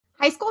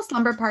High School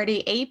Slumber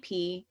Party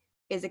AP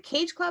is a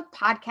Cage Club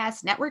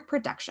podcast network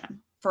production.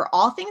 For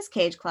all things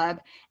Cage Club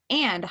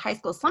and High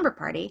School Slumber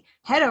Party,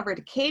 head over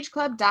to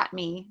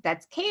cageclub.me.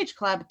 That's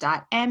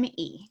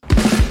cageclub.me.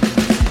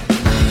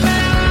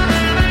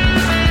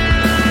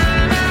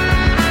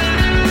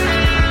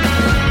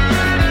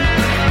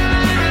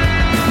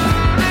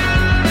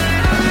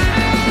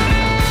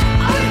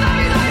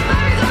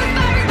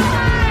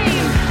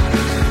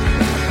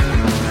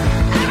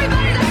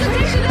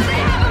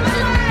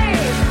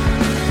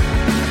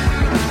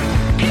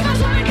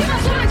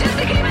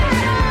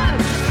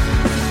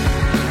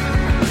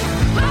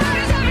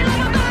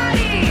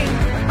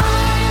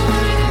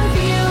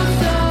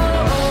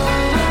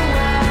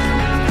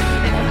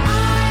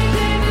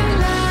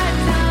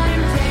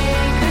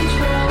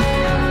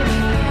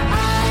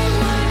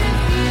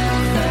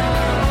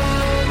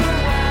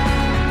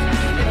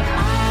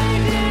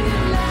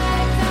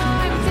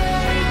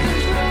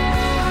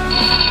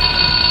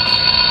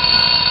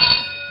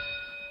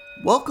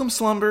 Welcome,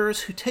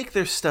 slumberers who take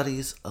their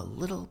studies a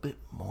little bit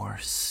more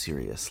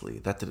seriously.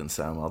 That didn't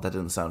sound well. That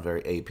didn't sound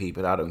very AP,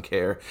 but I don't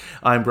care.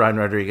 I'm Brian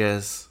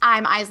Rodriguez.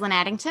 I'm Aislinn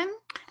Addington,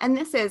 and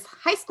this is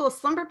High School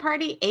Slumber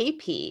Party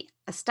AP,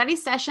 a study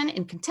session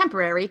in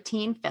contemporary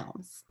teen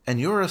films. And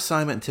your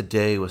assignment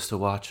today was to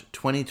watch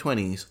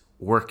 2020's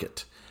Work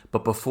It.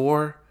 But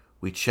before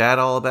we chat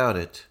all about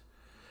it,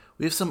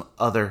 we have some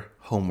other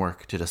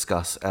homework to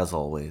discuss, as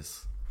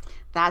always.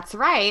 That's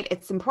right.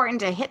 It's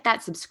important to hit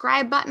that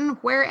subscribe button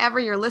wherever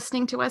you're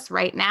listening to us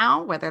right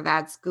now, whether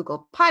that's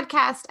Google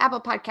Podcast, Apple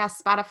Podcast,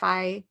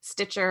 Spotify,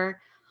 Stitcher,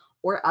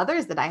 or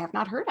others that I have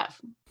not heard of.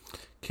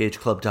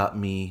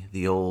 Cageclub.me,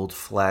 the old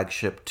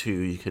flagship too.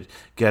 You could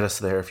get us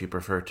there if you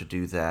prefer to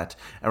do that.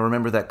 And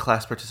remember that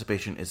class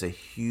participation is a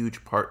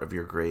huge part of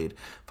your grade.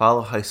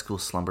 Follow High School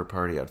Slumber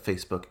Party on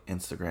Facebook,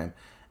 Instagram,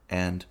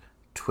 and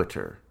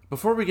Twitter.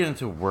 Before we get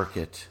into Work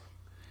It,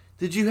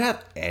 did you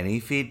have any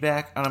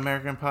feedback on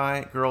American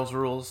Pie, Girls'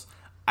 Rules?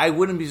 I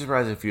wouldn't be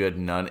surprised if you had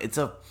none. It's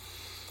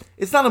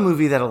not a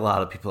movie that a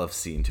lot of people have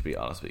seen, to be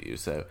honest with you.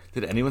 So,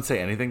 did anyone say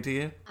anything to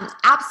you?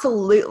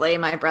 Absolutely,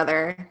 my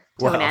brother,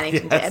 Tobin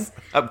Addington, did.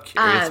 I'm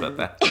curious about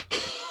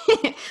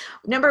that.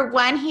 Number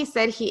one, he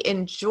said he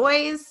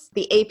enjoys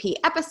the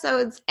AP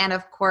episodes and,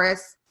 of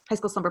course, High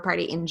School Slumber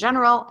Party in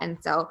general. And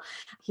so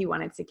he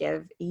wanted to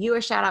give you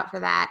a shout out for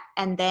that.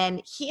 And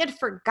then he had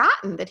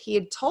forgotten that he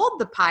had told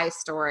the pie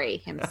story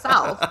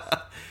himself.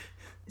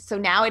 So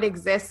now it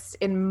exists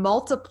in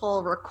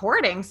multiple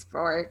recordings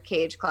for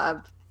Cage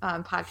Club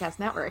Podcast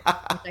Network,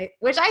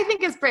 which I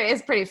think is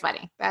pretty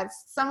funny.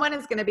 That's someone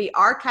is going to be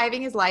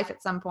archiving his life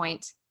at some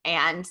point,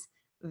 and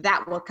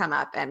that will come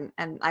up, and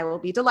I will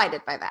be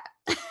delighted by that.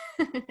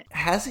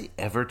 Has he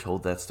ever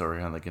told that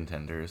story on The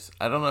Contenders?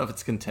 I don't know if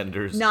it's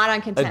Contenders. Not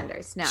on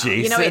Contenders, no.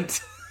 Adjacent? You know,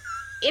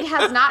 it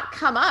has not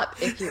come up,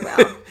 if you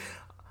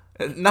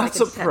will. Not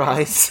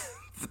surprised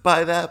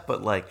by that,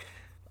 but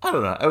I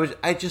don't know.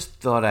 I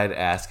just thought I'd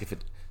ask if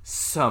it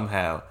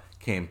somehow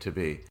came to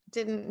be.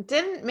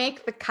 Didn't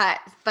make the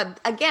cut,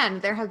 but again,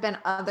 there have been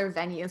other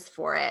venues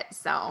for it.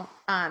 So,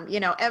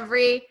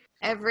 every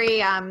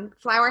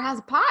flower has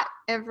a pot.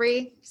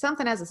 Every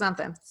something has a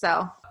something.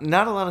 So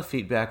not a lot of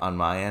feedback on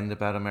my end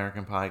about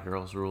American Pie,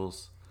 Girls'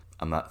 Rules.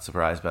 I'm not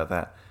surprised about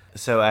that.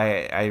 So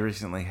I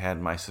recently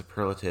had my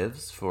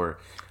superlatives for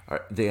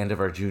the end of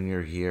our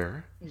junior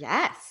year.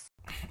 Yes.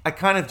 I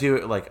kind of do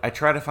it I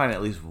try to find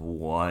at least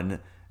one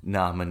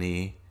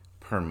nominee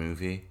per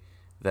movie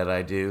that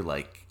I do,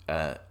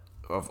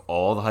 of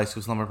all the High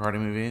School Slumber Party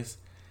movies.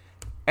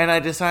 And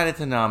I decided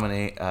to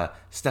nominate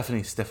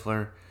Stephanie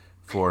Stifler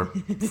for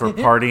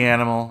Party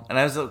Animal, and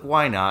I was like,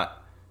 why not?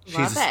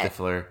 She's a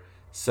Stifler,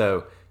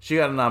 so she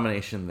got a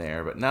nomination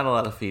there, but not a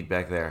lot of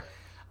feedback there.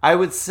 I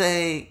would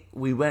say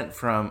we went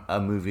from a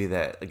movie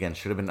that, again,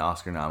 should have been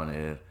Oscar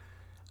nominated,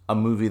 a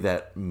movie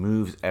that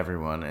moves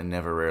everyone, and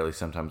never, rarely,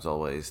 sometimes,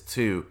 always,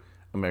 to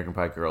American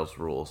Pie, Girls'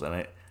 Rules, and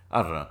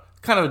I don't know,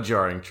 kind of a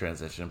jarring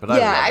transition, but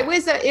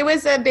it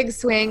was a big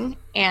swing,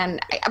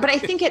 but I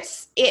think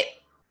it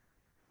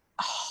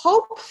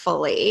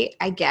hopefully,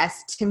 I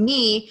guess, to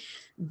me,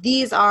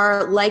 these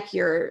are, like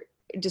you're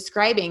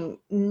describing,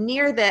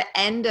 near the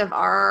end of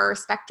our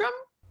spectrum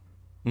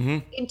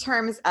in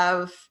terms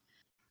of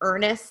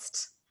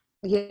earnest,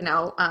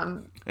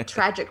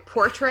 tragic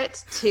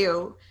portrait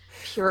to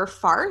pure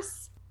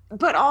farce.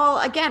 But all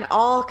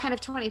kind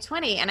of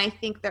 2020. And I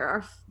think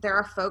there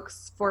are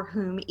folks for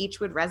whom each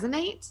would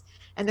resonate,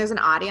 and there's an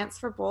audience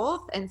for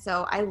both. And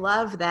so I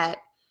love that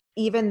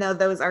even though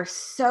those are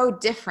so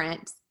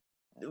different,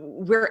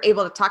 we're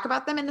able to talk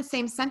about them in the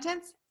same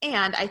sentence.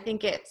 And I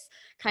think it's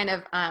kind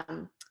of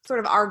sort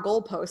of our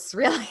goalposts,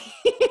 really,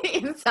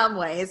 in some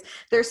ways.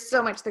 There's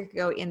so much that could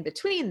go in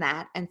between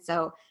that. And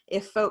so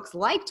if folks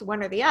liked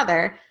one or the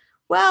other,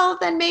 well,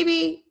 then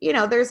maybe,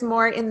 there's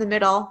more in the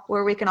middle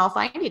where we can all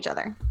find each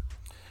other.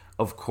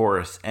 Of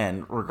course.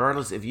 And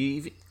regardless,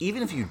 even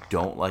if you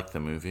don't like the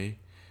movie,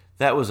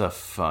 that was a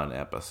fun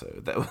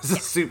episode. That was a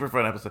super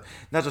fun episode.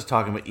 Not just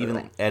talking, but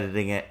even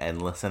editing it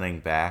and listening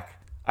back.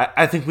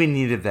 I think we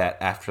needed that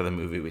after the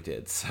movie we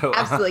did. So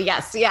Absolutely,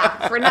 yes.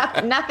 Yeah. For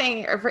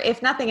nothing, or for,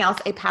 if nothing else,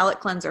 a palate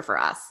cleanser for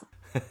us.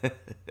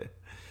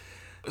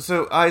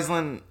 So,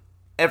 Aislinn,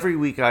 every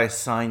week I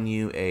assign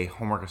you a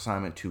homework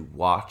assignment to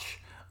watch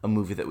a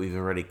movie that we've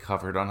already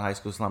covered on High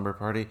School Slumber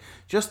Party,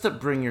 just to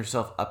bring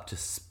yourself up to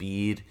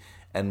speed,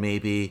 and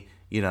maybe,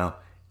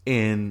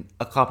 in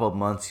a couple of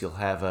months you'll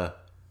have I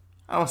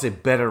don't want to say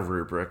better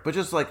rubric, but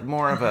just like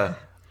more of a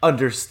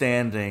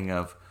understanding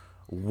of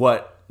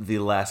what the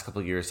last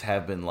couple of years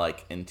have been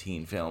like in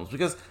teen films.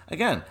 Because,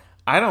 again,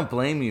 I don't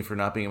blame you for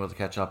not being able to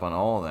catch up on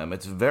all of them.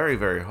 It's very,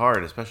 very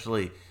hard,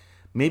 especially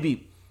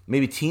maybe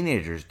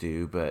teenagers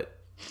do, but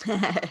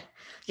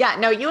Yeah,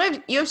 no, you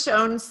have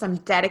shown some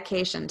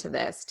dedication to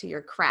this, to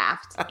your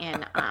craft,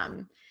 and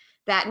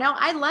that. No,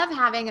 I love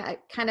having a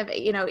kind of,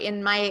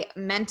 in my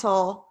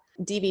mental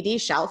DVD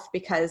shelf,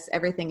 because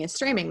everything is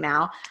streaming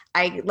now.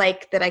 I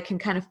like that I can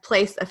kind of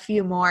place a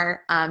few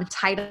more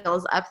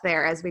titles up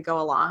there as we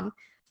go along.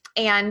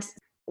 And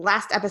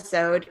last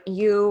episode,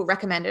 you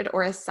recommended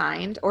or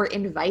assigned or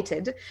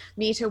invited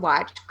me to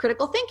watch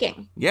Critical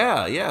Thinking.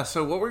 Yeah.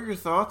 So what were your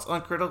thoughts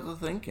on Critical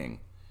Thinking?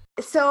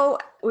 So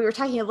we were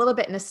talking a little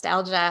bit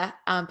nostalgia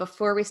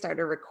before we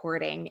started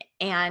recording,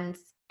 and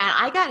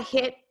I got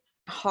hit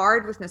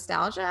hard with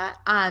nostalgia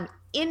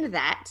in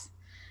that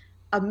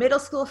a middle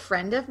school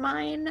friend of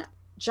mine,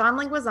 John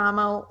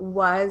Leguizamo,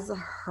 was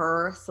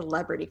her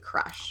celebrity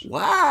crush.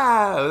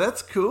 Wow,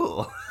 that's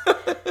cool.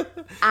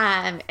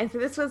 And so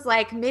this was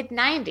like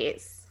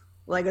mid-90s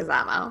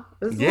Leguizamo.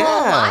 It was a little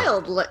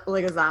wild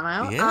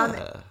Leguizamo.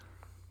 Yeah.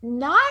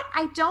 Not,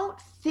 I don't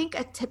think,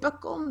 a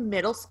typical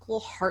middle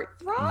school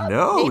heartthrob.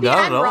 No, maybe not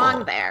I'm at all.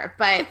 wrong there,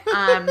 but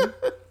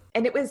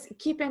and it was,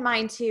 keep in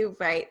mind too,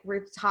 right?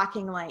 We're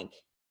talking like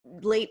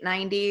late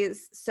 90s,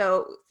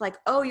 so like,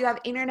 oh, you have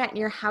internet in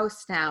your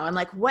house now, and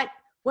like what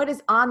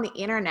is on the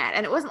internet?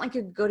 And it wasn't like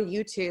you could go to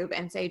YouTube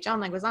and say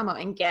John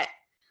Leguizamo and get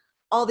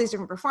all these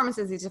different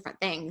performances, these different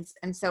things.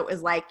 And so it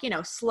was like,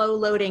 slow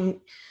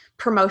loading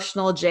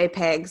promotional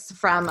JPEGs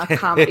from a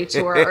comedy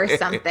tour or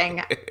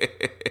something.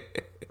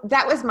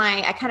 That was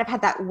I kind of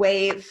had that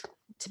wave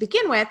to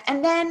begin with.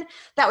 And then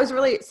that was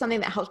really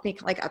something that helped me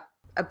like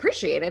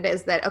appreciate it,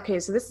 is that, okay,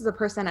 so this is a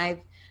person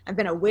I've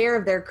been aware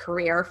of their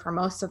career for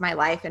most of my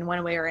life in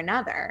one way or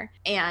another.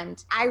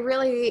 And I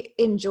really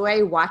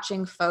enjoy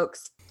watching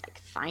folks like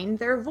find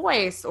their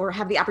voice or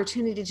have the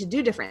opportunity to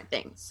do different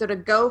things. So to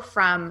go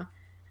from,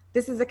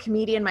 this is a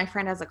comedian my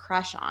friend has a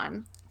crush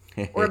on,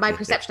 or my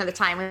perception at the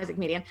time was a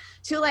comedian,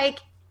 to like,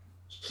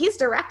 he's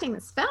directing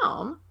this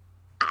film,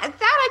 that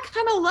I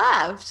kind of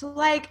loved.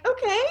 Like,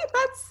 okay,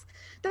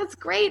 that's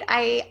great.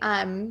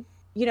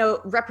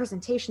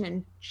 Representation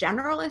in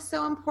general is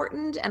so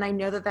important. And I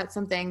know that that's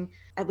something,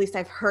 at least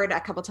I've heard a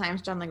couple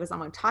times John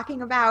Leguizamo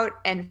talking about.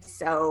 And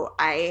so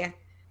I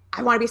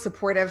want to be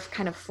supportive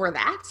kind of for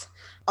that.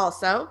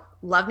 Also,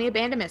 love me a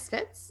Band of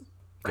Misfits,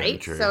 right? Very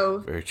true. So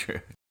very true.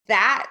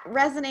 That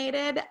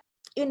resonated.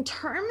 In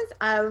terms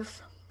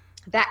of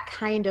that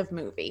kind of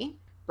movie,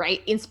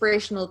 right?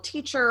 Inspirational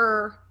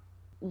teacher,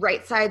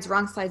 right sides,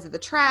 wrong sides of the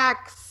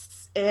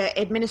tracks,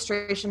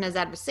 administration is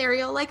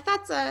adversarial. Like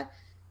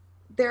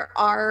there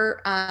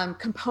are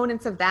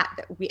components of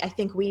that I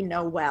think we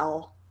know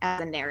well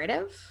as a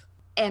narrative.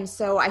 And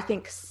so I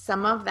think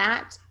some of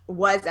that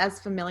was as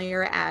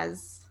familiar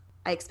as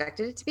I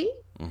expected it to be.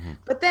 Mm-hmm.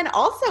 But then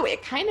also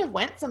it kind of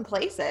went some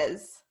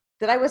places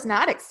that I was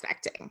not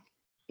expecting.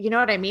 You know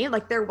what I mean?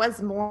 Like there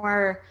was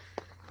more,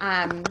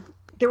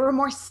 there were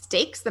more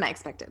stakes than I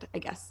expected, I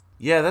guess.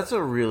 Yeah, that's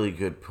a really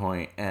good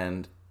point.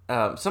 And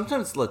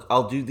sometimes, look,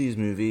 I'll do these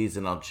movies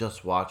and I'll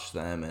just watch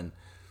them and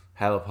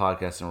have a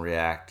podcast and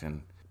react,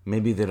 and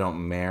maybe they don't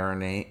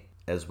marinate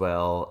as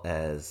well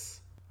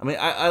as... I mean,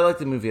 I liked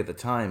the movie at the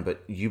time,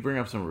 but you bring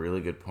up some really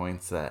good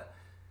points that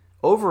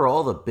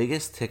overall, the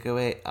biggest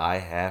takeaway I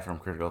have from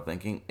Critical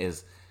Thinking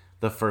is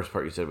the first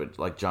part you said with,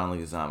 like, John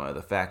Leguizamo.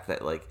 The fact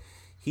that, like,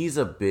 he's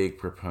a big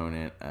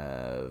proponent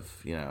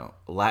of,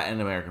 Latin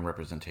American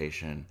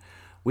representation.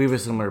 We have a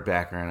similar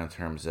background in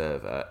terms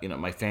of,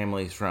 my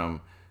family's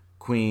from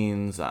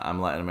Queens. I'm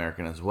Latin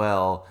American as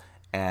well.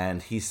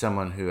 And he's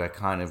someone who I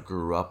kind of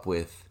grew up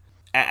with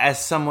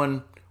as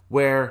someone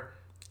where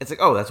it's like,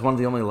 oh, that's one of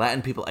the only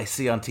Latin people I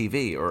see on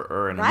TV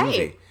or in a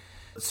movie.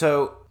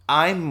 So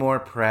I'm more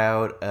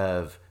proud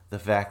of the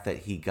fact that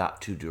he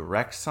got to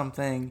direct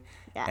something.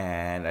 Yeah.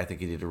 And I think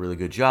he did a really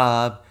good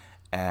job.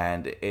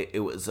 And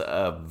it was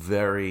a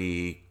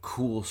very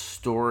cool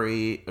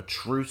story, a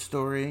true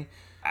story.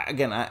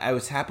 Again, I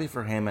was happy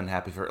for him and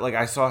happy for... Like,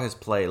 I saw his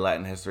play,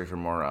 Latin History for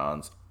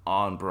Morons,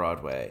 on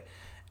Broadway.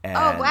 And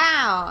oh,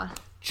 wow.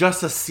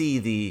 Just to see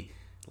the,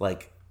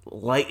 like,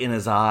 light in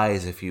his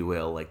eyes, if you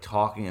will, like,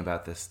 talking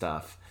about this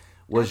stuff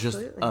was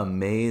Absolutely. Just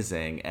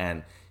amazing.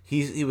 And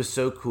he was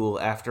so cool.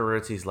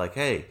 Afterwards, he's like,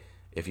 hey,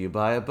 if you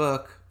buy a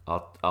book,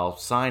 I'll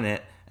sign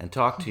it and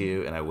talk to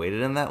you. And I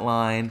waited in that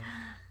line.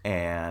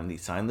 And he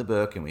signed the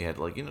book, and we had,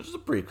 like, just a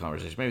brief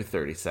conversation, maybe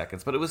 30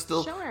 seconds. But it was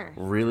still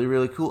really,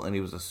 really cool. And he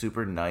was a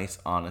super nice,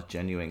 honest,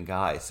 genuine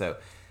guy. So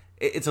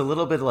it's a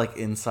little bit like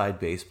inside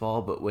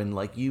baseball, but when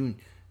like you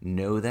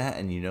know that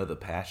and you know the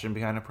passion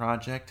behind a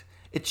project,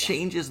 it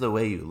changes the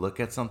way you look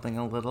at something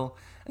a little.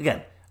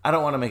 Again, I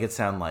don't want to make it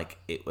sound like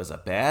it was a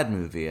bad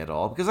movie at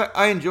all, because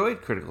I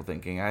enjoyed Critical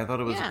Thinking. I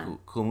thought it was a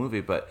cool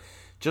movie, but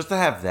just to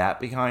have that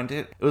behind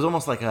it, it was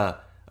almost like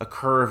a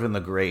curve in the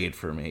grade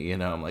for me. You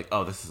know, I'm like,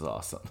 oh, this is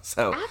awesome.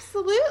 So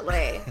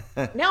absolutely.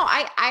 No,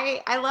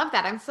 I love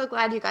that. I'm so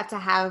glad you got to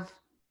have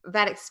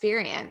that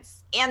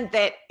experience and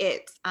that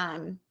it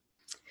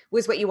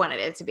was what you wanted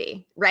it to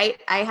be,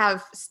 right? I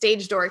have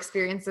stage door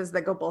experiences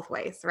that go both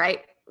ways,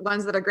 right?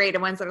 Ones that are great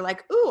and ones that are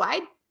like, ooh,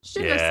 I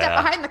shouldn't have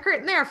stepped behind the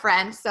curtain there,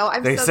 friend. So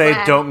they so say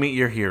glad. Don't meet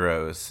your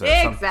heroes. So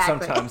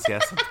exactly. Sometimes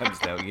yes, sometimes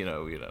no.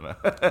 You don't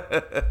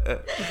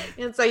know.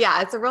 And so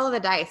yeah, it's a roll of the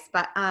dice.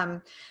 But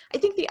I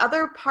think the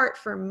other part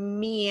for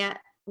me,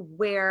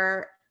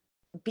 where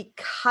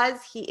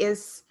because he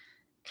is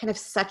kind of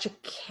such a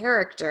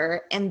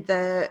character, and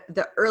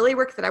the early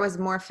work that I was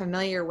more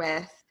familiar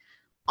with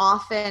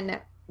often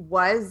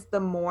was the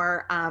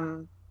more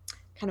kind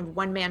of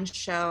one-man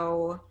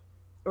show,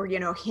 or, you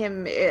know,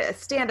 him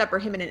stand up or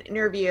him in an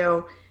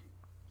interview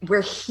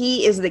where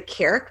he is the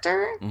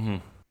character. Mm-hmm.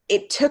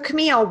 It took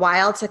me a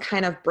while to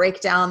kind of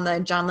break down the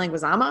John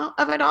Leguizamo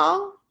of it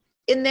all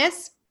in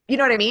this, you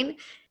know what I mean?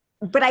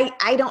 But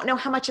I don't know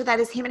how much of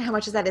that is him and how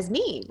much of that is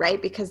me, right?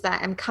 Because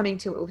that I'm coming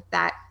to it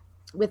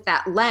with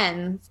that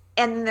lens.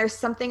 And there's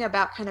something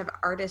about kind of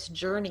artist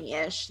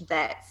journey-ish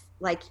that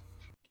like,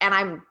 and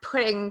I'm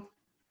putting,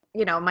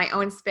 you know, my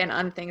own spin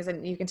on things,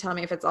 and you can tell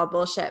me if it's all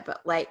bullshit,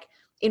 but like,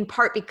 in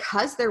part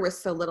because there was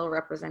so little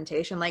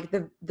representation, like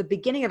the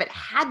beginning of it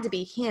had to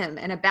be him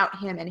and about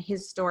him and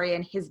his story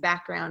and his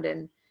background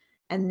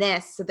and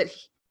this, so that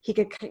he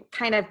could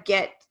kind of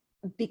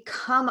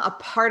become a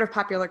part of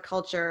popular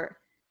culture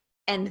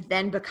and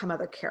then become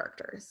other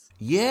characters.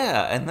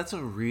 Yeah, and that's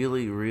a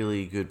really,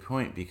 really good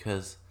point,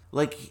 because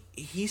like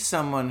he's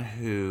someone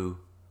who,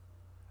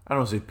 I don't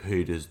want to say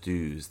paid his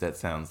dues. That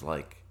sounds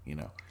like, you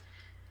know,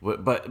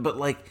 but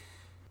like,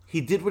 he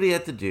did what he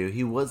had to do.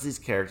 He was these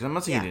characters. I'm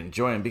not saying he didn't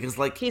enjoy him, because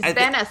like he's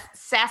been a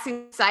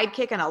sassy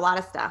sidekick in a lot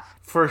of stuff.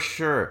 For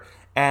sure.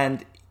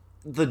 And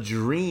the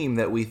dream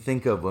that we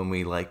think of when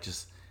we like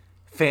just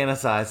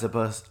fantasize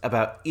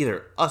about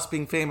either us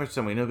being famous or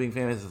someone we know being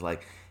famous is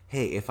like,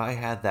 hey, if I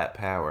had that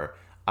power,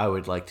 I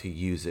would like to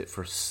use it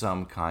for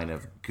some kind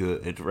of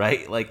good,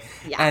 right? Like,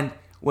 and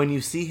when you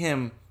see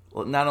him,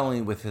 not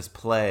only with his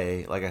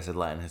play, like I said,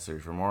 Latin History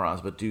for Morons,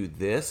 but do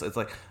this, it's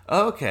like,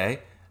 oh, okay,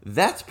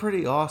 that's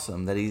pretty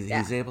awesome that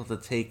he's able to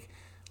take,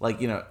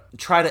 like, you know,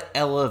 try to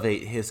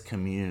elevate his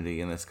community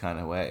in this kind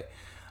of way.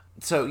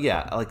 So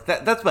yeah, like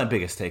that's my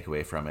biggest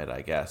takeaway from it,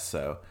 I guess.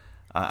 So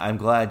I'm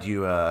glad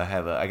you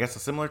have a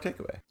similar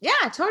takeaway. Yeah,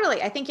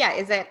 totally. I think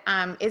is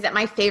it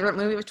my favorite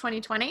movie of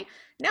 2020?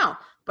 No,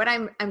 but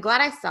I'm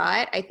glad I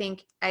saw it. I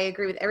think I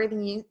agree with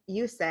everything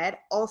you said.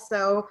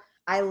 Also,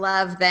 I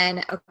love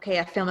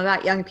a film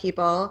about young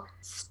people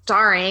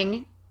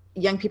starring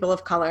young people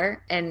of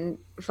color and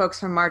folks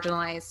from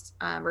marginalized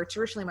or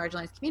traditionally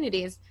marginalized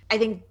communities. I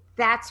think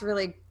that's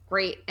really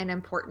great and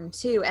important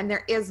too. And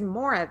there is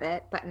more of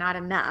it, but not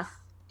enough.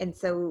 And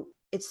so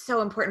it's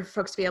so important for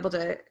folks to be able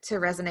to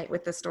resonate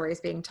with the stories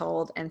being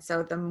told. And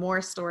so the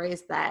more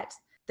stories that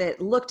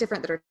look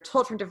different, that are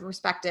told from different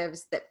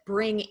perspectives, that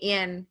bring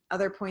in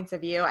other points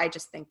of view, I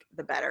just think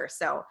the better.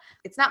 So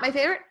it's not my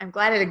favorite. I'm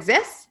glad it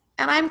exists.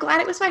 And I'm glad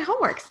it was my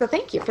homework. So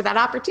thank you for that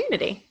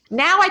opportunity.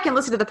 Now I can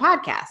listen to the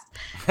podcast.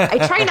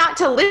 I try not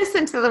to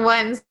listen to the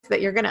ones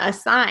that you're going to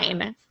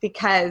assign,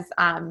 because,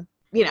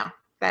 you know,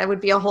 that would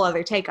be a whole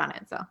other take on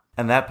it. So.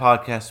 And that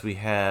podcast, we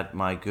had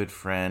my good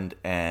friend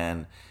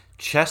and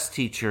chess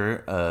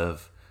teacher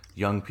of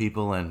young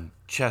people and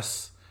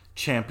chess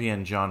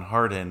champion John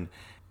Harden.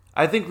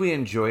 I think we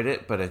enjoyed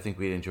it, but I think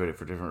we enjoyed it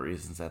for different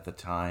reasons at the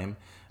time.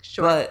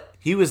 Sure. But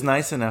he was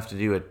nice enough to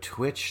do a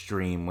Twitch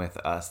stream with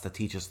us to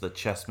teach us the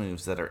chess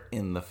moves that are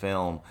in the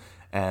film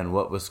and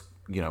what was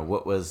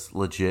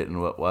legit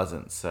and what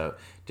wasn't. So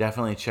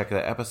definitely check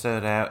that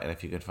episode out. And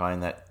if you could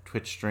find that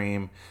Twitch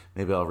stream,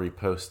 maybe I'll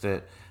repost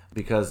it,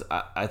 because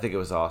I think it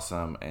was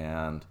awesome.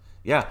 And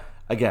yeah,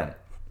 again,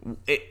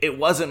 it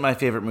wasn't my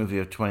favorite movie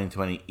of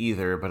 2020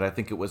 either, but I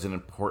think it was an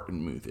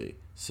important movie.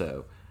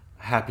 So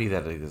happy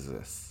that it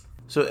exists.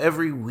 So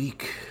every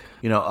week,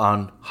 you know,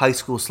 on High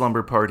School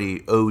Slumber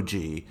Party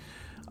OG,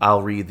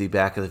 I'll read the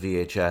back of the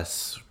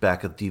VHS,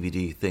 back of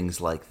DVD,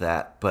 things like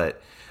that.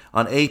 But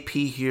on AP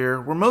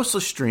here, we're mostly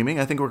streaming.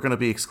 I think we're going to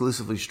be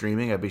exclusively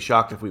streaming. I'd be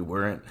shocked if we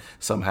weren't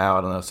somehow.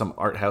 I don't know, some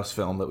art house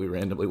film that we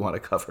randomly want to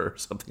cover or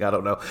something. I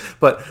don't know.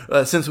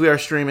 But since we are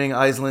streaming,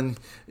 Aislinn,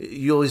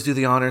 you always do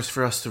the honors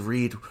for us to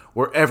read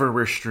wherever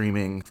we're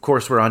streaming. Of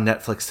course, we're on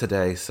Netflix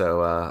today. So,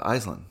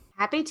 Aislinn.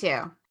 Happy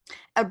to.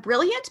 A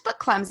brilliant but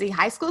clumsy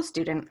high school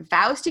student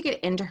vows to get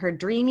into her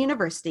dream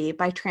university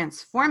by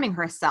transforming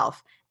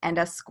herself and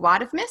a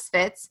squad of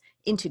misfits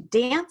into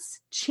dance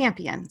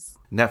champions.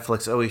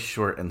 Netflix, always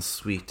short and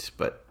sweet,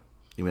 but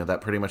you know that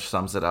pretty much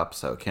sums it up,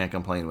 so can't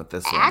complain with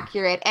this one.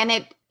 Accurate, and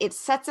it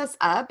sets us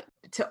up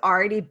to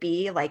already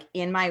be like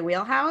in my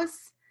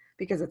wheelhouse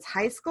because it's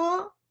high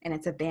school and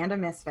it's a band of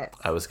misfits.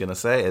 I was going to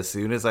say, as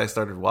soon as I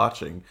started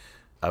watching,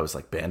 I was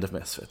like, Band of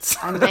Misfits.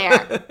 I'm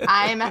there.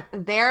 I'm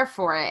there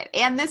for it.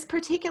 And this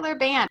particular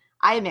band,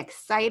 I am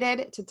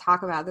excited to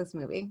talk about this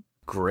movie.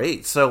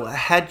 Great. So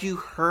had you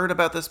heard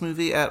about this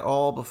movie at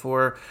all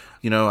before,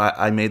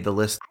 I made the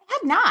list? I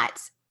had not.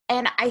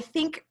 And I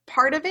think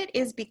part of it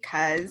is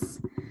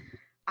because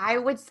I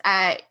was,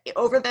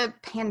 over the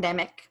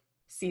pandemic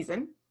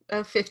season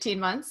of 15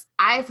 months,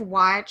 I've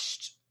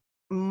watched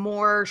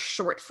more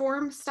short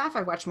form stuff.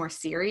 I've watched more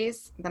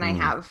series than I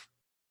have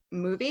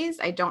movies.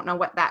 I don't know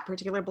what that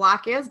particular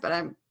block is, but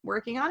I'm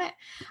working on it.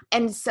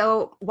 And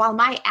so while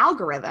my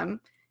algorithm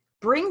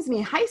brings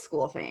me high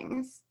school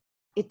things,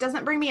 it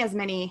doesn't bring me as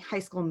many high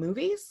school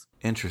movies.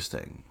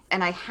 Interesting.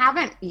 And I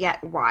haven't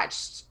yet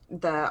watched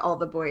the All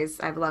the Boys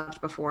I've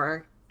Loved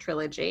Before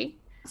trilogy.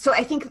 So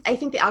I think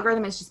the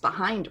algorithm is just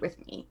behind with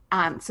me.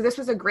 So this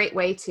was a great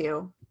way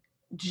to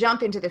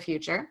jump into the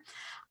future.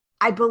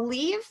 I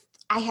believe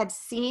I had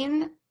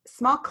seen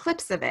small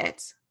clips of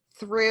it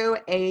through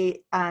a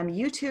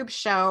YouTube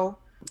show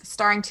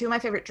starring two of my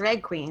favorite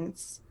drag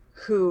queens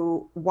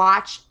who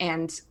watch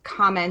and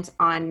comment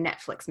on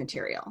Netflix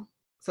material.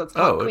 So it's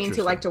called Queens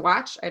Who Like to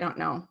Watch. I don't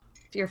know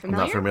if you're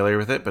familiar. I'm not familiar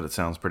with it, but it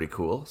sounds pretty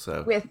cool.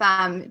 So with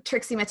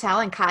Trixie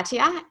Mattel and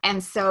Katya,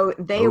 and so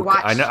they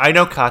watch. I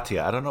know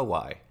Katya. I don't know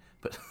why,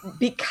 but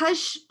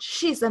because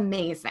she's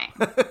amazing.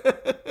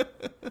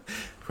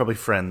 Probably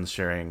friends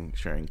sharing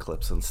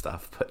clips and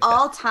stuff. But yeah.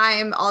 all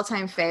time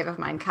fave of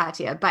mine,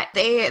 Katya. But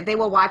they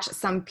will watch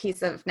some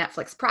piece of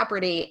Netflix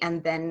property,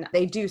 and then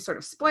they do sort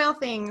of spoil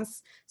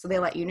things, so they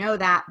let you know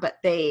that. But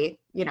they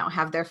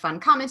have their fun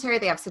commentary.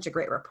 They have such a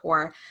great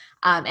rapport,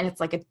 and it's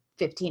like a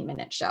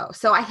 15-minute show.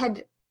 So I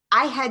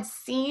had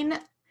seen,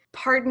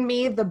 pardon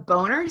me, the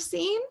boner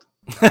scene.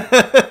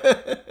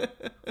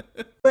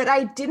 But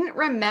I didn't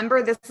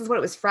remember this is what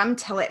it was from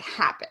till it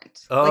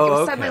happened. Oh, like it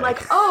was suddenly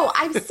like, oh,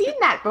 I've seen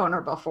that boner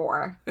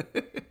before.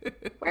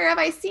 Where have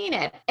I seen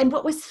it? And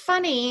what was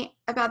funny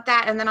about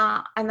that, and then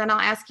I'll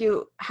ask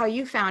you how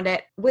you found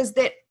it, was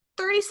that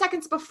 30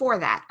 seconds before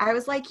that, I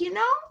was like,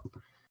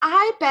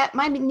 I bet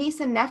my niece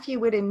and nephew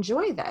would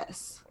enjoy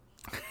this.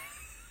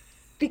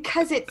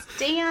 Because it's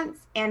dance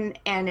and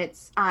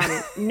it's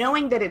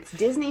knowing that it's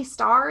Disney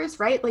stars,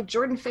 right? Like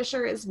Jordan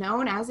Fisher is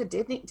known as a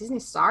Disney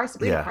star,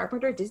 Sabrina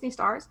Carpenter, Disney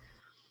stars.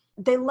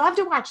 They love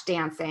to watch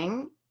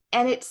dancing,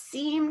 and it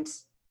seemed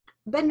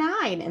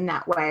benign in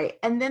that way.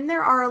 And then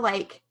there are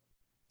like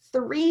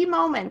 3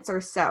 moments or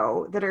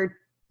so that are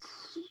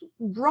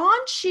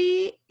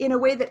raunchy in a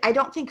way that I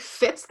don't think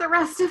fits the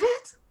rest of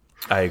it.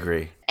 I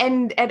agree.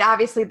 And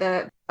obviously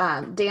the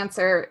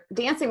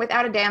dancing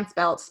without a dance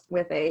belt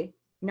with a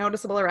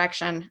noticeable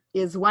erection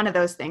is one of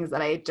those things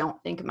that I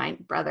don't think my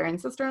brother and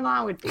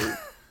sister-in-law would be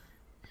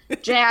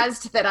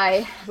jazzed that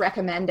I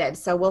recommended.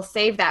 So we'll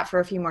save that for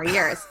a few more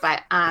years.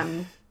 But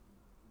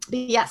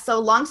yeah, so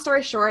long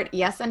story short,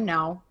 yes and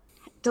no.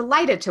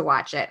 Delighted to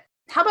watch it.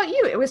 How about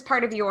you? It was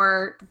part of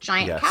your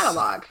giant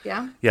catalog,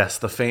 yeah? Yes,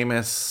 the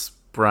famous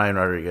Brian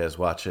Rodriguez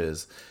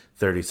watches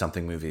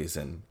 30-something movies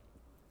in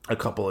a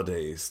couple of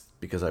days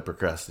because I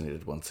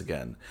procrastinated once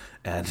again.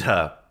 And,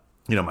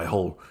 my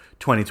whole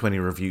 2020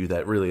 review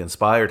that really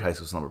inspired High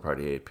School Slumber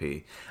Party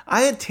AP.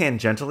 I had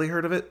tangentially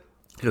heard of it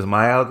because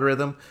my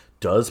algorithm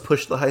does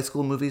push the high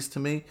school movies to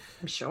me.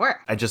 I'm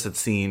sure. I just had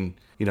seen,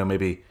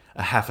 maybe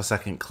a half a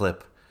second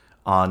clip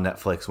on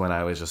Netflix when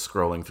I was just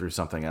scrolling through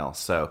something else.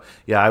 So,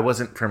 yeah, I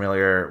wasn't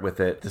familiar with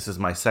it. This is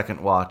my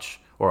second watch,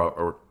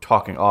 or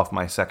talking off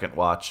my second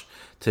watch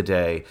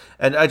today.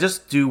 And I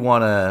just do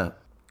want to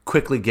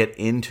quickly get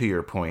into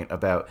your point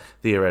about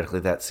theoretically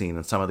that scene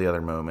and some of the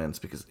other moments,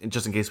 because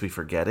just in case we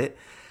forget it.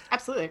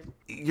 Absolutely.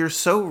 You're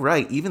so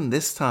right. Even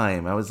this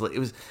time, it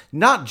was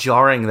not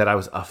jarring that I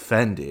was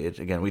offended.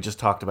 Again, we just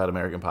talked about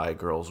American Pie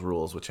Girls'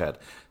 Rules, which had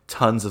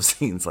tons of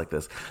scenes like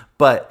this.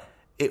 But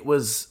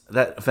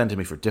that offended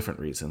me for different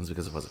reasons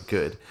because it wasn't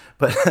good.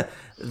 But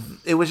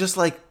it was just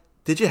like,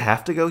 did you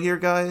have to go here,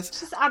 guys? It's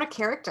just out of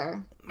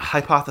character.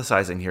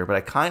 Hypothesizing here, but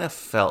I kind of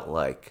felt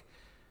like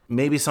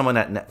maybe someone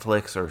at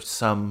Netflix or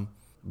some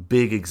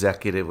big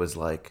executive was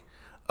like,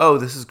 oh,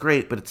 this is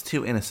great, but it's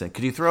too innocent.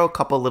 Could you throw a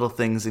couple little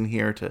things in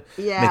here to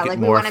make it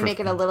more... we want to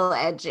make it a little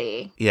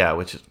edgy. Yeah,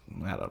 which,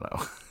 I don't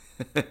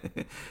know.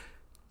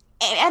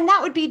 and that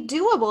would be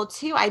doable,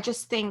 too. I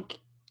just think...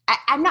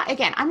 I'm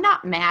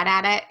not mad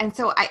at it. And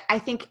so I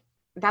think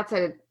that's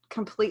a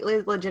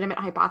completely legitimate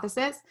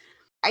hypothesis.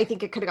 I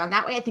think it could have gone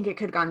that way. I think it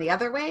could have gone the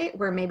other way,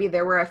 where maybe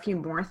there were a few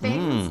more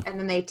things, and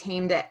then they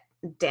tamed it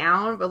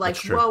down. But like,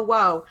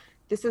 whoa,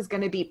 this is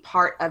going to be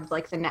part of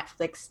like the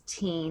Netflix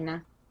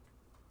teen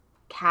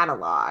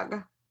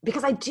catalog,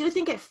 because I do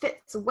think it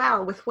fits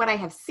well with what I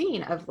have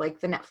seen of like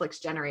the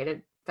Netflix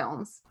generated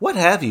films. What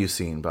have you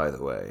seen, by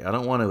the way? I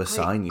don't want to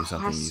assign you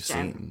something you've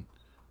seen.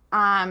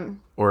 Or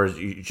are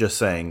you just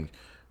saying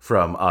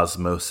from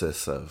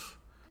osmosis of...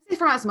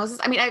 From osmosis.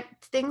 I mean,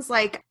 things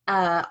like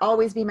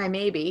Always Be My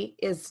Maybe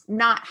is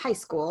not high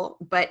school,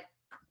 but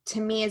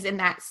to me is in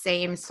that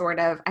same sort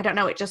of, I don't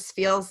know, it just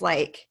feels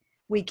like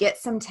we get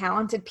some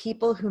talented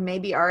people who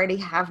maybe already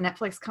have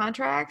Netflix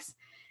contracts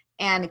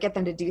and get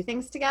them to do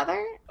things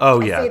together.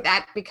 Oh, I yeah. say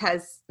that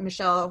because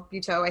Michelle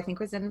Buteau, I think,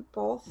 was in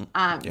both.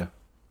 Yeah.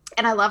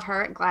 And I love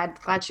her.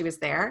 Glad she was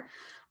there.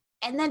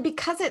 And then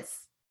because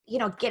it's, you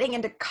know, getting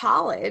into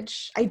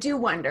college, I do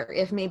wonder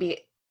if maybe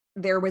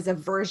there was a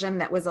version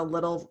that was a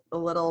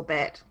little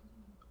bit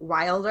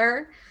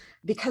wilder,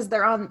 because they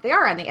are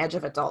on the edge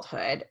of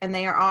adulthood, and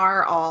they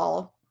are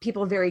all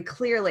people very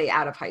clearly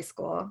out of high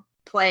school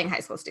playing high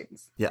school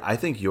students. Yeah, I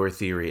think your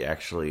theory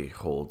actually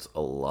holds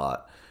a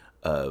lot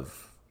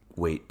of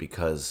weight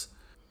because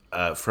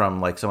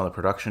from like some of the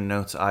production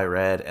notes I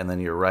read, and then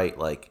you're right,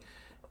 like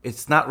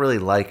it's not really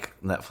like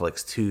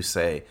Netflix to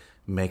say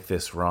make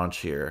this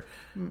raunchier.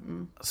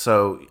 Mm-mm.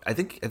 So I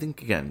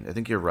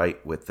think you're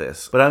right with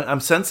this, but I'm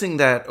sensing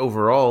that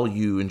overall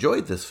you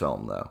enjoyed this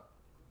film though.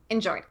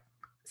 Enjoyed.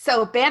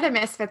 So Band of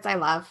Misfits, I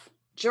love.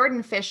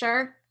 Jordan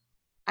Fisher,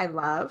 I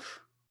love.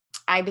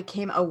 I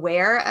became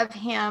aware of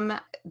him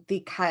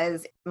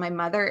because my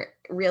mother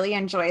really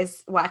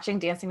enjoys watching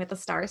Dancing with the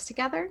Stars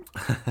together.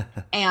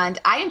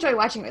 And I enjoy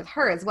watching it with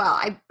her as well.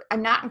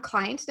 I'm not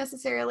inclined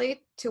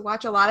necessarily to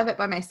watch a lot of it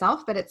by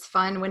myself, but it's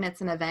fun when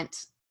it's an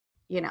event,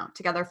 you know,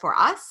 together for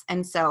us.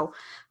 And so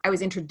I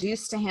was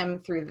introduced to him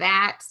through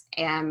that,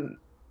 and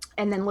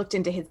then looked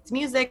into his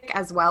music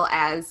as well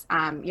as,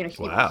 you know,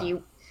 he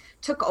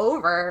took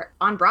over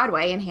on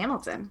Broadway in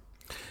Hamilton.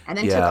 And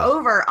then took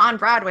over on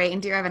Broadway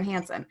in Dear Evan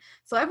Hansen.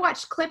 So I've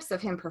watched clips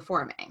of him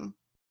performing.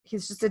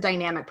 He's just a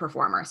dynamic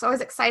performer. So I was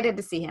excited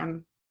to see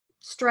him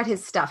strut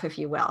his stuff, if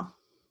you will.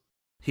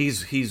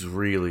 He's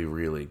really,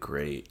 really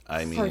great.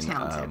 I mean,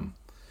 talented.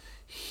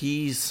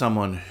 He's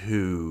someone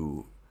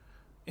who,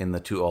 in the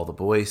To All the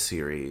Boys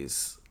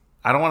series,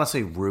 I don't want to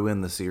say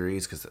ruin the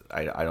series because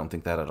I don't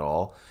think that at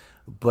all.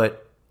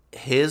 But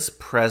his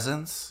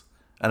presence,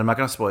 and I'm not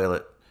going to spoil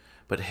it,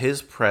 but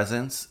his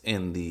presence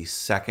in the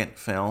second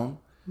film,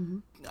 mm-hmm.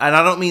 and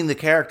I don't mean the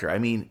character, I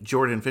mean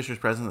Jordan Fisher's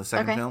presence in the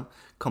second film,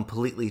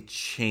 completely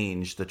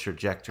changed the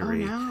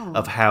trajectory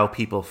of how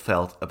people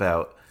felt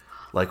about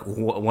like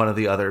one of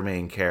the other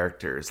main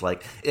characters.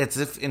 Like, it's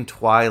if in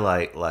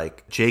Twilight,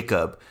 like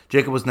Jacob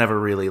was never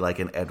really like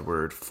an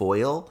Edward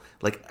foil.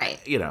 Like,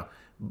 you know,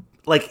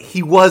 like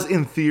he was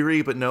in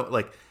theory, but no,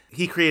 like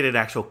he created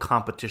actual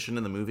competition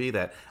in the movie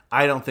that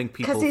I don't think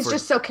people... Because he's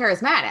just so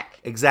charismatic.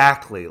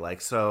 Exactly.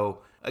 Like, so,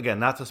 again,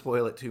 not to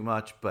spoil it too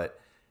much, but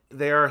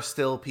there are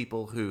still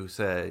people who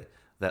say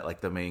that,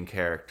 like, the main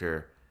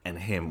character and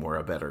him were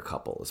a better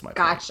couple, is my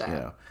point. You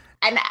know?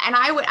 And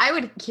I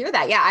would hear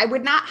that. Yeah, I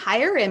would not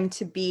hire him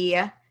to be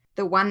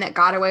the one that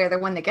got away or the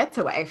one that gets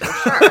away, for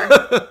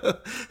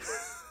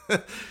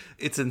sure.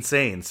 It's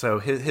insane. So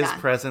his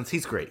presence,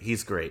 he's great.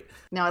 He's great.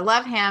 No, I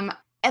love him.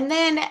 And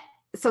then...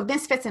 So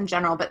Misfits in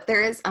general, but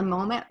there is a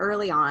moment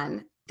early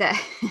on that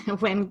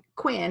when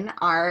Quinn,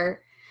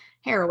 our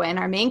heroine,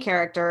 our main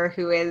character,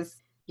 who is,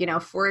 you know,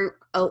 for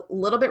a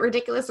little bit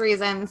ridiculous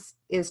reasons,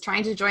 is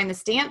trying to join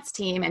this dance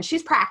team, and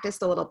she's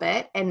practiced a little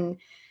bit. And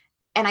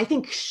I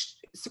think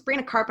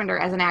Sabrina Carpenter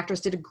as an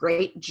actress did a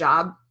great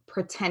job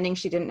pretending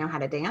she didn't know how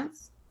to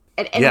dance.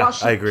 And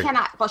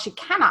while she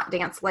cannot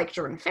dance like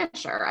Jordan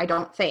Fisher, I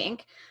don't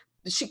think,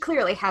 she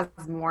clearly has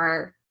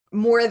more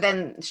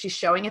than she's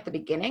showing at the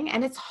beginning.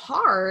 And it's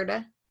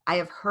hard, I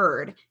have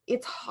heard,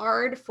 it's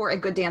hard for a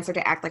good dancer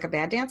to act like a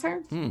bad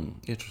dancer.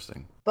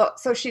 Interesting. But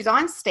so she's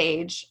on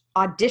stage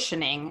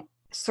auditioning,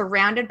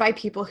 surrounded by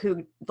people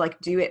who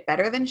like do it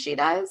better than she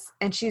does.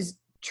 And she's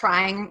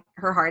trying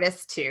her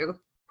hardest to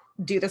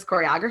do this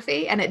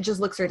choreography, and it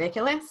just looks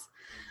ridiculous.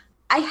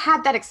 I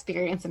had that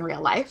experience in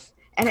real life,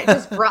 and it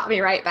just brought me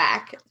right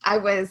back. I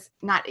was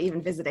not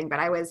even visiting, but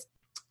I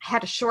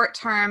had a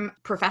short-term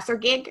professor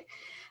gig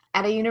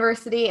at a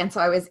university. And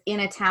so I was in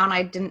a town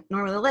I didn't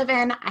normally live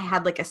in. I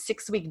had like a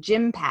 6-week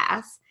gym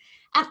pass,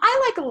 and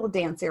I like a little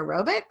dance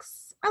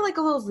aerobics. I like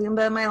a little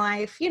Zumba in my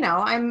life. You know,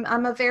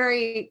 I'm a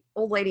very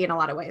old lady in a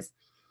lot of ways.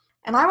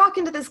 And I walk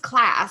into this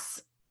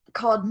class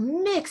called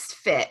Mixed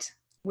Fit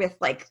with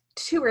like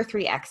 2 or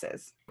 3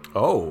 X's.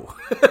 Oh.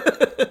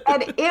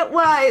 And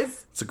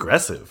it's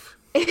aggressive.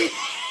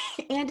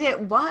 And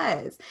it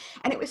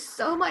was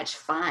so much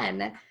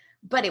fun,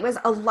 but it was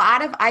a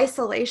lot of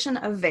isolation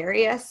of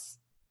various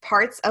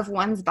parts of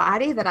one's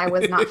body that I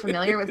was not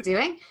familiar with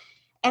doing.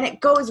 And it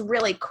goes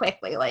really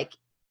quickly. Like,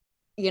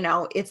 you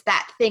know, it's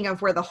that thing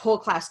of where the whole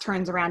class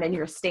turns around and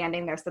you're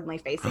standing there suddenly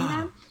facing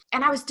them.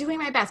 And I was doing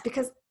my best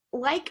because,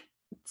 like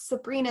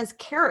Sabrina's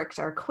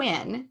character,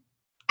 Quinn,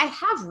 I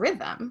have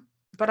rhythm,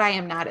 but I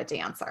am not a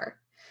dancer.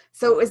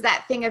 So it was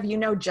that thing of, you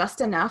know,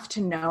 just enough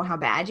to know how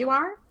bad you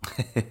are.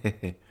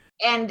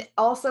 And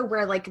also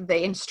where like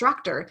the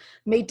instructor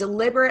made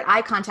deliberate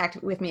eye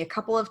contact with me a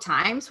couple of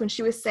times when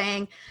she was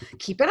saying,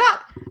 keep it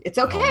up. It's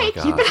okay.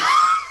 Keep it up.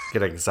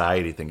 Get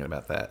anxiety thinking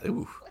about that.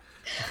 Ooh.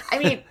 I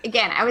mean,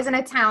 again, I was in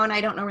a town I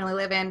don't normally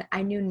live in.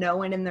 I knew no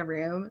one in the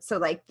room. So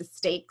like the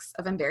stakes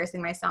of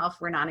embarrassing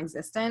myself were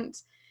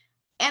non-existent.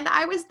 and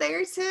I was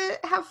there to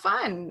have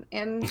fun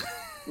and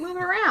move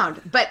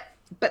around. But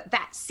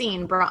that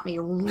scene brought me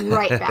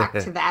right back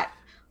to that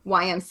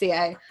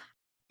YMCA.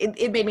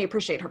 It made me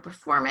appreciate her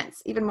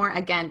performance even more,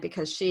 again,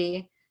 because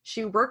she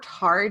worked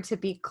hard to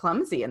be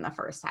clumsy in the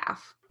first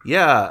half.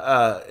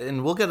 Yeah,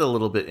 and we'll get a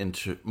little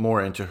bit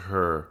more into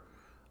her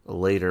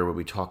later when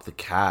we talk the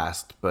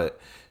cast, but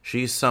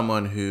she's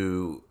someone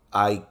who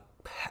I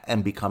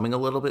am becoming a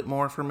little bit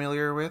more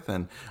familiar with,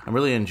 and I'm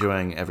really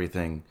enjoying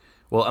everything.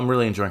 Well, I'm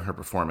really enjoying her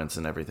performance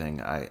and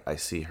everything I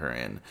see her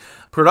in.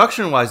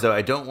 Production-wise, though,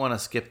 I don't want to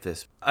skip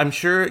this. I'm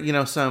sure,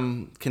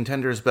 some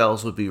contenders'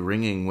 bells would be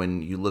ringing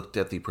when you looked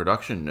at the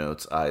production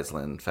notes,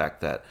 Isla. In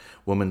fact, that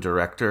woman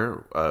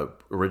director,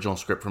 original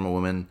script from a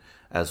woman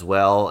as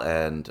well,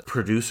 and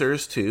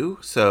producers, too.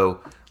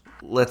 So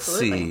let's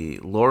see.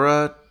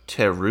 Laura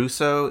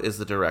Teruso is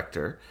the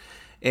director,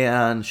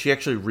 and she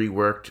actually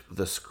reworked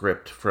the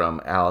script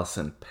from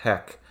Alison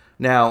Peck.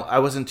 Now, I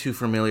wasn't too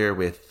familiar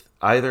with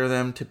either of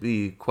them, to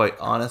be quite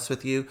honest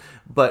with you,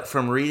 but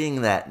from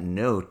reading that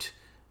note,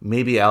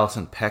 maybe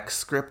Alison Peck's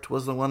script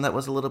was the one that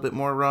was a little bit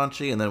more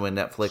raunchy, and then when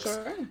Netflix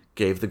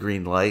gave the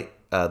green light,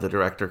 the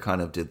director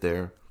kind of did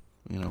their,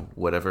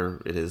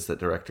 whatever it is that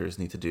directors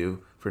need to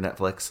do for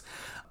Netflix.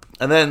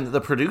 And then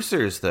the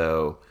producers,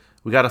 though,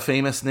 we got a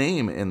famous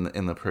name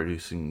in the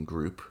producing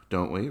group,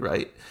 don't we,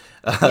 right?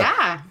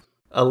 Yeah.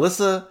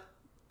 Alyssa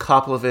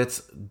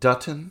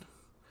Koplovitz-Dutton,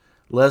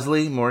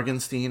 Leslie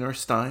Morgenstein or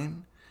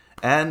Stein,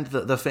 and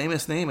the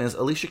famous name is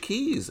Alicia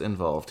Keys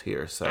involved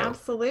here. So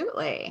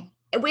absolutely.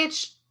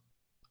 Which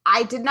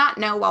I did not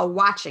know while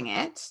watching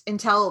it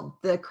until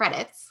the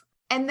credits.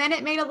 And then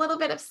it made a little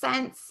bit of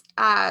sense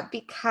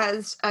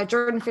because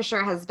Jordan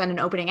Fisher has been an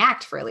opening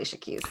act for Alicia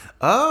Keys.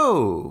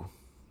 Oh,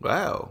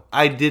 wow.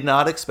 I did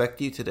not expect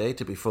you today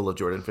to be full of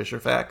Jordan Fisher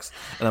facts,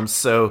 and I'm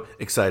so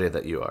excited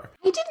that you are.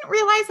 I didn't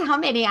realize how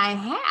many I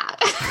had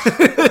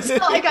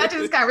until I got to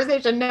this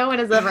conversation. No one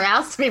has ever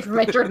asked me for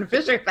my Jordan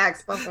Fisher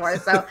facts before,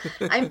 so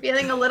I'm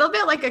feeling a little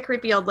bit like a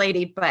creepy old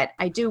lady, but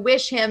I do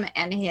wish him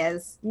and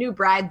his new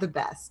bride the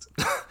best.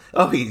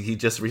 Oh, he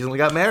just recently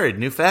got married.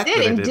 New fact that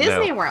I didn't know. In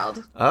Disney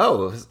World.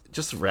 Oh,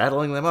 just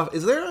rattling them off.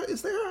 Is there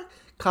a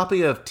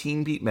copy of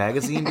Teen Beat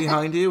magazine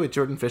behind you with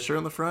Jordan Fisher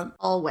on the front?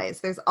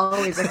 Always. There's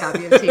always a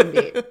copy of Teen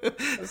Beat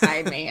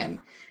beside me, and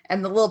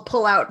the little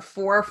pull-out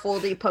 4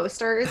 foldy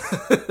posters.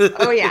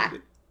 Oh, yeah.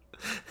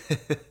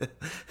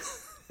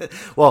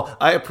 Well,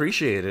 I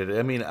appreciate it.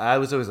 I mean, I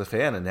was always a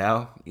fan, and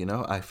now,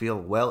 I feel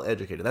well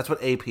educated. That's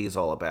what AP is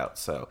all about,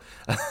 so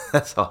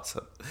that's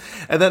awesome.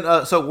 And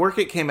then, so Work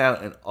It came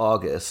out in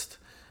August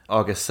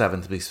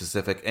 7th to be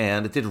specific,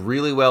 and it did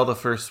really well the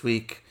first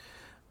week,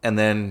 and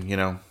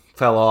then,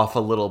 fell off a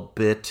little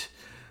bit.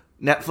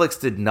 Netflix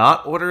did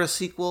not order a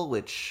sequel,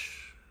 which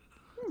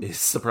is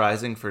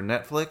surprising for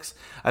Netflix.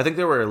 I think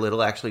they were a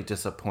little actually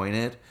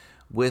disappointed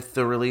with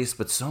the release,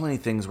 but so many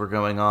things were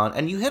going on.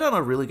 And you hit on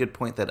a really good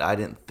point that I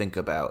didn't think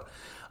about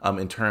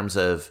in terms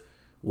of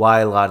why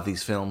a lot of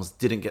these films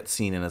didn't get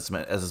seen in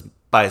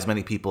by as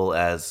many people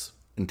as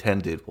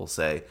intended, we'll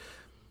say.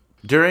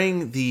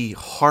 During the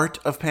heart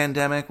of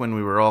pandemic, when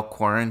we were all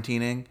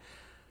quarantining,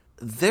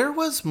 there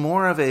was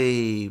more of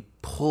a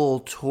pull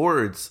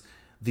towards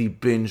the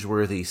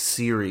binge-worthy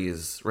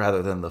series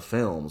rather than the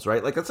films,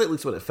 right? Like, that's at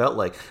least what it felt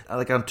like.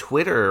 Like, on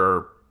Twitter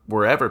or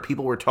wherever,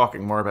 people were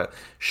talking more about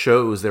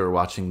shows they were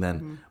watching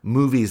than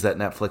movies that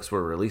Netflix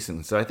were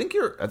releasing. So I think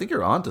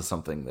you're onto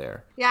something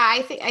there. Yeah,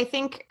 I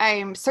think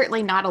I'm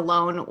certainly not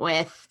alone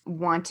with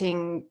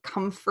wanting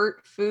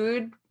comfort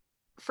food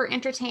for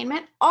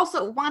entertainment.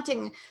 Also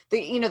wanting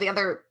the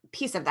other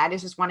piece of that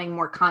is just wanting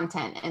more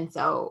content. And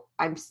so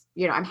I'm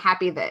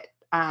happy that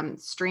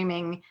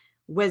streaming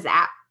was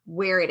at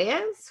where it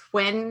is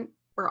when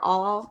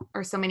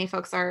so many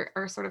folks are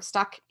sort of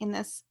stuck in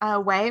this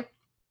way.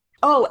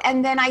 Oh,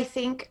 and then I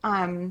think,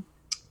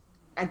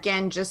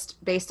 again,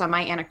 just based on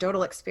my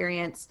anecdotal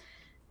experience,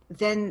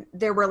 then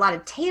there were a lot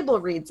of table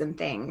reads and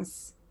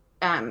things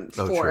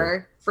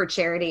for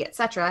charity,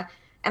 etc.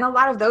 And a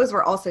lot of those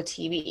were also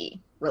TV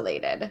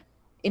related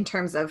in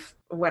terms of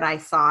what I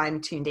saw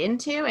and tuned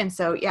into. And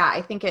so, yeah,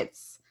 I think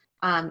it's,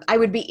 I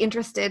would be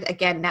interested.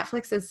 Again,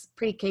 Netflix is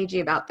pretty cagey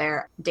about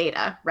their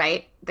data,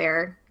 right?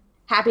 They're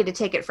happy to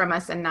take it from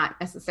us and not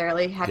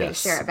necessarily happy to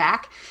share it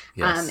back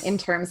in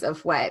terms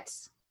of what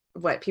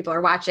people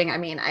are watching. I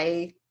mean,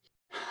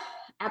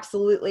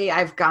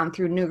 I've gone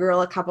through New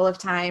Girl a couple of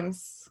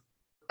times.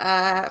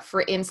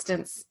 For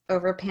instance,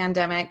 over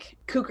pandemic,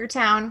 Cougar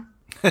Town.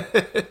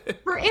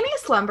 For any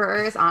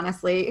slumberers,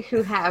 honestly,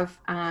 who have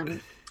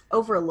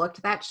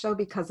overlooked that show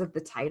because of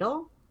the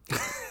title,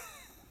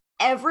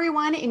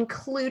 everyone,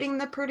 including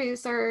the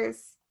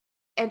producers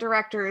and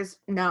directors,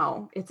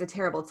 know it's a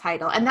terrible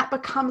title. And that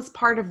becomes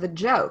part of the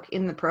joke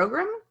in the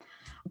program.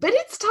 But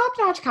it's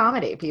top-notch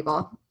comedy,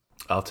 people.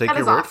 I'll take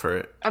your word for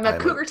it. I'm a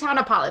Cougar Town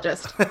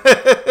apologist.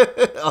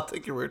 I'll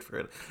take your word for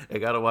it. I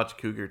gotta watch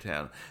Cougar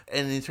Town.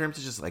 And in terms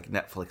of just like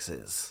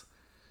Netflix's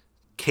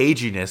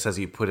caginess, as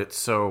you put it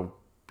so,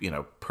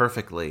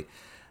 perfectly,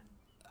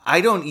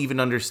 I don't even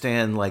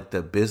understand like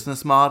the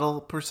business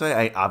model per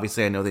se.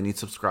 I know they need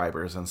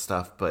subscribers and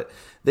stuff, but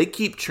they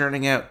keep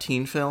churning out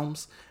teen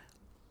films.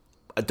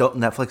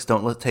 Don't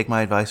take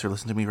my advice or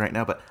listen to me right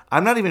now, but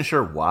I'm not even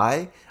sure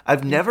why.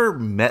 I've never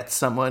met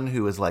someone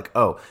who was like,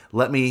 "Oh,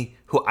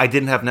 who I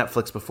didn't have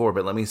Netflix before,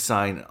 but let me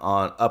sign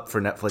on up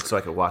for Netflix so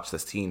I could watch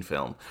this teen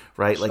film."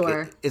 Right?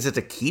 Sure. Like, is it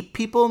to keep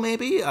people?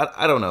 Maybe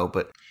I don't know,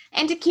 but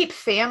And to keep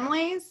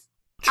families.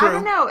 true. I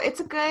don't know. It's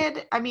a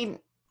good. I mean,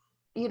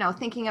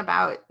 thinking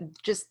about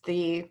just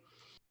the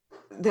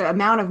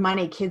amount of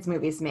money kids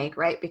movies make,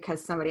 right?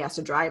 Because somebody has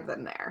to drive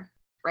them there,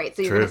 right?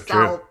 So you're going to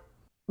sell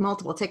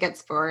multiple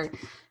tickets for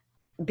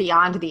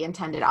beyond the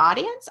intended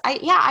audience.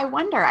 I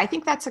wonder. I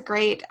think that's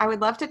I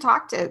would love to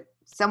talk to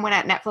someone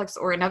at Netflix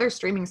or another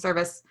streaming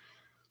service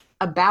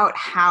about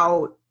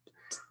how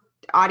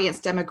audience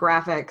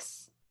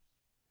demographics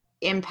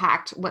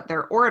impact what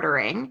they're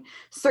ordering.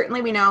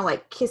 Certainly we know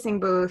like Kissing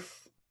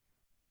Booth,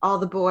 All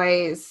the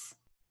Boys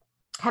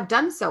have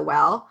done so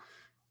well,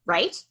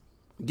 right?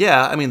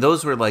 Yeah, I mean,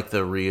 those were like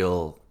the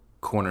real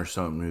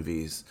cornerstone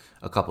movies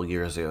a couple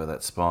years ago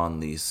that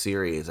spawned these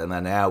series. And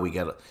then now we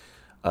get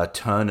a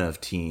ton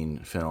of teen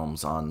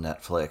films on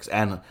Netflix.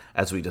 And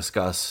as we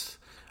discussed,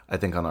 I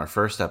think on our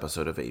first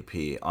episode of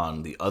AP,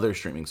 on the other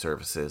streaming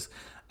services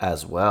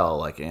as well,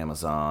 like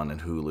Amazon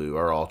and Hulu,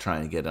 are all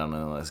trying to get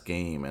on this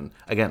game. And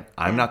again,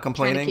 I'm not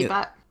complaining. Keep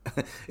up.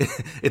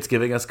 It's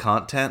giving us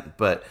content,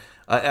 but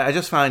I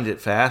just find it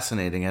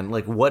fascinating. And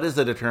like, what is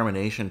the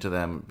determination to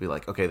them be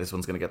like, okay, this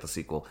one's going to get the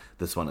sequel,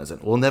 this one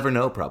isn't? We'll never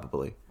know,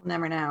 probably.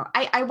 Never know.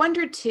 I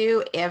wonder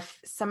too if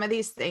some of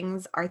these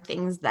things are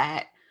things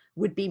that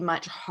would be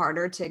much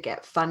harder to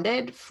get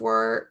funded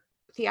for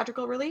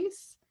theatrical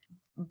release,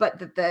 but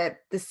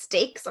that the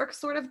stakes are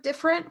sort of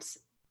different.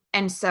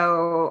 And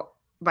so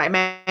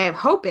my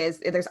hope is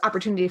there's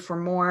opportunity for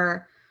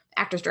more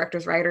actors,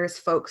 directors, writers,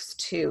 folks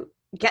to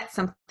get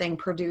something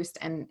produced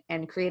and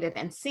created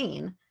and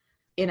seen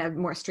in a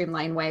more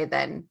streamlined way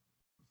than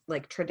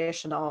like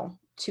traditional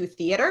to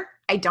theater.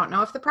 I don't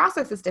know if the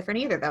process is different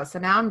either, though. So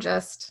now I'm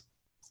just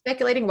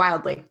speculating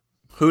wildly.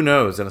 Who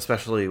knows? And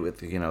especially with,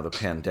 the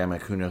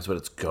pandemic, who knows what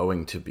it's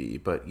going to be.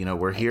 But,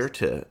 we're here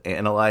to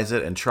analyze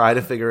it and try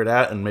to figure it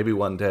out. And maybe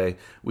one day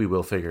we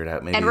will figure it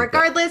out. Maybe. And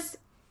regardless,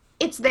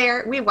 it's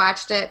there. We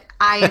watched it.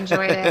 I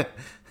enjoyed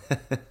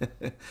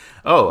it.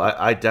 Oh,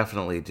 I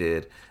definitely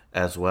did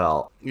as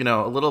well.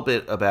 A little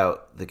bit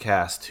about the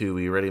cast, too.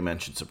 We already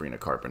mentioned Sabrina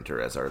Carpenter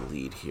as our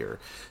lead here.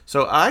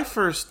 So I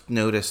first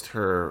noticed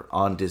her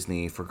on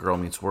Disney for Girl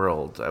Meets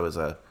World. I was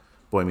a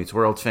Boy Meets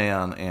World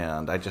fan,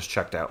 and I just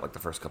checked out like the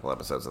first couple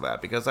episodes of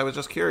that because I was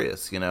just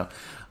curious, And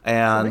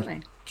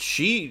Absolutely.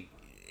 She,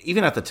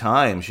 even at the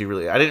time,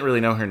 I didn't really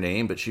know her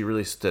name, but she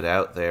really stood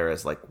out there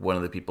as like one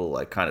of the people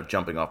like kind of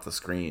jumping off the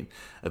screen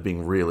of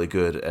being really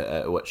good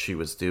at what she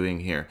was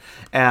doing here.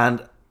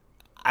 And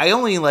I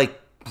only like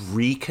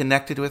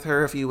reconnected with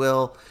her, if you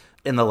will,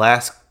 in the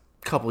last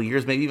couple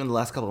years, maybe even the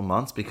last couple of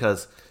months,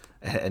 because,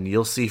 and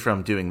you'll see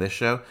from doing this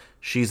show,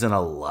 she's in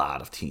a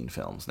lot of teen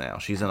films now.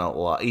 She's in a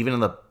lot, even in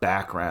the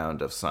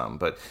background of some,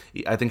 but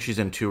I think she's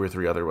in 2 or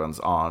 3 other ones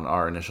on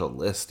our initial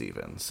list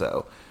even.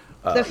 So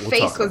the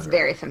face was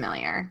very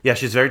familiar. Yeah,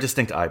 she's very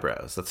distinct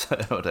eyebrows. That's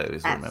what I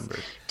always remember.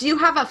 Do you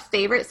have a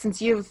favorite,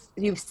 since you've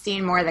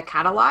seen more of the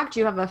catalog, do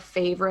you have a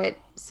favorite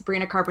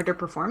Sabrina Carpenter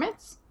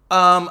performance?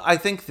 I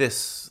think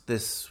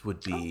this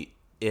would be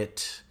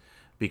it,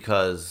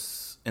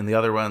 because in the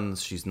other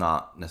ones she's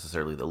not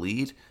necessarily the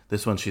lead.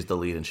 This one she's the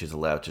lead and she's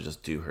allowed to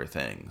just do her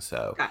thing.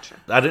 So gotcha.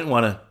 I didn't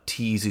want to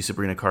tease you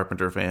Sabrina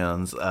Carpenter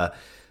fans.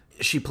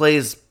 She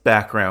plays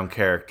background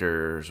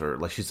characters, or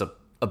like she's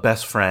a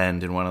best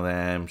friend in one of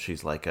them.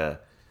 She's like the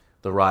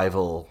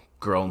rival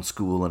girl in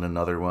school in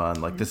another one.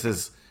 Like this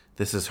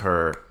is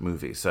her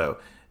movie. So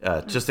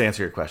just to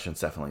answer your question,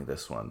 it's definitely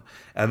this one.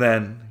 And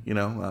then,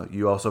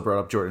 you also brought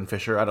up Jordan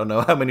Fisher. I don't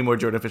know how many more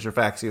Jordan Fisher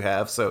facts you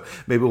have, so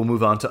maybe we'll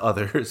move on to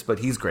others, but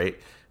he's great.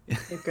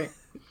 Okay.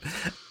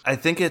 I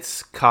think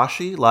it's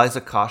Kashi.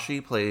 Liza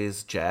Kashi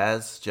plays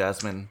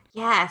Jasmine.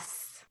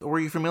 Yes. Were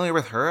you familiar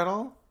with her at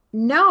all?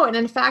 No, and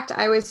in fact,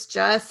 I was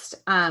just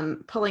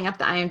pulling up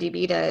the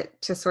IMDb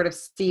to sort of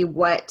see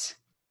what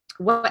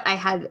I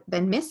had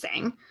been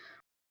missing.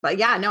 But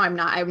yeah, no, I'm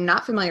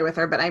not familiar with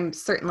her, but I'm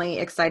certainly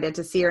excited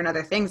to see her in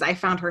other things. I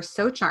found her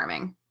so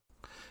charming.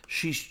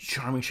 She's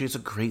charming. She has a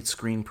great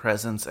screen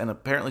presence, and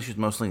apparently she's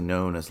mostly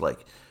known as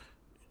like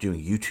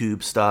doing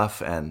YouTube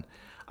stuff, and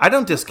I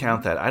don't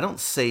discount that. I don't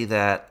say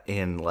that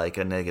in like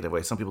a negative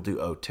way. Some people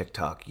do,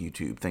 TikTok,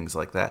 YouTube, things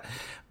like that.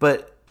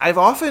 But I've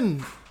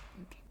often,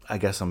 I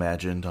guess,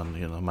 imagined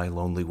on my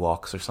lonely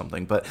walks or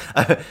something, but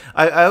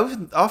I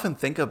often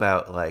think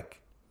about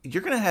like,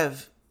 you're going to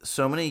have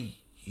so many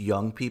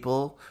young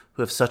people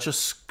who have such a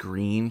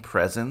screen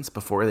presence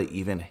before they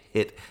even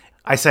hit,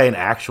 I say an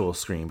actual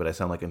screen, but I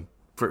sound like I'm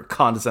for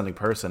condescending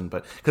person,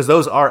 but because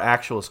those are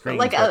actual screens.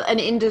 Like an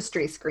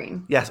industry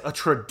screen. Yes, a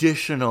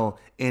traditional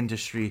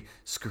industry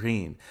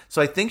screen.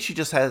 So I think she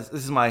just has,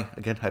 this is my,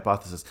 again,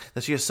 hypothesis,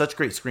 that she has such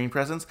great screen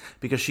presence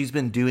because she's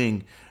been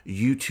doing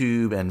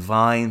YouTube and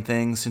Vine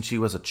things since she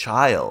was a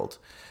child.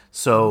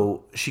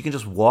 So she can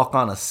just walk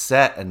on a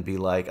set and be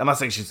like, I'm not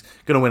saying she's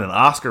going to win an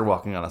Oscar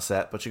walking on a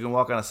set, but she can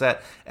walk on a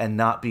set and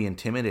not be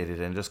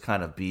intimidated and just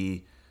kind of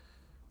be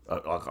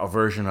a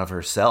version of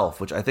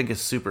herself, which I think is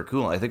super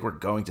cool. I think we're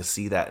going to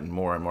see that in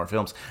more and more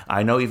films.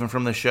 I know even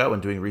from the show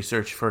and doing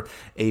research for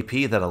AP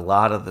that a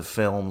lot of the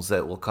films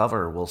that we'll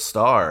cover will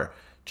star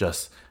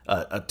just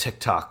a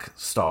TikTok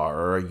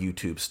star or a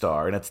YouTube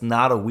star. And it's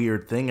not a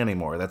weird thing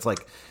anymore. That's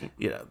like,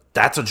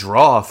 that's a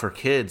draw for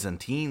kids and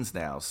teens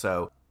now.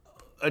 So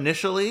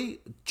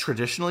initially,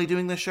 traditionally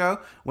doing the show,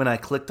 when I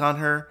clicked on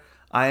her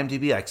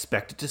IMDb, I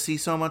expected to see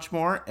so much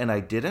more, and I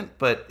didn't,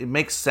 but it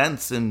makes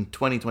sense in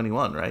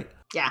 2021, right?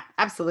 Yeah,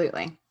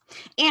 absolutely.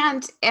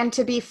 And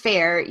to be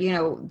fair,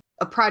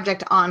 a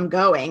project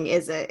ongoing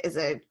is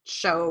a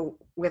show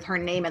with her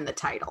name in the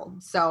title.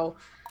 So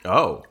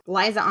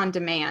Liza on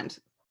Demand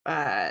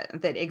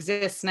that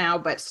exists now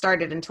but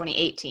started in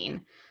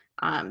 2018,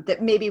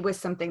 that maybe was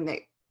something that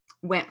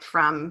went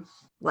from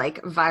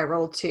like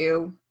viral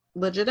to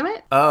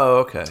legitimate. Oh,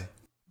 okay.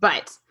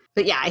 But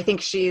yeah, I think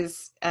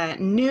she's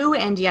new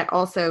and yet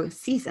also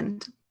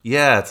seasoned.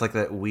 Yeah, it's like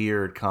that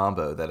weird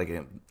combo that,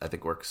 again, I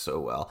think works so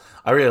well.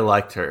 I really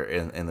liked her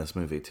in this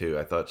movie, too.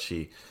 I thought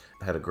she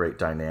had a great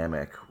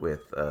dynamic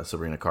with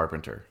Sabrina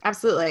Carpenter.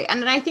 Absolutely. And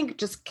then I think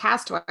just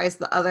cast-wise,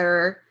 the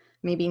other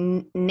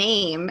maybe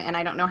name, and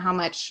I don't know how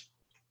much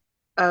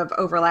of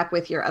overlap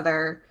with your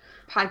other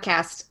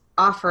podcast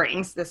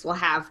offerings this will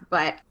have,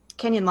 but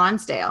Kenyon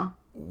Lonsdale.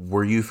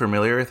 Were you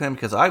familiar with him?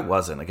 Because I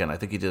wasn't. Again, I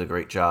think he did a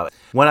great job.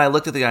 When I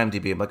looked at the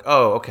IMDb, I'm like,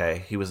 oh,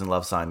 okay, he was in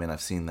Love, Simon. I've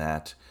seen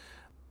that.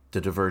 The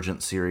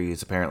Divergent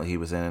series, apparently he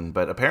was in,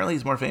 but apparently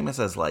he's more famous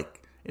as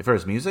like for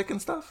his music and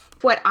stuff.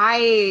 What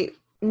I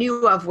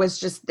knew of was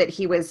just that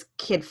he was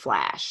Kid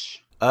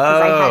Flash.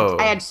 Oh,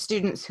 I had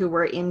students who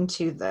were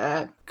into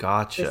the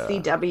gotcha.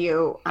 The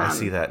CW. I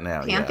see that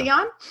now.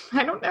 Pantheon.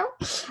 Yeah. I don't know.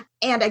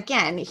 And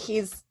again,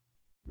 he's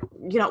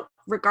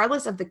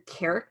regardless of the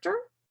character,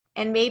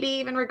 and maybe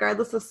even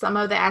regardless of some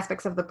of the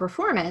aspects of the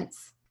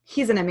performance,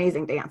 he's an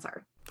amazing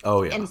dancer.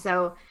 Oh yeah. And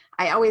so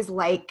I always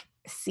like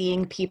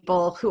seeing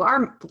people who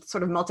are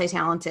sort of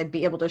multi-talented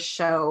be able to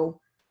show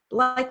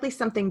likely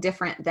something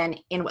different than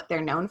in what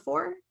they're known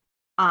for.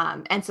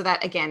 And so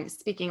that, again,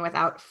 speaking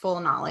without full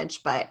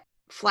knowledge, but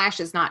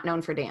Flash is not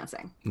known for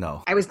dancing.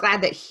 No. I was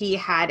glad that he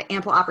had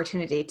ample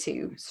opportunity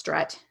to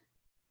strut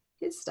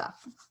his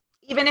stuff,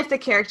 even if the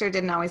character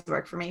didn't always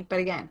work for me. But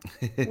again,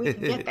 we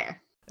can get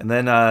there. And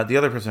then the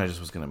other person I just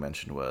was going to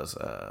mention was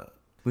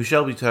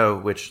Michelle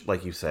Buteau, which,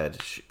 like you said,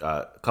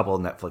 a couple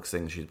of Netflix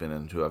things she's been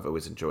in who I've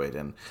always enjoyed,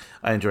 and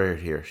I enjoy her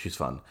here. She's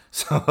fun.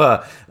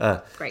 So,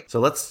 great.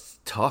 So let's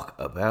talk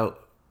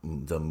about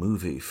the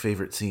movie.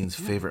 Favorite scenes,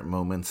 favorite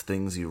moments,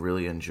 things you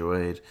really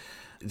enjoyed.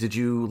 Did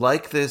you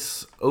like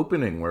this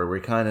opening where we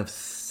kind of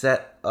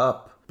set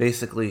up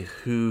basically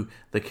who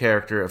the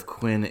character of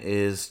Quinn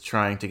is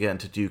trying to get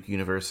into Duke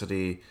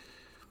University?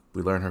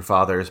 We learn her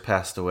father has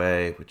passed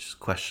away, which is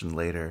questioned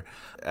later.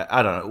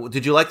 I don't know.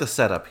 Did you like the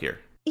setup here?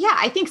 Yeah,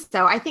 I think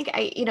so. I think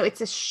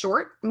it's a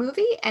short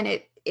movie,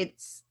 and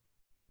it's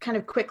kind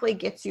of quickly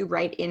gets you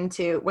right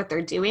into what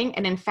they're doing.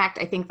 And in fact,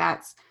 I think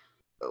that's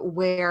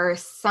where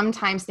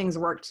sometimes things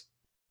worked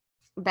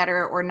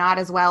better or not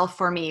as well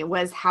for me,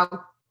 was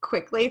how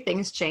quickly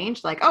things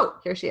changed. Like, oh,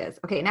 here she is.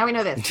 Okay, now we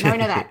know this. Now we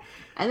know that.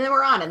 And then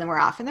we're on, and then we're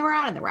off, and then we're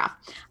on, and then we're off.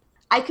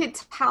 I could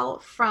tell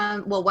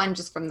from, well, one,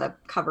 just from the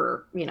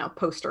cover,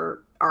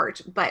 poster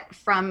art, but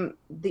from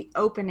the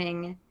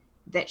opening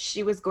that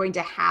she was going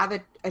to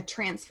have a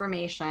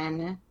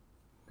transformation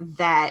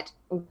that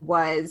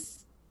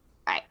was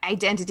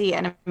identity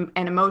and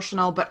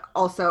emotional, but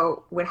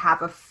also would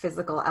have a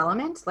physical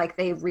element. Like,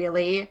 they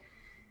really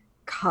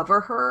cover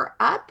her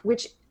up,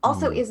 which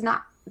also is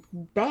not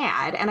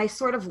bad. And I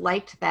sort of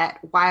liked that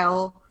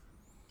while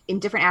in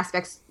different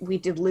aspects we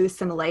did lose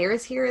some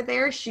layers here or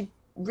there, she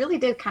really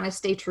did kind of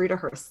stay true to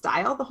her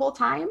style the whole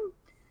time,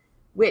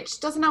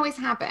 which doesn't always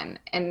happen.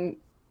 And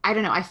I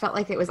don't know, I felt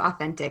like it was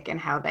authentic in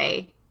how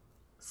they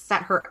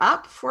set her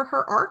up for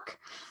her arc.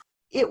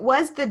 It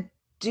was the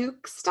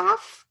Duke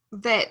stuff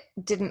that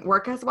didn't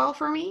work as well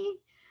for me,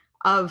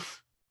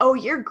 of, oh,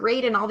 you're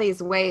great in all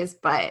these ways,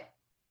 but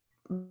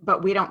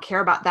we don't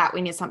care about that.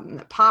 We need something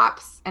that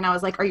pops. And I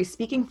was like, are you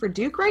speaking for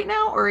Duke right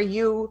now? Or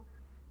is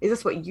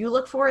this what you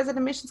look for as an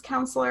admissions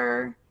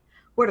counselor?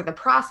 What are the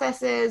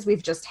processes?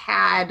 We've just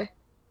had,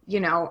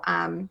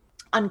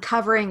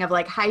 uncovering of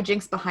like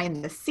hijinks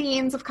behind the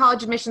scenes of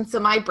college admissions. So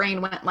my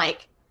brain went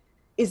like,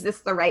 is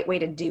this the right way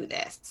to do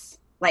this?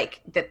 Like,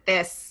 that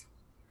this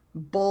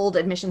bold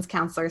admissions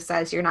counselor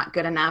says you're not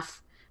good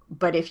enough,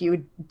 but if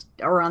you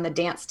are on the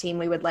dance team,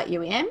 we would let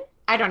you in.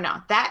 I don't know.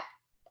 That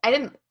I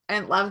didn't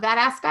love that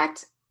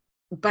aspect,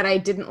 but I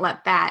didn't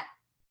let that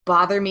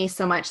bother me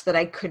so much that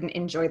I couldn't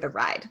enjoy the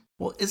ride.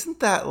 Well, isn't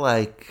that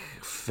like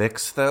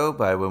fixed though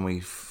by when we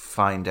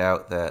find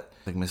out that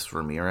like Miss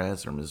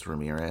Ramirez or Ms.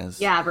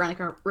 Ramirez? Yeah,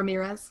 Veronica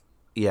Ramirez.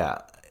 Yeah,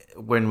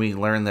 when we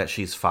learn that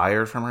she's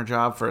fired from her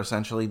job for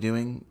essentially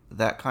doing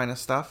that kind of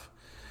stuff.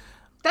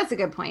 That's a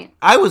good point.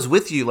 I was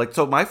with you. Like,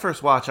 so my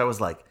first watch, I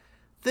was like,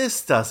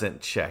 this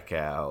doesn't check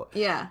out.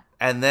 Yeah.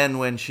 And then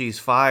when she's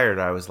fired,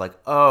 I was like,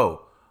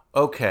 oh,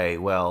 okay,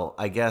 well,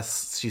 I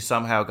guess she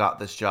somehow got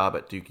this job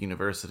at Duke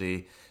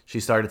University. She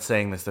started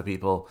saying this to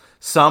people.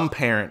 Some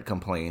parent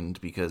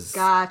complained because...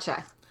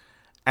 Gotcha.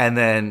 And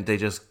then they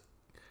just...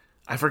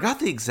 I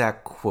forgot the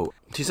exact quote.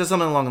 She said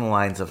something along the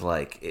lines of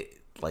like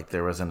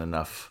there wasn't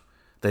enough...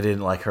 They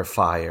didn't like her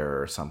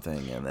fire or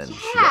something. And then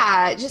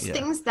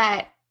things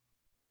that...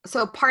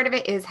 So part of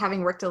it is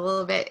having worked a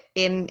little bit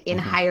in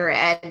higher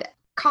ed.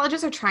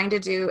 Colleges are trying to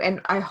do,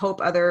 and I hope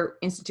other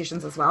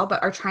institutions as well,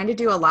 but are trying to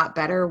do a lot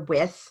better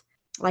with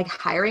like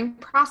hiring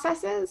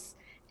processes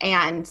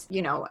and,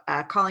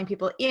 calling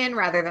people in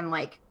rather than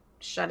like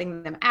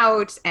shutting them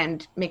out,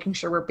 and making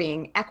sure we're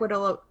being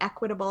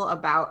equitable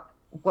about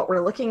what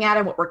we're looking at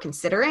and what we're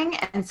considering.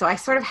 And so I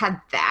sort of had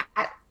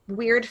that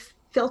weird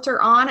filter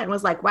on and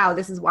was like, wow,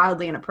 this is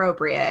wildly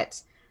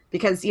inappropriate.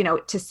 Because,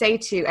 to say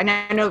to, and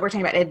I know we're talking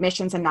about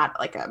admissions and not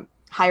like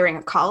hiring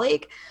a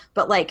colleague,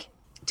 but like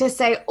to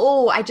say,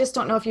 oh, I just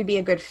don't know if you'd be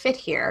a good fit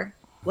here.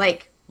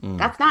 Like,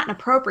 that's not an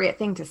appropriate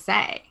thing to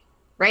say,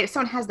 right? If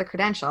someone has the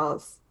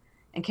credentials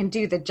and can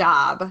do the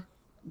job,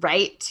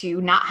 right, to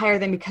not hire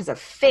them because of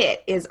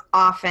fit is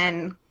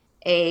often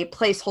a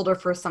placeholder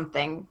for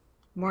something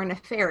more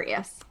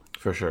nefarious.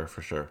 For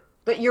sure.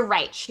 But you're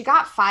right. She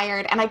got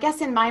fired. And I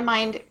guess in my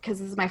mind, because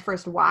this is my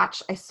first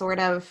watch, I sort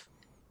of...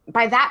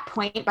 By that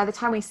point, by the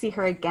time we see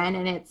her again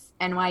and it's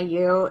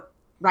NYU,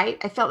 right,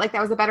 I felt like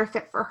that was a better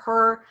fit for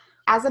her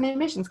as an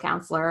admissions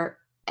counselor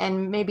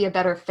and maybe a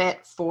better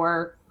fit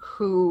for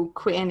who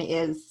Quinn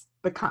is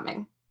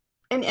becoming.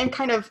 And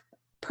kind of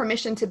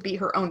permission to be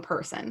her own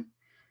person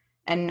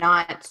and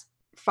not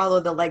follow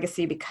the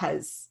legacy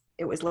because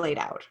it was laid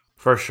out.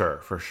 For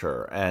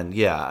sure. And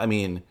yeah, I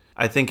mean,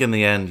 I think in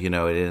the end,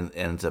 it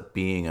ends up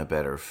being a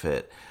better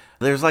fit.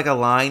 There's like a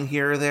line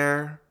here or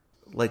there.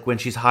 Like when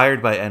she's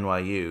hired by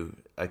NYU,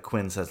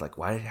 Quinn says like,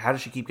 "Why? How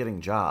does she keep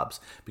getting jobs?"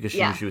 Because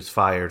she knew she was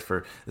fired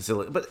for this.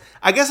 But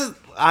I guess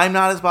I'm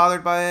not as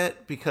bothered by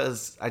it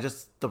because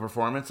the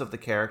performance of the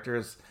character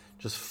is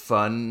just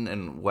fun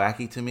and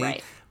wacky to me.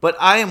 Right. But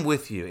I am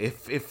with you.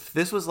 If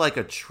this was like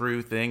a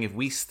true thing, if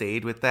we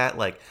stayed with that,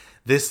 like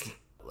this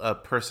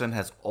person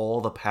has all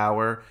the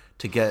power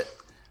to get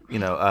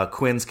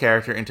Quinn's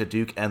character into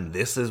Duke, and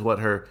this is what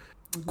her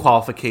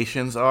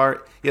qualifications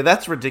are,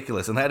 that's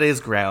ridiculous, and that is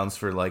grounds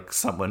for like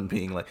someone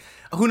being like,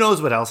 who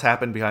knows what else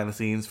happened behind the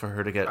scenes for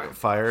her to get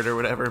fired or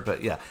whatever.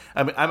 But yeah,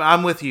 I mean,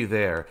 I'm with you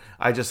there.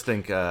 I just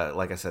think,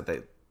 like I said,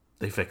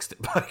 they fixed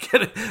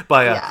it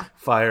by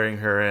firing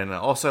her, and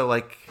also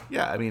like,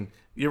 I mean,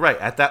 you're right.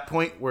 At that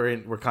point,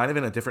 we're kind of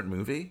in a different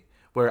movie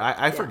where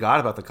I forgot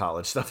about the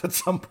college stuff at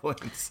some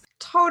points.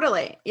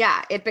 Totally,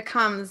 yeah. It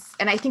becomes,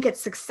 and I think it's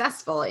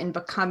successful in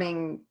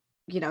becoming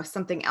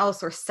something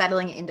else or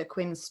settling into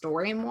Quinn's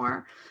story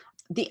more.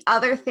 The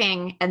other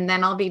thing, and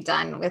then I'll be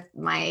done with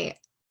my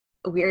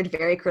weird,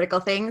 very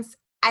critical things.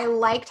 I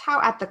liked how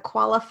at the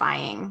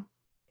qualifying,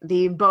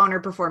 the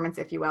boner performance,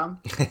 if you will,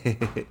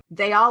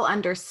 they all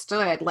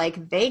understood,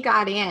 like they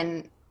got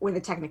in with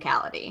a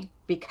technicality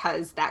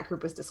because that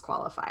group was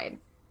disqualified.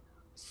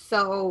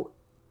 So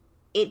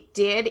it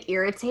did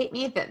irritate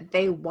me that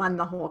they won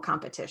the whole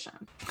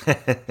competition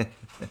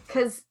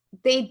because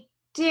they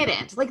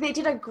didn't. Like they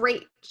did a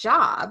great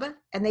job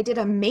and they did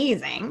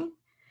amazing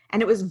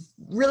and it was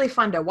really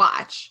fun to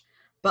watch.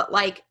 But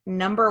like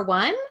number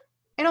one,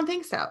 I don't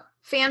think so.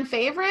 Fan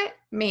favorite,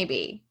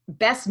 maybe.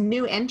 Best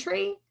new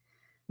entry,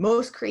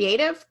 most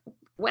creative,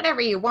 whatever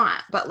you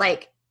want. But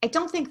like, I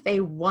don't think they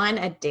won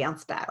a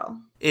dance battle.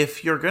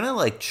 If you're gonna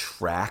like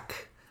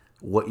track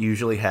what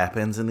usually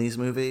happens in these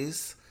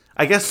movies,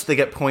 I guess they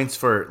get points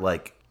for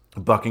like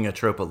bucking a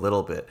trope a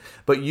little bit.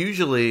 But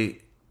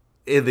usually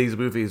in these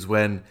movies,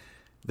 when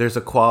there's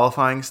a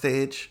qualifying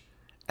stage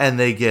and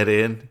they get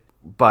in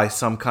by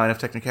some kind of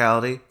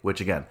technicality, which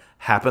again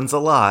happens a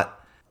lot.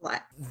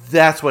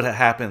 That's what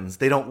happens.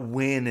 They don't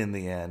win in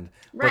the end,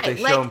 but they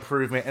show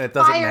improvement, and it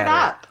doesn't matter.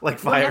 Up. Like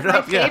fired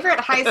up. My favorite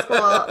high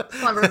school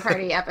slumber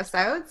party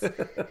episodes.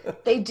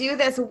 They do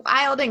this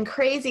wild and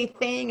crazy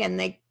thing, and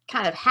they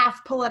kind of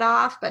half pull it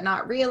off, but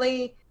not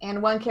really.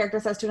 And one character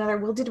says to another,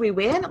 "Well, did we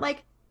win?"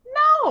 Like,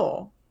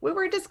 no, we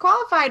were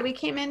disqualified. We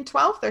came in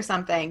 12th or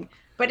something.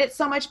 But it's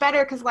so much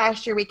better because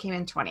last year we came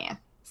in 20th.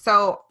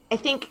 So I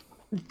think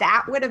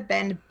that would have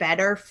been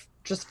better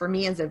just for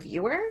me as a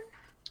viewer,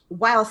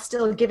 while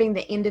still giving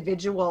the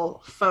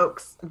individual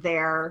folks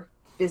their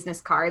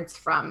business cards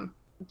from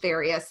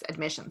various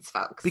admissions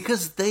folks.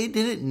 Because they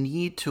didn't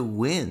need to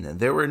win.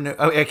 There were no,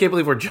 I can't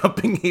believe we're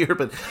jumping here,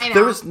 but I know.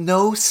 there was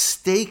no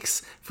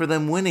stakes for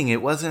them winning.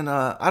 It wasn't,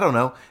 I don't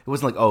know. It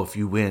wasn't like, oh, if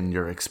you win,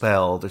 you're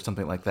expelled or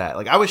something like that.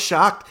 Like, I was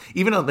shocked,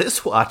 even on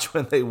this watch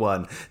when they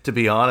won, to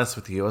be honest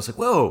with you. I was like,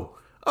 whoa,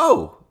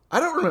 oh, I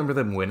don't remember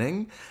them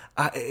winning.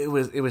 It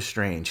was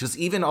strange. Because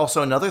even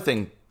also another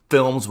thing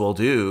films will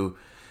do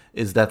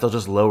is that they'll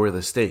just lower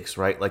the stakes,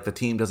 right? Like, the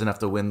team doesn't have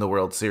to win the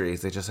World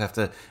Series. They just have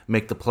to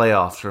make the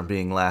playoffs from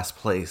being last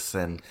place,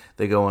 and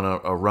they go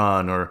on a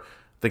run. Or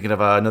thinking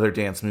of another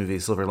dance movie,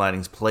 Silver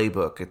Linings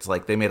Playbook. It's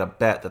like they made a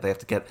bet that they have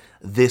to get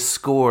this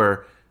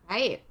score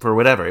right for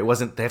whatever. It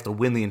wasn't they have to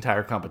win the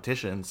entire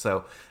competition.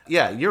 So,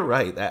 yeah, you're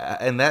right.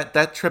 And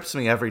that trips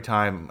me every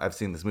time I've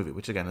seen this movie,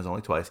 which, again, is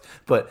only twice.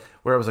 But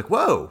where I was like,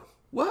 whoa,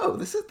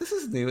 this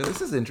is new.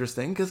 This is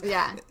interesting because...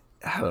 Yeah.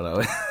 I don't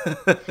know.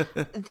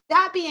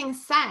 That being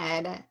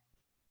said,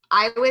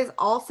 I was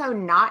also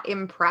not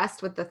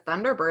impressed with the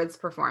Thunderbirds'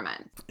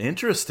 performance.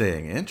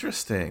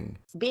 Interesting.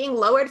 Being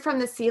lowered from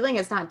the ceiling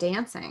is not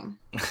dancing.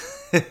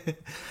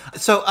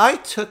 So I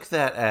took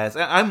that as,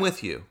 I'm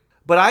with you,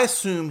 but I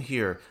assume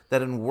here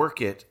that in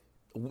Work It,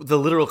 the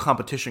literal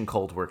competition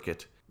called Work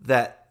It,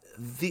 that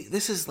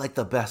this is like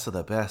the best of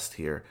the best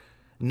here.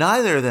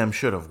 Neither of them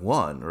should have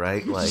won,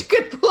 right? Like,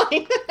 good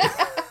point.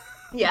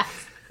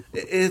 Yes.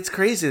 It's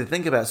crazy to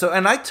think about. So,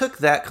 and I took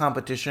that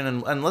competition,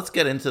 and let's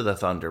get into the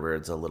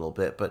Thunderbirds a little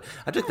bit, but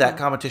I took that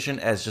competition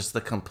as just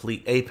the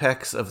complete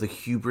apex of the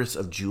hubris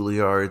of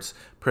Juilliard's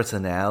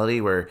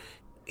personality, where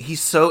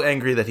he's so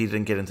angry that he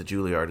didn't get into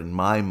Juilliard, in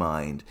my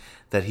mind,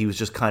 that he was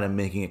just kind of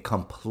making it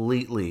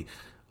completely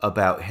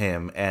about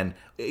him and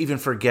even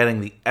forgetting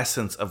the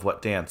essence of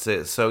what dance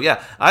is. So,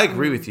 yeah, I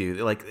agree with you.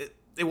 Like,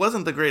 it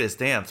wasn't the greatest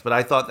dance, but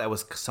I thought that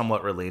was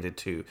somewhat related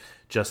to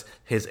just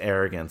his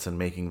arrogance and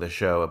making the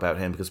show about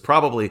him, because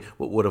probably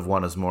what would have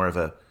won is more of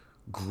a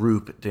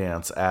group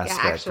dance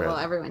aspect. Yeah, actual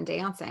everyone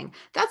dancing.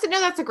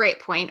 That's a great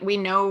point. We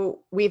know,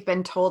 we've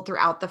been told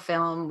throughout the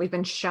film, we've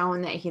been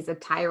shown that he's a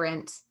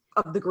tyrant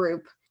of the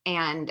group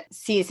and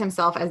sees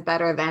himself as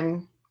better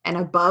than and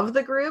above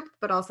the group,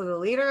 but also the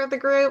leader of the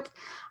group.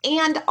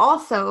 And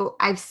also,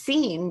 I've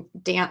seen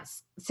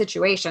dance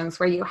situations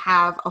where you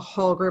have a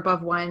whole group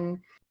of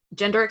one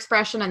gender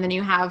expression, and then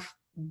you have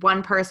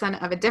one person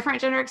of a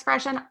different gender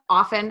expression,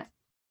 often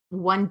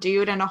one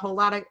dude and a whole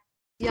lot of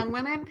young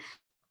women.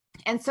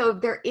 And so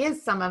there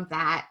is some of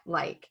that,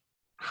 like,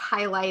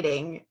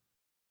 highlighting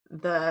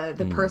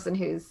the person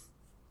who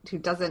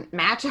doesn't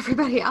match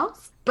everybody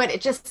else. But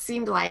it just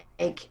seemed like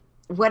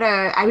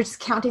I was just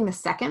counting the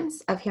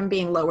seconds of him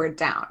being lowered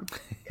down,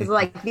 because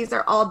like these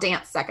are all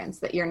dance seconds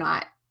that you're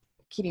not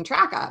keeping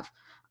track of.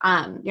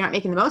 You're not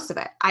making the most of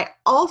it. I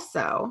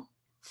also,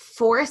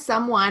 for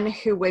someone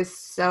who was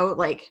so,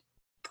 like,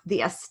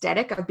 the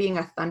aesthetic of being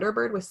a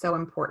Thunderbird was so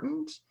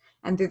important,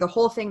 and through the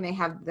whole thing they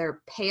have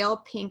their pale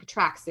pink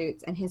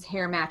tracksuits and his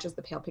hair matches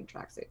the pale pink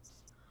tracksuits.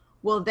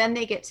 Well, then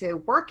they get to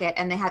Work It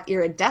and they have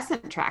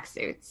iridescent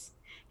tracksuits,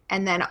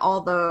 and then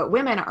all the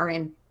women are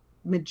in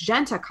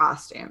magenta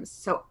costumes.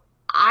 So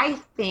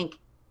I think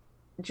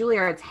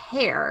Juilliard's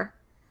hair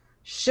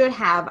should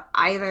have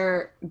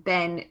either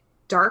been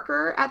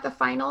darker at the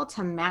final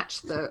to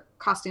match the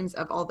costumes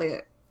of all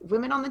the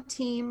women on the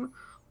team,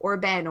 or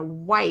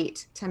been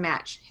white to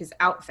match his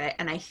outfit.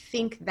 And I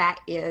think that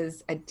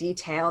is a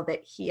detail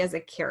that he as a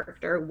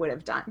character would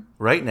have done.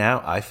 Right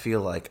now, I feel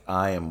like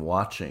I am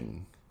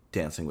watching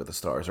Dancing with the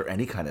Stars or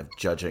any kind of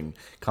judging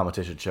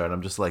competition show, and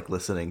I'm just like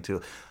listening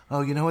to,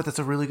 oh, you know what? That's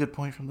a really good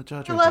point from the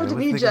judge. I love to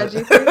be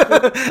judgy.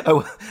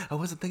 I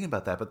wasn't thinking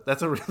about that, but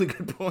that's a really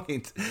good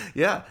point.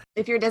 Yeah.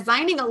 If you're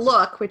designing a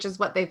look, which is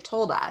what they've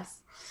told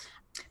us.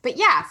 But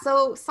yeah,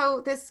 so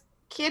this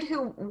kid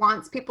who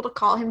wants people to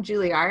call him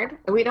Juilliard.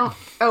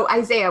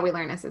 Isaiah, we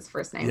learn is his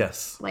first name.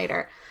 Yes.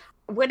 Later.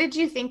 What did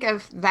you think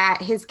of that,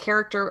 his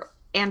character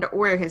and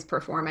or his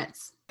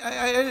performance?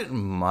 I didn't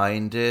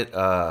mind it.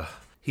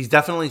 He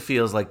definitely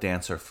feels like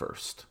dancer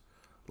first.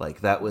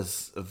 Like, that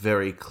was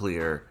very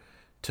clear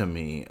to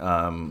me.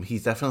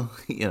 He's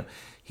definitely,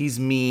 he's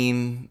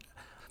mean.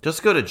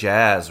 Just go to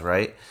jazz,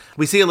 right?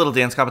 We see a little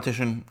dance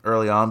competition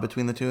early on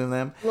between the two of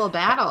them. A little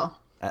battle.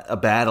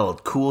 A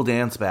cool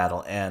dance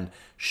battle, and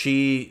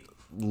she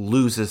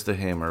loses to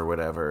him or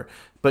whatever.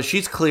 But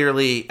she's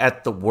clearly,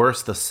 at the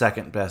worst, the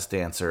second best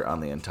dancer on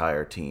the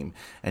entire team,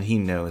 and he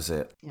knows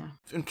it. Yeah.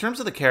 In terms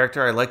of the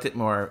character, I liked it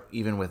more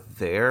even with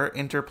their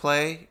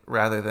interplay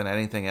rather than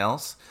anything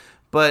else.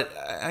 But,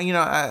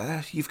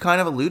 you've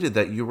kind of alluded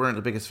that you weren't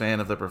the biggest fan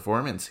of the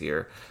performance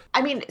here.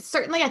 I mean,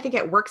 certainly I think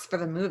it works for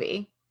the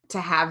movie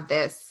to have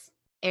this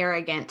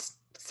arrogant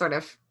sort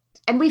of,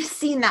 and we've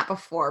seen that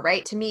before,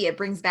 right? To me, it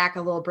brings back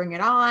a little Bring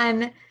It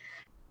On.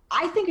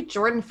 I think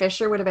Jordan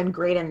Fisher would have been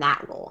great in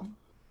that role.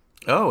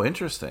 Oh,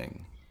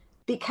 interesting.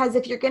 Because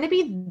if you're going to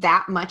be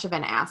that much of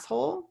an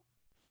asshole,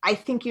 I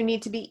think you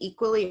need to be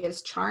equally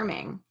as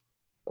charming,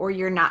 or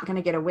you're not going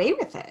to get away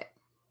with it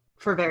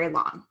for very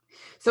long.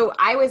 So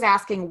I was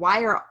asking, why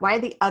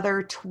the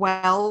other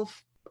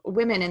 12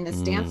 women in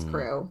this dance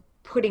crew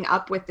putting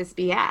up with this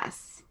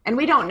BS. And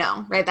we don't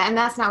know, right? And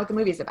that's not what the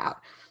movie's about.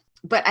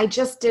 But I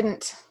just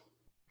didn't,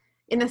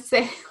 in the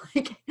same,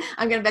 like,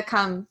 I'm going to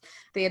become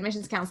the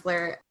admissions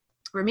counselor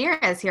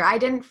Ramirez here. I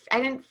didn't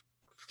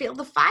feel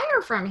the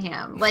fire from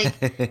him.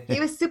 Like, he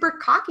was super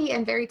cocky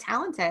and very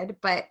talented,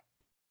 but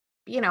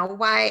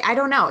why? I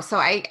don't know. So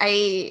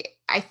I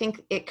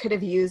think it could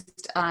have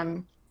used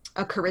a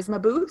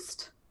charisma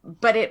boost,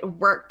 but it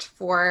worked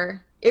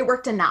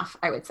enough,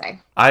 I would say.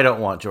 I don't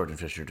want Jordan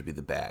Fisher to be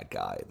the bad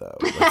guy, though.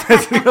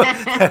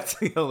 That's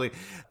the only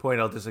point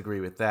I'll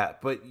disagree with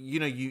that. But,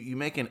 you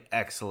make an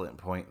excellent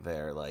point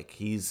there. Like,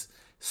 he's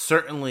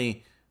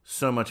certainly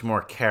so much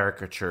more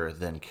caricature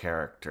than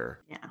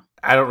character. Yeah.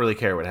 I don't really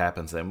care what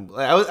happens to him.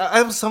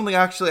 I was something,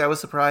 actually, I was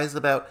surprised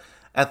about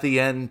at the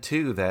end,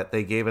 too, that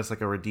they gave us,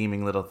 like, a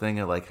redeeming little thing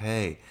of, like,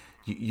 hey,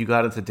 you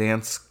got into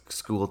dance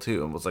school,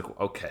 too. And was like,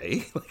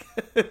 okay.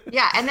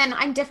 Yeah, and then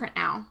I'm different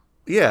now.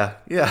 Yeah.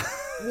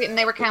 And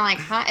they were kind of like,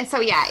 huh? And so,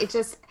 yeah, it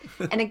just,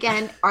 and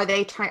again, were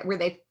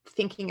they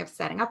thinking of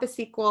setting up a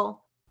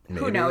sequel? Maybe.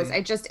 Who knows?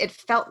 It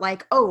felt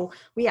like, oh,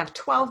 we have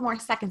 12 more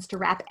seconds to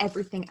wrap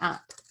everything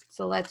up.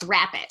 So let's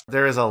wrap it.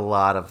 There is a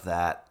lot of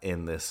that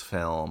in this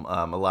film.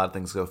 A lot of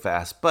things go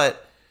fast,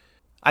 but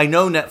I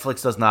know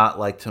Netflix does not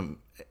like to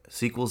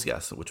sequels,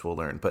 yes, which we'll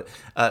learn. But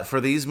for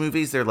these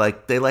movies, they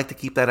like to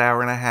keep that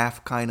hour and a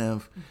half kind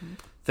of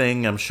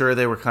thing. I'm sure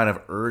they were kind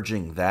of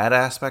urging that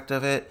aspect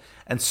of it.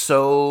 And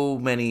so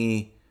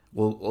many,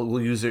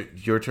 we'll use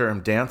your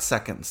term, dance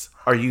seconds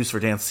are used for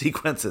dance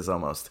sequences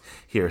almost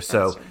here.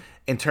 So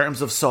in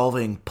terms of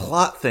solving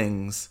plot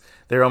things,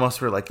 they're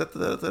almost were like,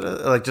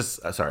 like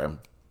just, sorry, I'm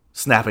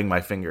snapping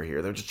my finger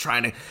here. They're just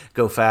trying to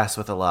go fast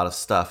with a lot of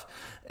stuff.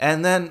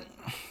 And then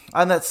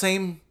on that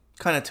same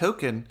kind of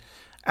token,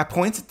 at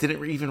points it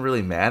didn't even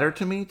really matter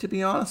to me, to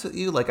be honest with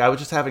you. Like, I was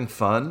just having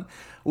fun.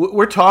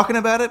 We're talking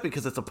about it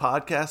because it's a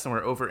podcast and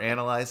we're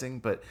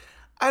overanalyzing, but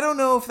I don't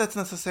know if that's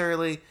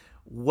necessarily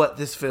what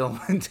this film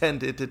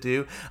intended to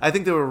do. I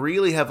think they were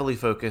really heavily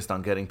focused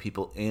on getting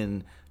people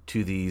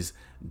into these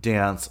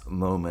dance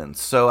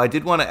moments. So I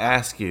did want to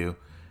ask you,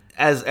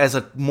 as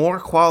a more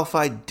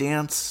qualified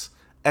dance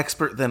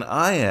expert than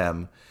I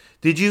am,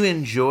 did you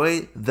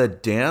enjoy the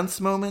dance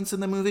moments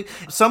in the movie?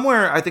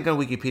 Somewhere, I think on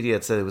Wikipedia,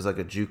 it said it was like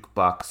a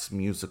jukebox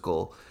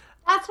musical.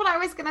 That's what I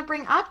was going to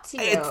bring up to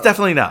you. It's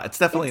definitely not. It's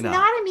not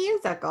a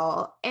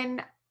musical.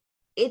 And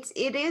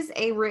it is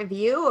a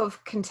review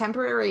of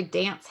contemporary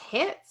dance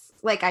hits.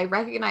 Like, I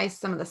recognize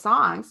some of the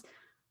songs.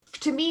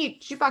 To me,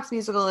 jukebox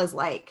musical is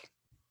like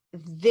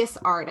this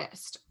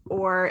artist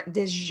or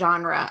this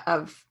genre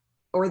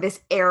or this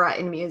era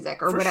in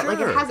music or whatever. Sure.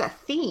 Like, it has a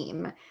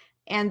theme.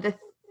 And the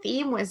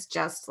theme was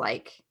just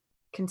like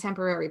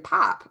contemporary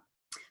pop.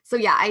 So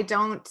yeah,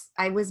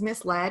 I was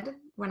misled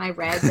when I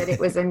read that it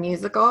was a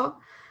musical.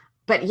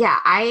 But yeah,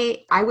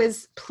 I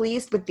was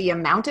pleased with the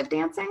amount of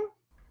dancing,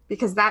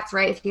 because that's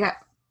right. If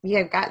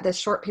you've got this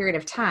short period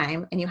of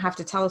time and you have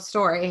to tell a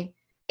story,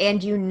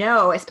 and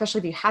especially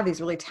if you have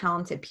these really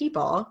talented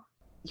people,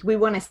 we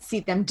want to see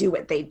them do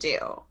what they do.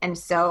 And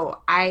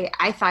so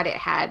I thought it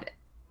had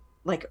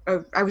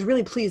I was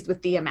really pleased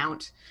with the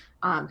amount.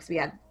 Because we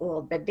had a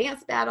little bit of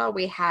dance battle.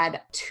 We had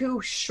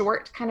 2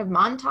 short kind of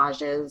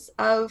montages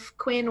of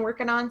Quinn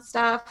working on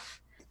stuff.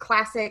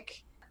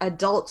 Classic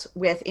adult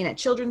in a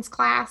children's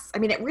class. I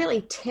mean, it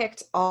really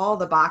ticked all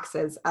the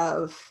boxes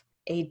of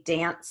a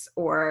dance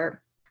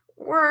or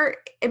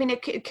I mean,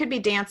 it could be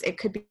dance, it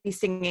could be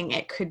singing,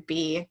 it could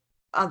be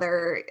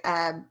other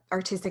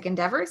artistic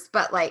endeavors,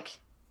 but like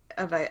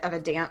of a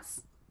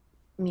dance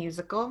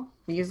musical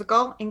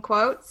in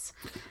quotes.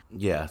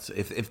 Yeah, so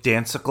if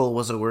dancical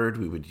was a word,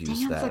 we would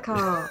use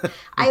dancical. That.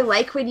 I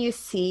like when you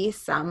see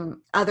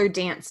some other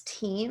dance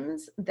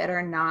teams that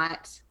are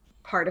not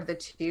part of the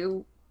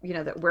 2,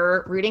 that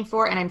we're rooting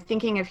for. And I'm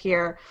thinking of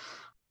here,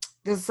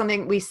 this is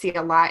something we see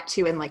a lot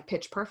too in like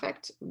Pitch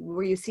Perfect,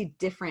 where you see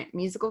different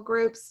musical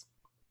groups,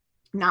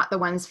 not the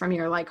ones from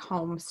your like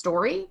home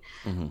story.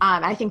 Mm-hmm.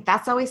 I think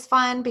that's always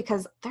fun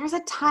because there's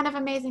a ton of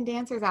amazing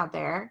dancers out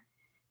there.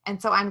 And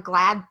so I'm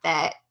glad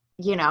that,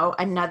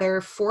 another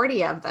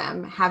 40 of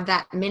them have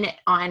that minute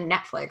on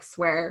Netflix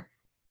where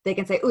they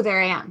can say, oh,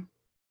 there I am,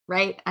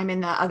 right? I'm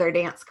in the other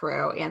dance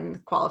crew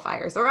in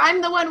qualifiers, or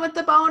I'm the one with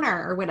the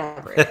boner, or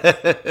whatever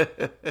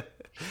it is.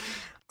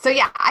 So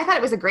yeah, I thought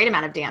it was a great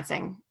amount of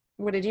dancing.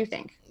 What did you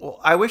think? Well,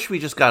 I wish we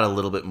just got a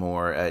little bit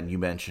more, and you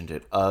mentioned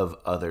it, of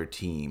other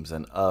teams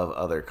and of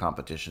other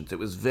competitions. It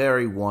was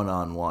very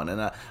one-on-one,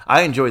 and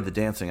I enjoyed the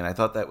dancing, and I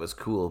thought that was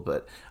cool,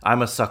 but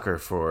I'm a sucker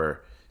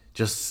for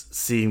just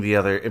seeing the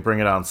other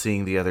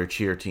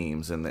cheer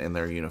teams in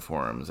their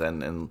uniforms,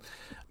 and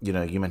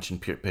you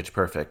mentioned Pitch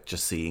Perfect,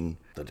 just seeing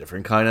the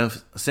different kind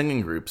of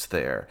singing groups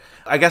there.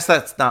 I guess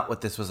that's not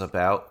what this was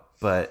about,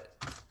 but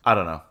I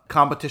don't know.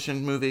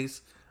 Competition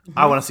movies, mm-hmm.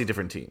 I want to see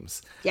different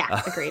teams.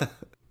 Yeah, agreed.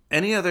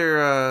 Any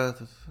other,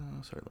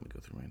 sorry, let me go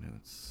through my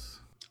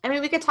notes. I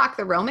mean, we could talk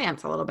the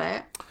romance a little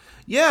bit.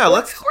 Yeah,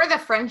 or the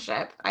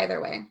friendship,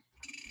 either way.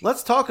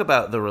 Let's talk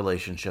about the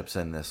relationships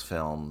in this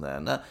film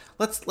then.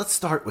 Let's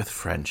start with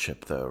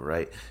friendship though,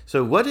 right?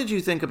 So what did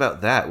you think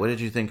about that? What did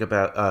you think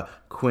about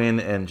Quinn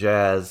and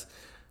Jazz?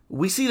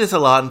 We see this a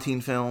lot in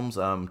teen films.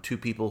 Two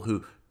people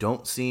who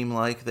don't seem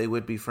like they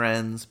would be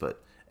friends,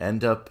 but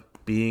end up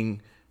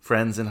being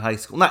friends in high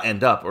school. Not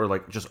end up, or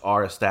like just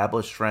are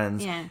established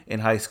friends in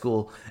high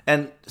school.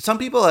 And some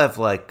people have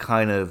like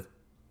kind of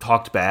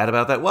talked bad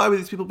about that. Why would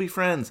these people be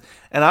friends?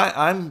 And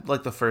I'm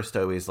like the first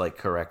to always like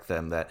correct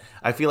them that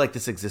I feel like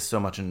this exists so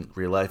much in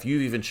real life.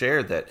 You've even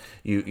shared that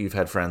you've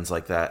had friends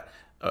like that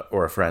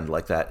or a friend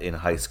like that in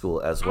high school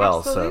as well.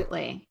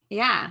 Absolutely. So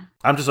yeah.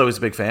 I'm just always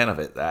a big fan of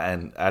it.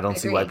 And I don't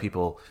see why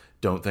people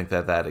don't think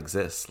that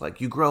exists.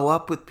 Like you grow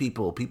up with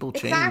people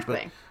change.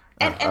 Exactly.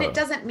 But and it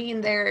doesn't mean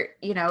they're,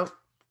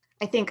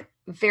 I think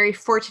very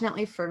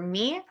fortunately for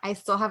me, I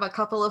still have a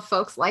couple of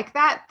folks like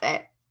that,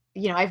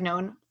 I've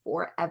known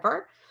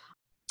forever.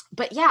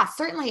 But yeah,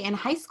 certainly in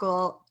high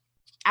school,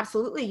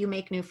 absolutely, you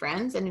make new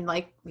friends. And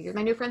like, here's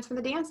my new friends from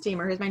the dance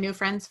team, or here's my new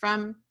friends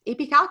from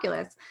AP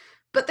Calculus.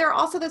 But there are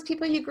also those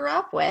people you grew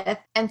up with.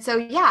 And so,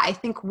 yeah, I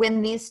think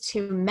when these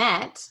two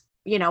met,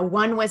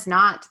 one was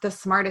not the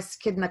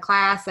smartest kid in the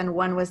class and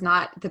one was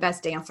not the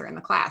best dancer in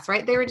the class,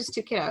 right? They were just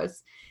two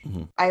kiddos.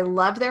 Mm-hmm. I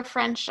loved their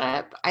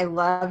friendship. I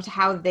loved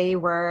how they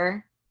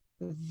were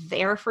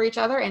there for each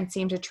other and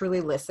seemed to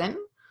truly listen.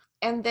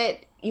 And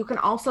that you can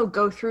also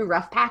go through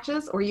rough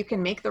patches or you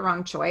can make the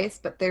wrong choice,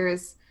 but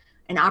there's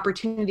an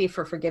opportunity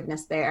for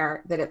forgiveness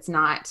there, that it's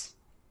not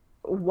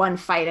one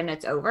fight and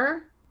it's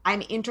over.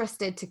 I'm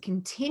interested to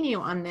continue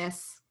on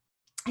this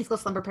High School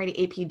Slumber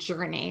Party AP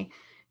journey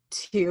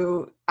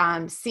to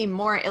see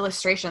more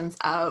illustrations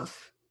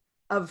of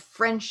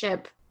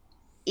friendship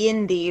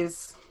in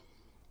these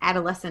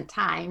adolescent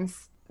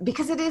times,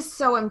 because it is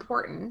so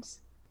important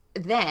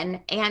then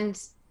and,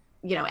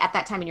 at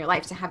that time in your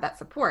life to have that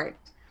support.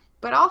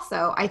 But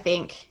also, I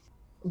think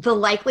the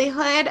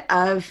likelihood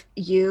of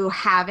you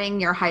having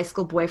your high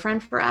school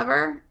boyfriend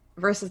forever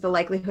versus the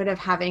likelihood of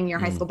having your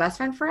high school best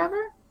friend forever,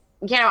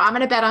 I'm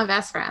going to bet on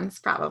best friends,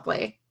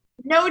 probably.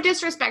 No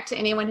disrespect to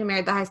anyone who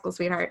married the high school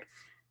sweetheart.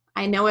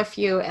 I know a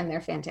few, and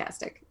they're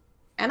fantastic.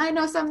 And I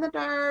know some that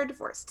are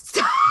divorced.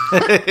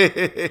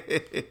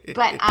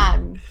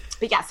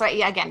 But yeah, so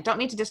again, don't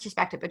mean to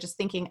disrespect it, but just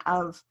thinking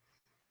of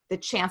the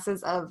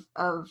chances of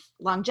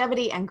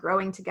longevity and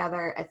growing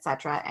together,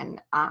 etc.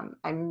 And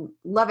I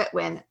love it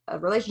when a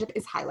relationship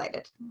is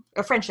highlighted,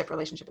 a friendship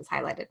relationship is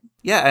highlighted.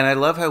 Yeah, and I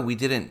love how we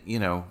didn't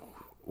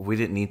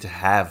need to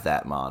have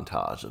that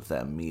montage of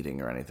them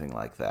meeting or anything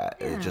like that.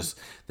 Yeah. It just,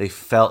 they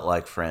felt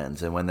like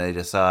friends. And when they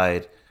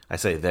decide, I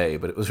say they,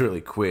 but it was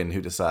really Quinn who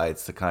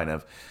decides to kind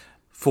of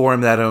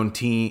form her own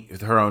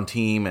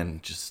team,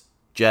 and just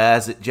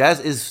Jazz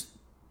is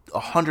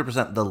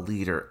 100% the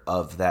leader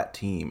of that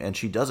team, and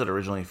she does it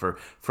originally for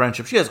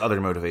friendship. She has other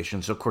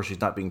motivations, so of course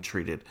she's not being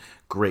treated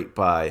great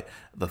by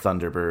the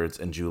Thunderbirds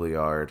and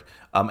Juilliard.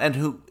 And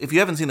who, if you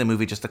haven't seen the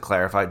movie, just to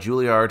clarify,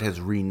 Juilliard has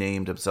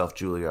renamed himself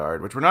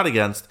Juilliard, which we're not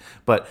against,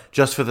 but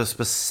just for the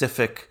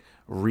specific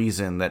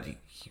reason that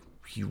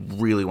he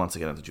really wants to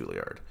get into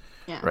Juilliard.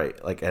 Yeah.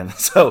 Right. Like, and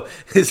so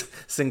his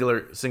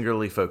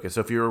singularly focused.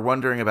 So if you were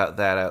wondering about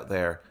that out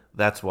there,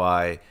 that's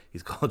why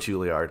he's called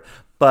Juilliard.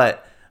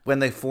 But when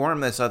they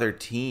form this other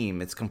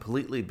team, it's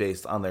completely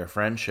based on their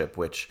friendship,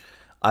 which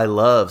I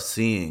love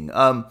seeing.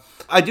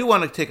 I do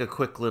want to take a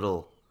quick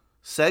little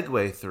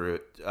segue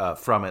through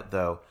from it,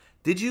 though.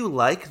 Did you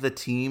like the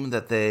team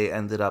that they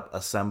ended up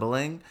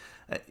assembling?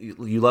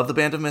 You love the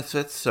Band of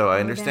Misfits, so I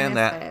understand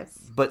that.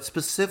 But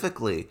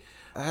specifically,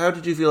 how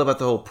did you feel about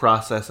the whole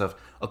process of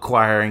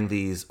acquiring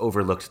these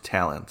overlooked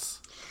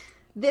talents?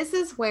 This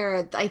is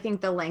where I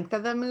think the length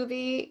of the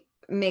movie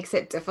makes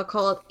it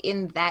difficult,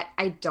 in that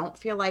I don't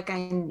feel like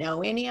I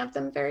know any of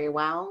them very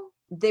well.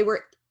 They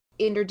were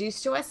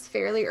introduced to us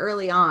fairly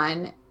early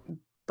on,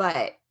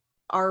 but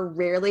are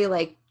rarely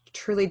like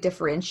truly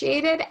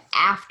differentiated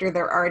after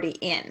they're already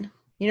in.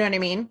 You know what I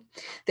mean?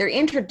 They're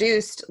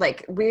introduced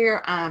like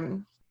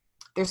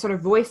there's sort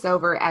of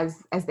voiceover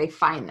as they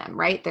find them,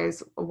 right?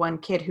 There's one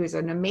kid who's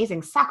an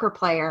amazing soccer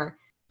player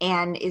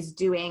and is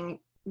doing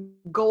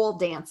goal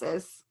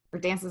dances, or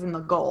dances in the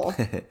goal.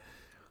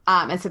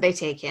 And so they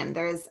take him.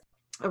 There's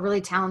a really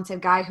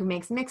talented guy who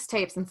makes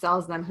mixtapes and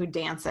sells them, who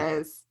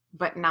dances,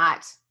 but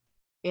not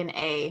in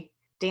a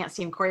dance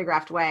team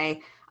choreographed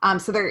way.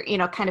 So they're,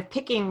 kind of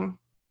picking.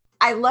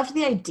 I loved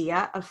the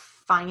idea of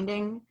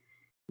finding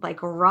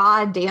like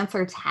raw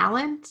dancer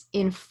talent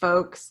in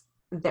folks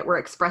that were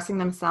expressing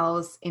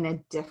themselves in a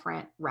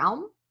different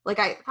realm. Like,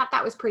 I thought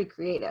that was pretty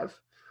creative,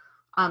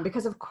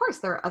 because of course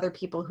there are other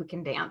people who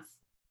can dance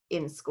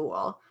in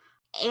school,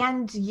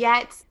 and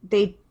yet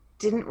they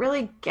didn't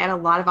really get a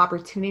lot of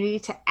opportunity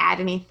to add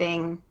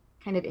anything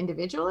kind of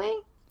individually.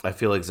 I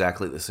feel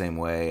exactly the same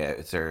way.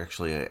 It's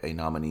actually a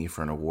nominee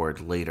for an award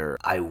later.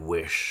 I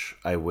wish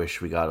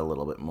we got a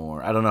little bit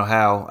more. I don't know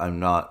how. I'm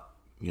not,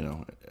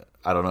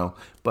 I don't know,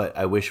 but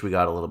I wish we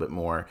got a little bit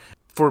more.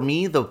 For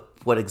me,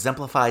 what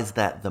exemplifies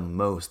that the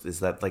most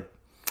is that, like,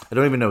 I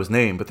don't even know his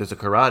name, but there's a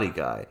karate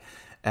guy,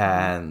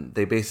 and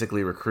they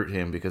basically recruit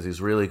him because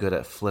he's really good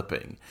at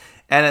flipping.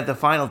 And at the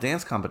final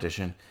dance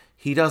competition,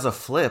 he does a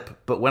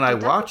flip, but when I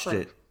watched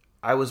it,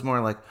 I was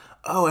more like,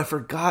 oh, I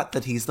forgot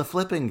that he's the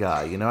flipping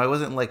guy. You know, I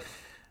wasn't like,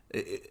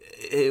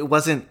 it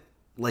wasn't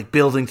like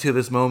building to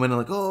this moment and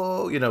like,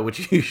 oh, you know, which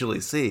you usually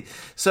see.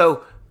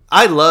 So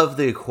I love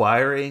the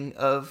acquiring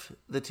of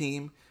the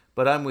team,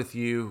 but I'm with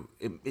you.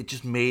 It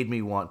just made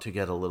me want to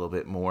get a little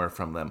bit more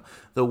from them.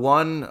 The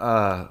one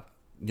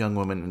young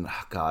woman, and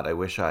oh God, I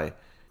wish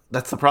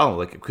that's the problem.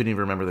 Like, I couldn't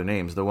even remember their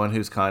names. The one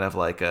who's kind of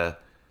like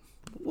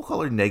we'll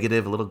call her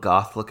negative, a little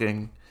goth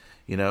looking,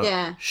 you know?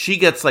 Yeah. She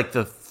gets like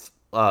the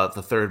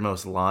third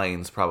most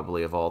lines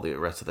probably of all the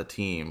rest of the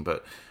team,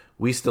 but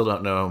we still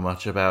don't know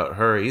much about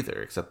her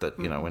either, except that,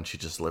 you know, when she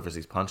just delivers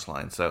these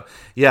punchlines. So,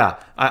 yeah,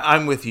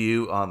 I'm with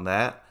you on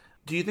that.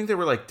 Do you think there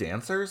were like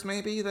dancers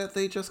maybe that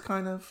they just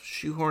kind of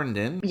shoehorned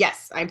in?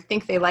 Yes, I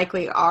think they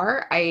likely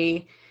are.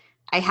 I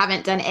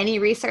haven't done any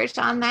research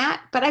on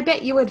that, but I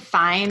bet you would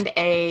find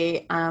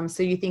a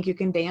So You Think You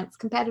Can Dance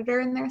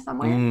competitor in there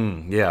somewhere.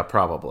 Yeah,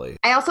 probably.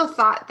 I also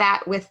thought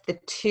that with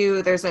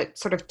there's a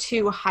sort of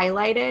two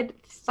highlighted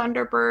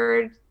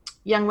Thunderbird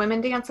young women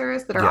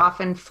dancers that are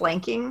often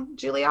flanking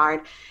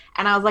Juilliard.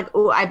 And I was like,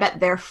 oh, I bet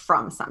they're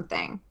from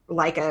something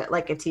like a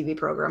TV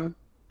program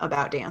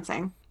about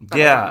dancing. But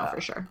I don't know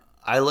for sure.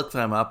 I looked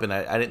them up and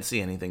I didn't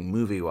see anything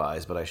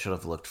movie-wise, but I should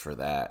have looked for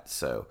that.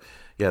 So,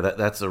 yeah,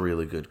 that's a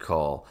really good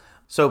call.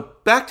 So,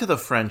 back to the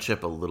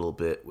friendship a little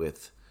bit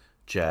with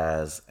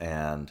Jazz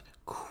and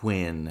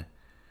Quinn.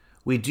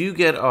 We do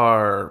get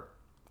our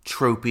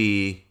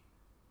tropey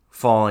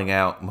falling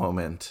out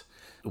moment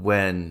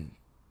when,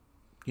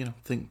 you know,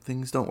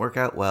 things don't work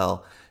out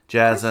well.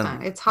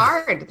 It's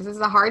hard. This is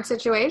a hard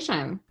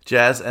situation.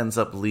 Jazz ends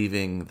up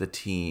leaving the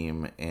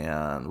team,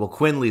 and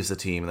Quinn leaves the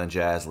team, and then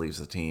Jazz leaves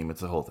the team.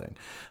 It's a whole thing.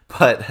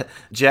 But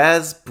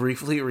Jazz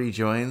briefly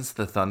rejoins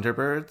the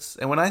Thunderbirds,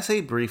 and when I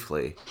say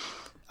briefly,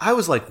 I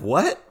was like,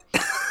 what?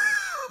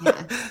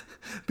 Yeah.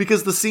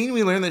 Because the scene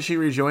we learn that she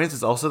rejoins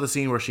is also the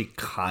scene where she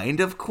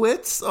kind of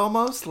quits,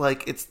 almost.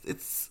 Like, it's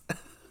this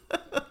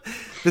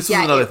was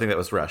another thing that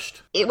was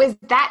rushed. It was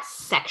that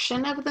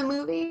section of the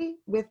movie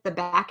with the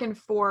back and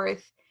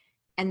forth,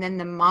 and then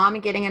the mom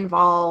getting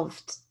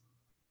involved.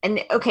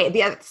 And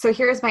okay, so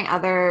here's my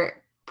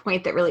other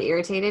point that really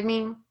irritated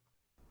me.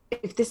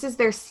 If this is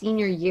their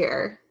senior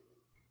year,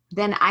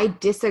 then I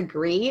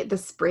disagree. The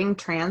spring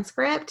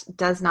transcript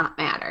does not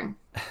matter.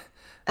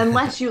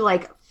 Unless you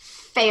like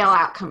fail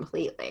out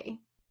completely.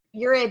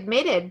 You're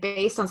admitted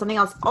based on something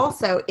else.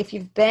 Also, if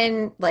you've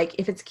been like,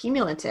 if it's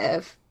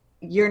cumulative,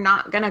 you're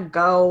not going to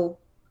go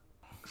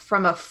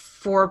from a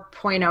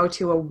 4.0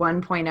 to a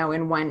 1.0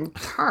 in one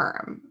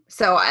term.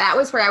 So that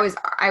was where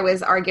I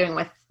was arguing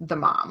with the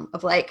mom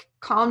of like,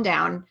 calm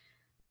down,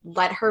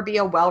 let her be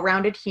a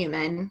well-rounded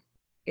human.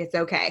 It's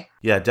okay.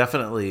 Yeah,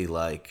 definitely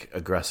like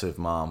aggressive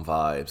mom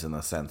vibes in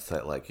the sense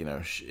that like, you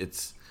know,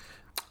 it's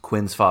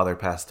Quinn's father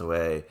passed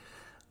away.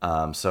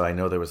 So I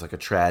know there was like a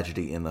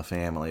tragedy in the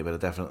family, but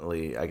it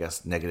definitely, I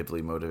guess,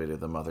 negatively motivated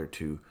the mother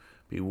to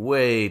be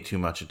way too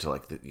much into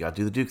like, you gotta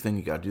do the Duke thing,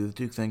 you gotta do the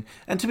Duke thing.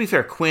 And to be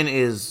fair, Quinn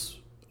is,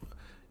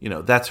 you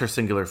know, that's her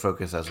singular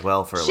focus as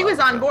well. She was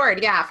on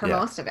board, for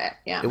most of it.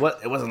 Yeah, it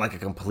wasn't like a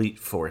complete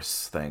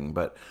force thing,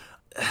 but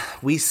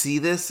we see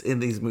this in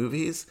these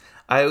movies.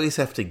 I always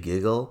have to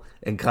giggle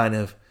and kind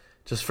of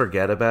just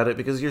forget about it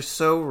because you're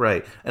so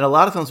right. In a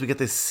lot of films, we get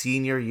this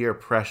senior year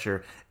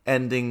pressure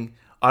ending.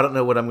 I don't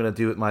know what I'm going to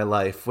do with my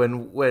life.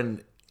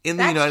 When in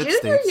the United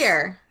States,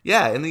 year.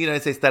 Yeah, in the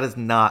United States, that is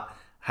not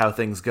how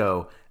things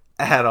go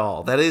at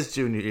all. That is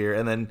junior year,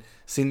 and then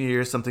senior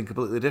year is something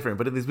completely different.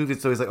 But in these movies,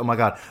 it's always like, oh my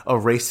god, a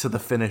race to the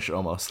finish,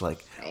 almost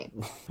like,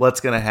 what's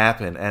going to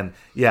happen? And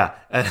yeah,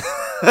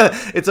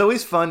 it's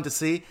always fun to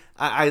see.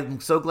 I'm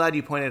so glad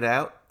you pointed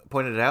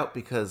it out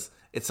because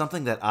it's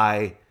something that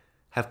I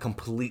have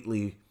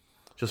completely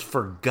just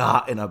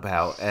forgotten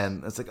about,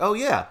 and it's like, oh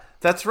yeah,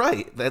 that's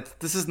right.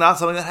 This is not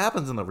something that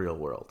happens in the real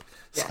world.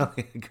 Yeah. So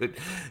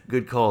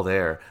good call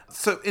there.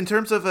 So in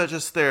terms of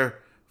just their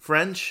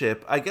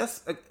friendship, I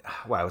guess.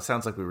 Wow, it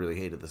sounds like we really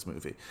hated this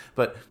movie,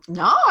 but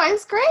no, it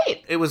was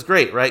great. It was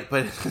great, right?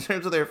 But in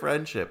terms of their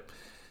friendship,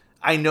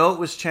 I know it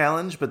was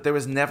challenged, but there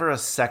was never a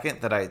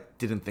second that I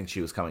didn't think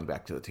she was coming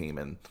back to the team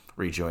and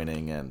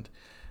rejoining, and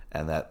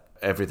that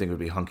everything would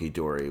be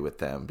hunky-dory with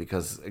them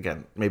because,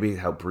 again, maybe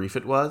how brief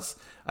it was.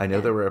 I know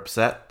they were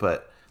upset,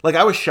 but like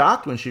I was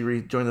shocked when she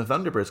rejoined the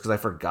Thunderbirds because I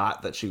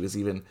forgot that she was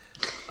even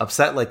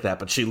upset like that,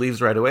 but she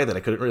leaves right away that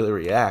I couldn't really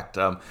react.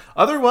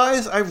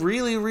 Otherwise, I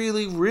really,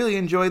 really, really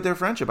enjoyed their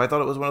friendship. I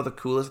thought it was one of the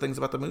coolest things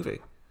about the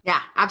movie.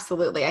 Yeah,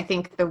 absolutely. I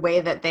think the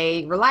way that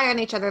they rely on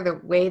each other, the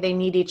way they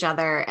need each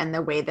other, and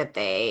the way that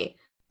they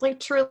like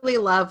truly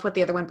love what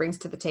the other one brings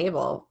to the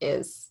table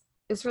is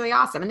really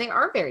awesome. And they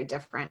are very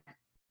different,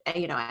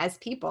 you know, as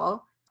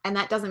people. And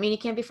that doesn't mean you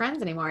can't be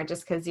friends anymore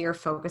just because you're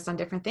focused on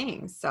different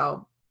things.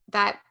 So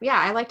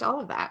I liked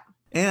all of that.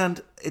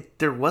 And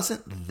there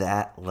wasn't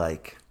that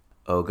like,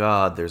 oh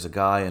God, there's a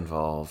guy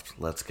involved.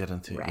 Let's get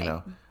into, right. You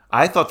know,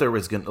 I thought there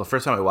was the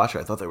first time I watched it,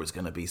 I thought there was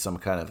gonna be some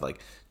kind of like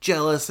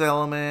jealous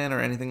element or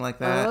anything like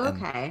that. Oh,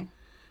 okay.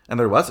 And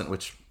there wasn't,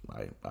 which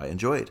I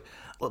enjoyed.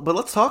 But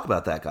let's talk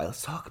about that guy.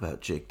 Let's talk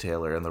about Jake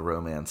Taylor and the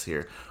romance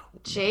here.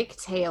 Jake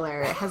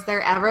Taylor. Has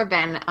there ever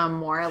been a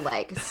more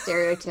like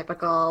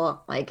stereotypical,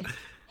 like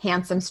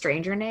handsome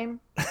stranger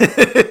name?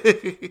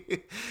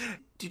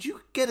 Did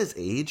you get his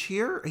age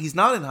here? He's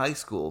not in high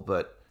school,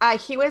 but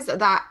He was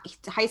the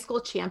high school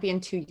champion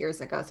 2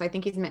 years ago, so I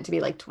think he's meant to be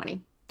like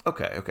 20.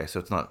 okay.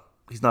 So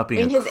he's not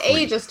being. And his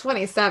age is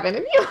 27.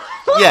 If you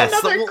want yes,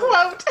 another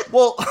quote.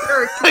 Well,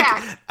 Or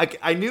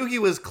I knew he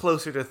was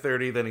closer to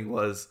 30 than he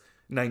was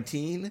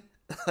 19.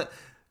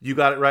 You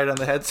got it right on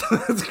the head, so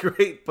that's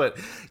great. But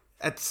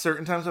at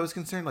certain times, I was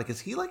concerned. Like, is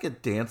he like a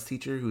dance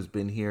teacher who's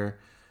been here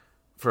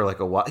for like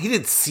a while? He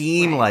didn't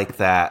seem like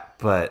that,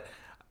 but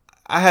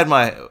I had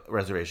my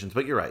reservations.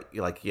 But you're right.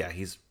 You're like, yeah,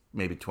 he's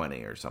maybe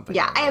 20 or something.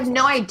 Yeah, I have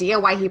no idea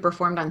why he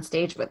performed on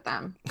stage with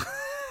them.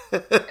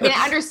 I mean,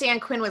 I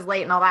understand Quinn was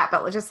late and all that,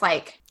 but just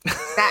like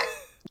that,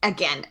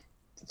 again,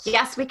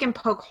 yes, we can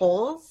poke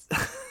holes,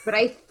 but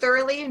I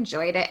thoroughly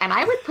enjoyed it. And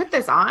I would put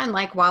this on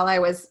like while I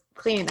was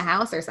cleaning the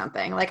house or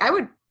something. Like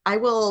I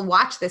will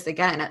watch this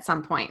again at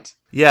some point.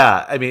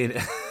 Yeah, I mean,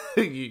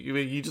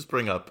 you just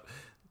bring up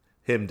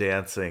him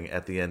dancing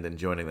at the end and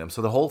joining them.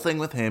 So the whole thing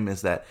with him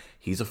is that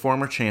he's a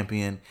former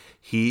champion.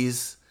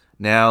 He's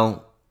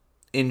now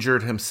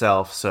injured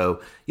himself. So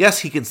yes,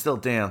 he can still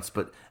dance,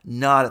 but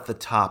not at the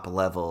top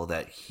level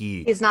that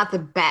he's not the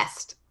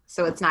best.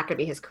 So it's not going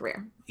to be his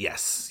career.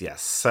 Yes.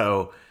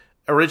 So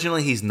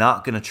originally he's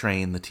not going to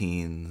train the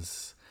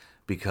teens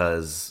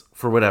because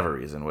for whatever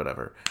reason,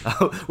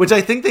 which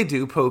I think they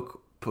do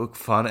poke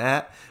fun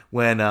at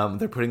when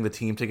they're putting the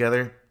team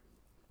together,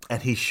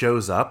 and he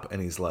shows up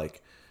and he's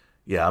like,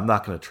 yeah, I'm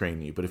not going to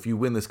train you, but if you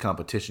win this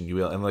competition, you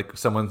will. And like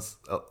someone's...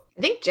 I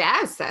think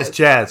Jazz says. It's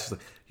Jazz. She's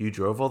like, you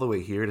drove all the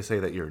way here to say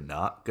that you're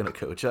not going to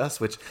coach us?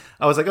 Which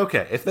I was like,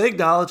 okay, if they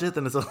acknowledge it,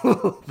 then it's a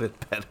little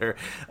bit better.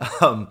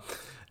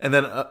 And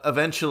then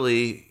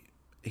eventually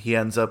he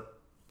ends up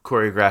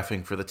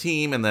choreographing for the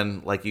team. And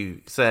then, like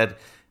you said,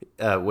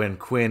 when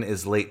Quinn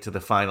is late to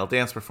the final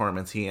dance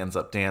performance, he ends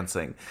up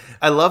dancing.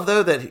 I love,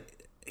 though, that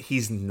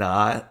he's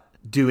not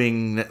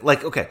doing...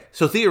 Like, okay,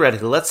 so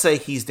theoretically, let's say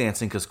he's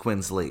dancing because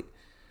Quinn's late.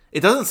 It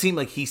doesn't seem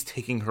like he's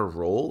taking her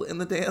role in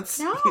the dance.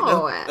 No. You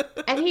know?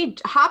 And he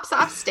hops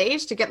off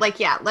stage to get like,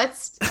 yeah,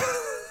 let's...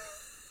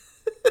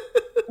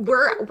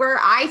 were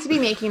I to be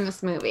making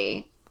this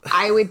movie,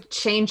 I would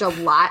change a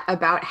lot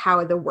about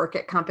how the work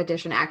at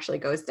competition actually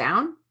goes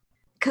down.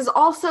 Because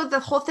also the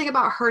whole thing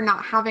about her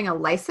not having a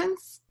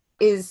license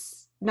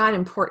is not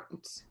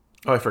important.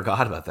 Oh, I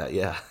forgot about that.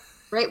 Yeah.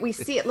 Right? We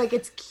see it, like,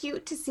 it's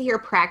cute to see her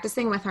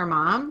practicing with her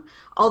mom.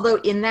 Although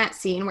in that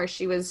scene where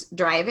she was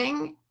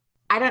driving...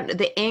 I don't know,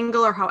 the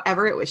angle or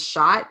however it was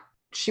shot,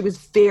 she was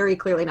very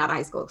clearly not a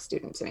high school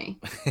student to me.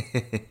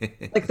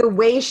 Like the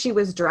way she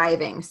was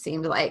driving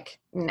seemed like,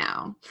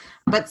 no.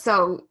 But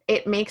so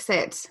it makes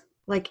it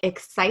like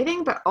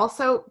exciting, but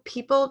also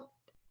people,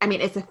 I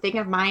mean, it's a thing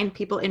of mine.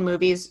 People in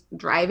movies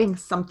driving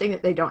something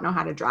that they don't know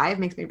how to drive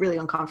makes me really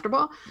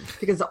uncomfortable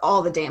because of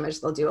all the damage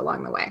they'll do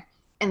along the way.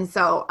 And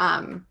so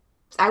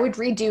I would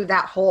redo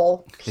that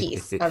whole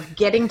piece of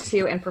getting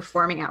to and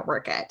performing at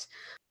Work It.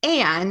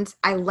 And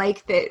I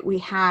like that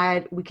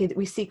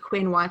we see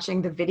Quinn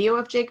watching the video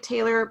of Jake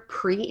Taylor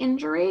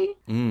pre-injury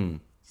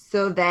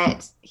so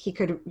that he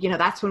could,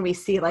 that's when we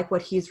see like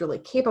what he's really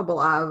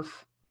capable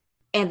of.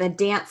 And the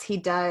dance he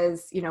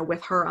does,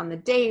 with her on the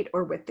date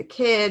or with the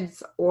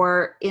kids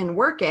or in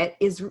Work It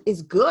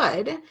is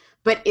good,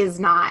 but is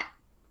not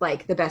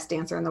like the best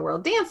dancer in the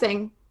world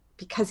dancing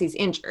because he's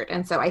injured.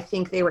 And so I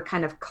think they were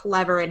kind of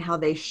clever in how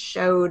they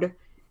showed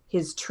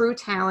his true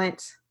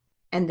talent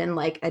and then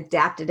like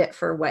adapted it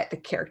for what the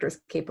character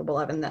is capable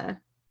of in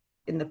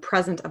the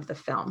present of the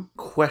film.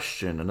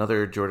 Question,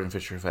 another Jordan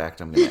Fisher fact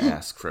I'm going to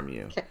ask from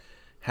you. Okay.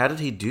 How did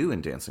he do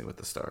in Dancing with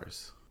the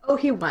Stars? Oh,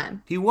 he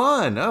won. He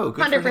won. Oh,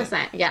 good.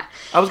 100%. Yeah.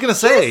 I was going to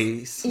say,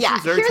 he's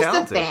very here's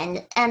talented. The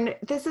thing, and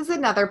this is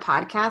another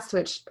podcast,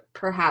 which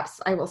perhaps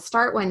I will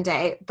start one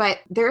day, but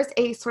there's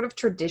a sort of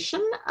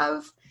tradition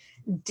of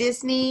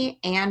Disney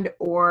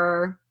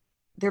or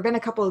there have been a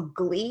couple of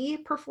Glee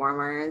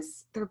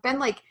performers. There have been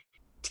like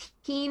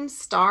teen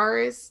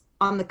stars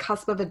on the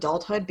cusp of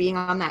adulthood being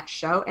on that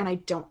show, and I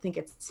don't think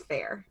it's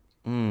fair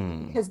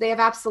because they have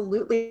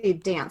absolutely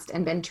danced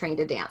and been trained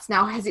to dance.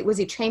 Now, was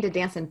he trained to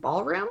dance in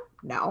ballroom?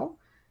 No.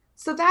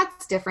 So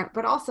that's different,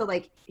 but also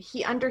like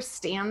he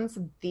understands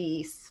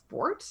the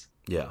sport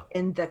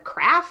and the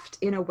craft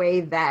in a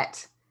way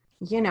that,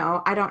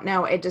 I don't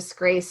know, a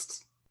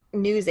disgraced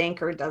news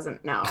anchor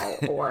doesn't know,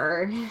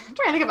 or I'm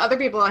trying to think of other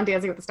people on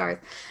Dancing with the Stars.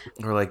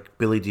 Or like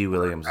Billy D.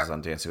 Williams was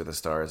on Dancing with the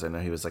Stars. I know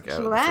he was like out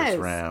in the first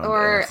round.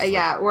 Or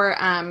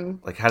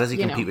like how does he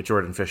compete with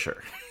Jordan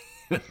Fisher?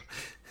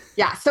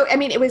 Yeah. So I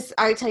mean,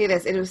 I tell you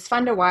this, it was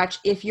fun to watch.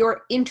 If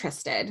you're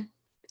interested,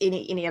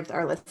 any of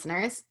our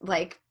listeners,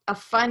 like a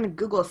fun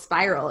Google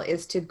spiral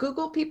is to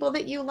Google people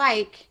that you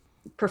like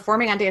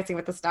performing on Dancing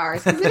with the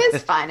Stars because it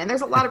is fun and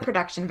there's a lot of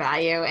production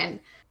value, and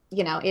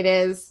it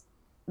is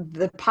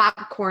the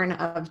popcorn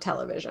of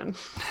television.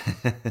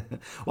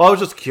 Well, I was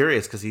just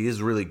curious because he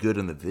is really good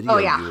in the video. Oh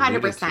yeah,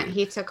 100%.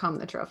 He took home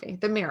the trophy,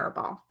 the mirror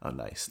ball. Oh,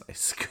 nice.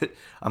 Good.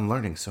 I'm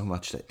learning so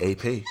much.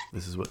 AP.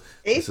 This is what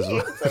that's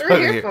what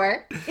we're here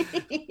for.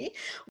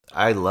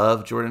 I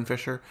love Jordan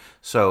Fisher,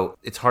 so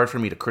it's hard for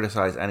me to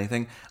criticize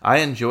anything. I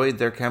enjoyed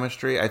their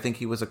chemistry. I think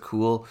he was a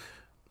cool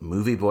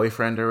movie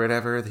boyfriend or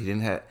whatever. He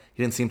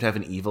didn't seem to have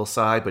an evil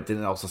side, but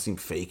didn't also seem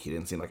fake. He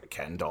didn't seem like a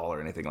Ken doll or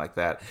anything like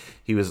that.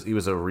 He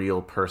was a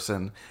real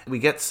person. We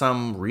get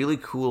some really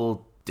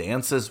cool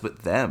dances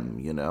with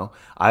them,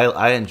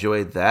 I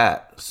enjoyed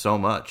that so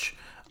much.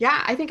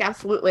 Yeah, I think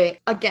absolutely.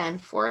 Again,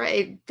 for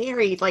a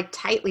very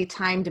tightly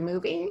timed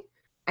movie,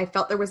 I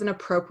felt there was an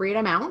appropriate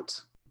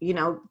amount.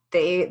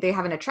 They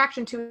have an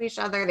attraction to each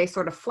other. They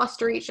sort of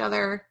fluster each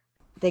other.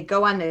 They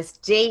go on this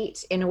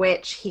date in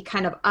which he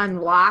kind of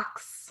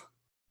unlocks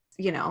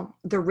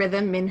the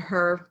rhythm in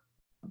her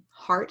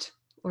heart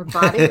or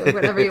body or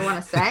whatever you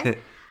want to say.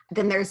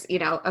 Then there's,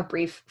 a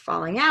brief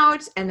falling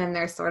out, and then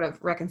there's sort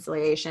of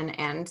reconciliation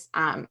and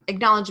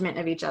acknowledgement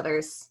of each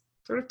other's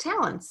sort of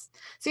talents.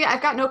 So yeah,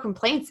 I've got no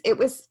complaints. It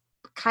was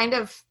kind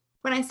of,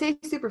 when I say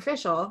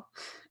superficial,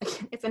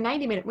 it's a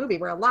 90-minute movie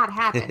where a lot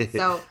happened.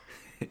 So,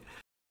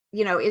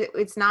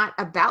 it's not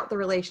about the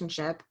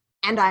relationship,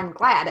 and I'm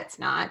glad it's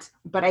not,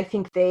 but I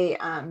think they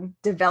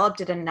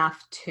developed it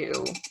enough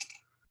to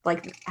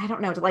I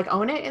don't know, to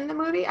own it in the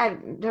movie. I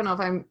don't know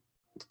if I'm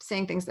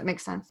saying things that make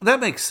sense.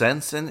 That makes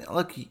sense. And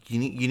look, you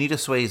need a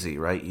Swayze,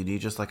 right? You need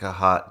just a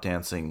hot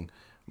dancing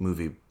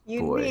movie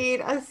boy. You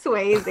need a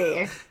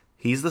Swayze.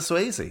 He's the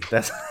Swayze.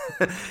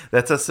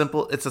 That's as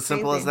simple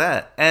as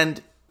that.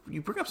 And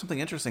you bring up something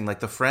interesting,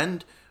 the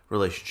friend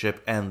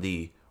relationship and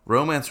the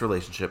romance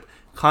relationship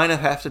kind of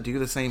have to do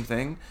the same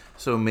thing.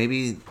 So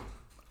maybe,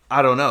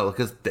 I don't know,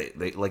 because they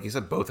like you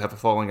said, both have a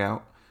falling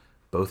out.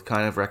 Both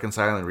kind of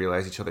reconcile and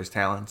realize each other's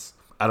talents.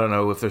 I don't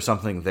know if there's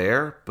something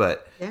there,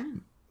 but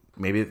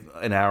maybe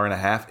an hour and a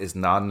half is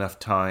not enough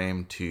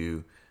time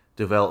to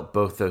develop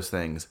both those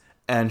things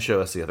and show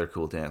us the other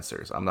cool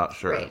dancers. I'm not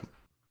sure. Right.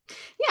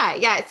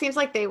 Yeah. It seems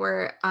like they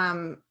were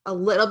a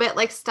little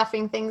bit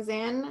stuffing things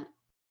in,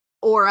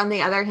 or on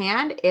the other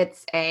hand,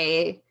 it's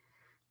a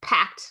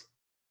packed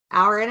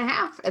hour and a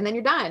half and then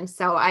you're done.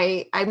 So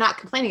I'm not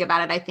complaining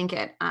about it. I think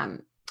it,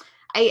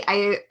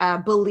 I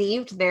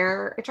believed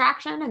their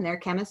attraction and their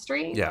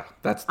chemistry. Yeah,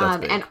 that's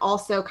big. And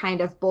also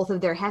kind of both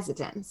of their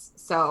hesitance.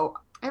 So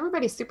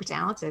everybody's super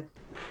talented.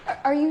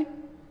 Are you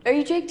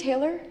Jake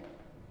Taylor?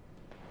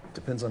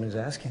 Depends on who's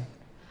asking.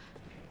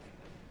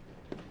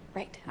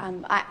 Right.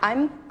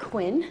 I'm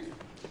Quinn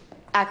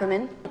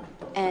Ackerman,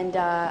 and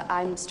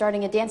I'm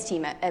starting a dance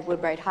team at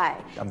Woodbright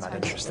High. I'm not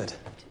interested.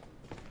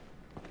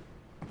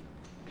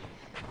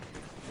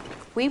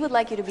 We would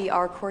like you to be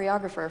our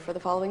choreographer for the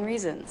following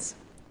reasons.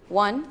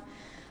 1,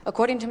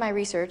 according to my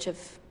research of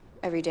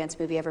every dance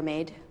movie ever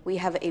made, we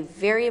have a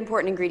very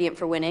important ingredient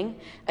for winning,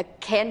 a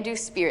can-do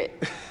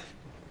spirit.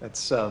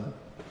 That's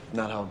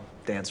not how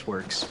dance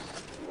works.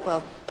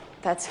 Well,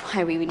 that's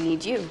why we would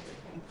need you.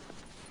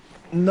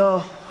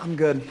 No, I'm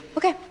good.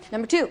 Okay,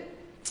 number 2.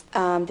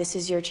 This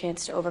is your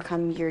chance to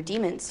overcome your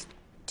demons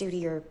due to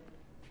your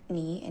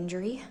knee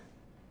injury.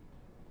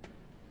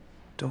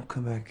 Don't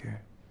come back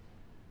here.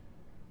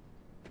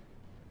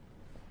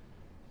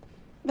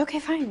 Okay,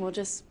 fine. We'll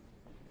just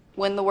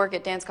win the work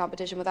at dance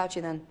competition without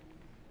you then.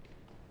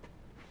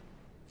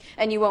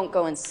 And you won't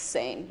go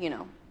insane,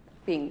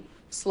 being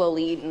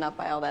slowly eaten up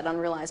by all that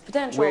unrealized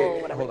potential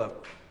or whatever. Hold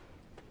up.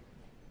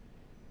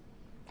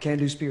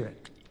 Can-do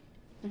spirit.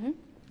 Mm-hmm.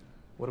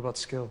 What about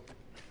skill?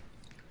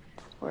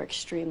 We're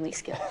extremely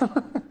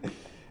skilled.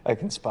 I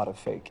can spot a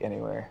fake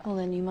anywhere. Well,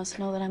 then you must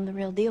know that I'm the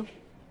real deal.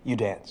 You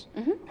dance?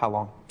 Mm-hmm. How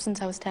long?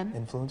 Since I was 10.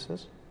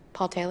 Influences?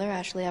 Paul Taylor,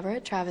 Ashley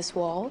Everett, Travis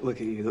Wall. Look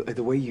at you,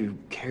 the way you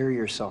carry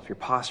yourself, your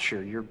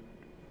posture, you're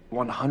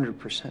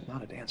 100%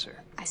 not a dancer.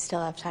 I still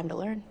have time to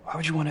learn. Why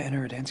would you want to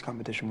enter a dance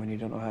competition when you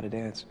don't know how to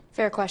dance?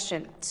 Fair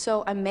question.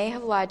 So I may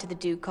have lied to the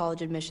Duke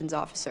College admissions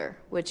officer,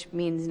 which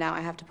means now I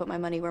have to put my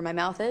money where my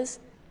mouth is.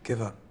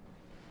 Give up.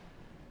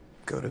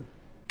 Go to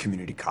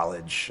community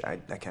college. I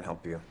can't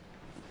help you.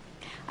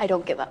 I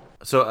don't give up.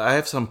 So I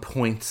have some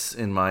points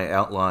in my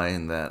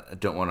outline that I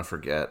don't want to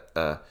forget.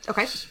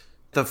 Okay.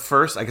 The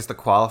first, I guess the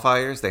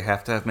qualifiers, they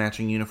have to have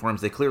matching uniforms.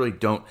 They clearly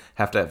don't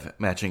have to have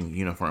matching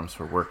uniforms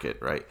for Work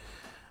It, right?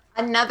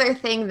 Another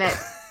thing that,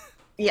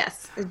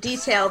 yes, a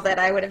detail that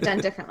I would have done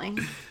differently.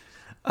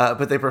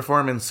 But they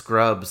perform in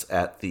scrubs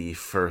at the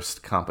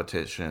first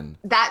competition.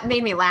 That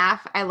made me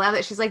laugh. I love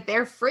it. She's like,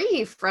 they're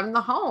free from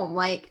the home.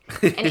 And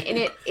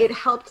it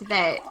helped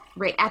that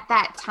right at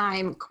that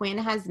time, Quinn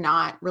has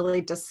not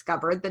really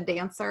discovered the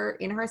dancer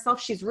in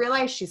herself. She's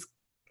realized she's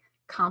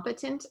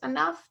competent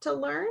enough to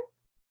learn,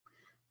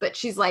 but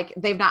she's like,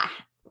 they've not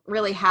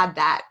really had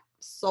that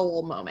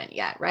soul moment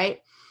yet,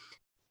 right?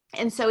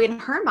 And so in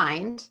her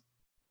mind,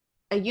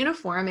 a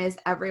uniform is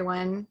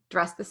everyone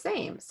dressed the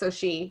same. So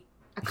she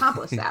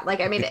accomplish that.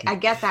 Like, I mean, I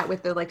get that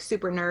with the like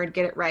super nerd,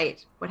 get it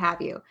right, what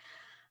have you.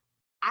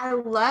 I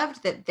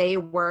loved that they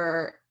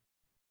were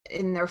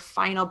in their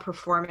final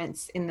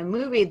performance in the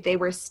movie, they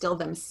were still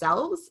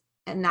themselves.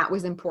 And that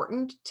was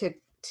important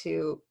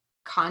to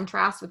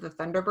contrast with the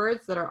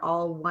Thunderbirds that are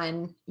all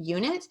one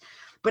unit.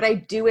 But I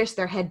do wish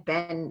there had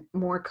been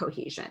more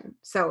cohesion.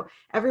 So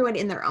everyone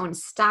in their own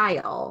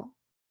style,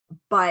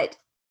 but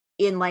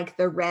in like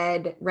the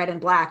red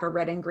and black or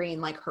red and green,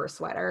 like her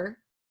sweater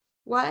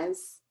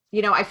was.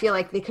 You know, I feel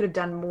like they could have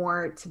done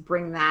more to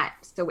bring that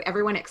so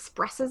everyone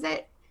expresses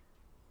it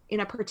in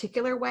a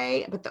particular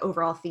way, but the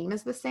overall theme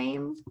is the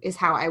same, is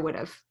how I would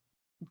have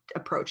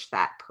approached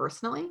that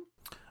personally.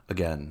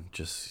 Again,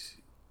 just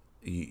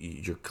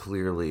you're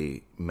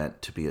clearly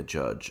meant to be a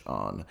judge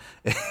on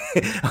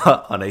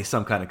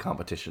some kind of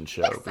competition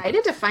show. I'm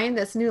excited to find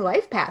this new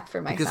life path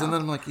for myself. Because then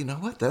I'm like, you know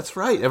what? That's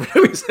right.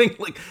 Everybody's saying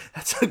like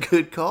that's a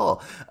good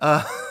call.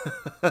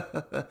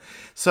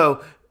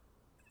 So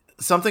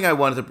something I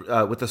wanted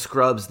to with the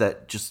Scrubs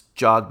that just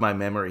jogged my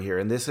memory here,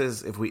 and this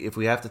is if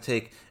we have to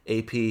take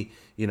AP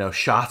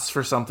shots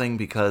for something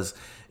because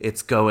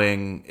it's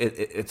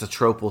a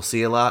trope we'll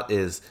see a lot,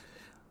 is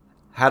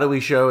how do we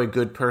show a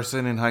good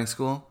person in high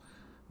school?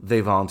 They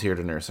volunteered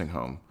a nursing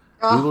home.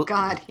 Oh,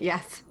 God,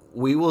 yes.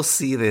 We will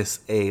see this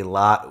a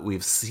lot.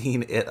 We've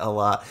seen it a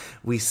lot.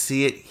 We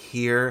see it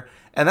here.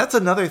 And that's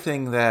another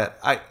thing that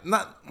I'm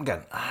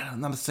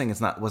not saying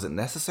wasn't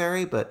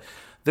necessary, but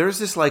there's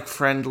this like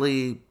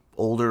friendly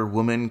older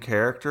woman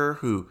character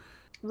who...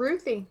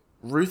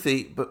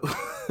 Ruthie, but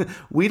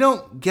we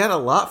don't get a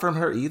lot from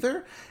her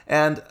either.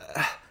 And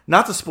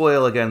not to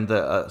spoil again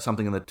the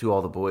something in the To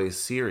All the Boys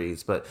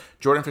series, but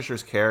Jordan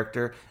Fisher's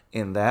character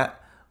in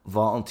that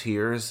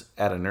volunteers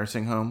at a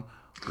nursing home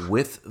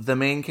with the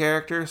main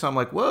character. So I'm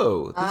like,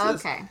 whoa,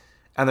 this is...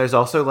 And there's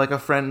also like a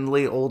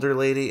friendly older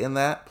lady in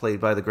that,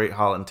 played by the great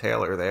Holland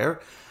Taylor there.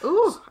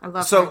 Ooh, I love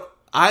her. So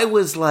I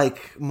was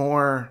like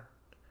more...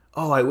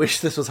 Oh, I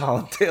wish this was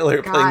Holland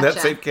Taylor playing that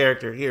same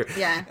character here.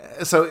 Yeah.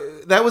 So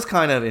that was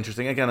kind of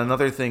interesting. Again,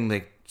 another thing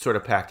they sort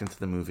of packed into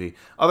the movie.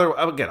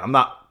 Again, I'm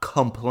not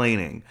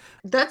complaining.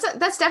 That's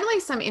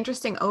definitely some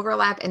interesting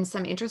overlap and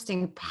some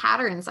interesting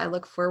patterns I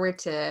look forward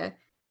to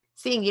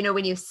seeing.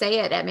 When you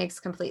say it, it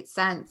makes complete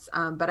sense.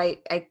 But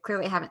I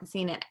clearly haven't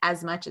seen it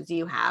as much as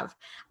you have.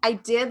 I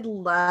did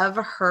love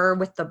her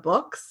with the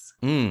books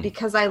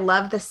because I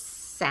love the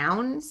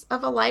sounds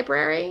of a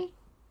library.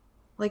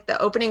 Like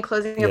the opening,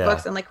 closing of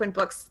books, and like when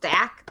books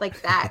stack,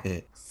 like that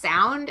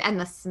sound and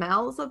the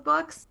smells of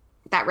books,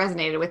 that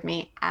resonated with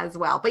me as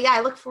well. But yeah,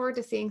 I look forward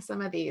to seeing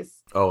some of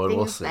these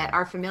things that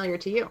are familiar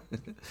to you.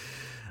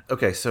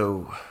 Okay,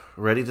 so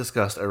already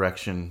discussed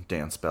erection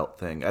dance belt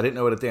thing. I didn't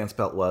know what a dance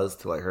belt was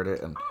till I heard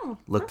it and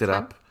looked it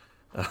up.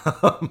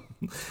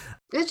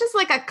 It's just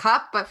like a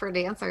cup, but for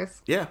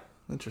dancers. Yeah,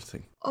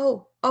 interesting.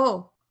 Oh,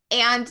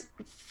 and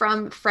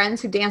from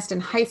friends who danced in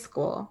high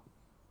school,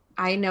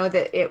 I know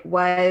that it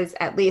was,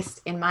 at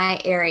least in my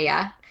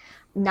area,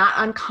 not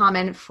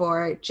uncommon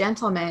for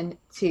gentlemen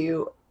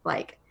to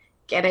like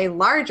get a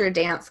larger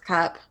dance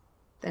cup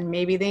than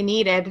maybe they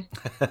needed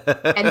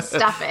and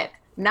stuff it.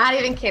 Not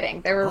even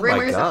kidding. There were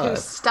rumors of who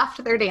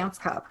stuffed their dance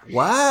cup.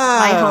 Wow.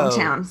 My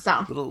hometown.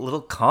 So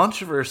little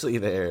controversy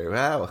there.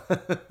 Wow. I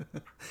feel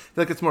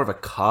like it's more of a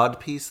cod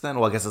piece then.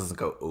 Well, I guess it doesn't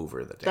go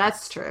over the dance.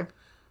 That's true.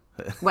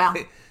 Well.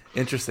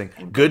 Interesting.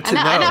 Good to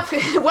know. Enough.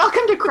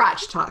 Welcome to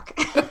Crotch Talk.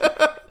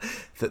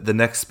 The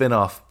next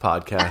spin-off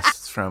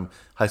podcast from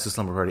High School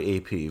Slumber Party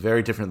AP.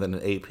 Very different than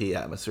an AP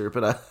atmosphere,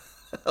 but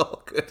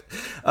oh, good.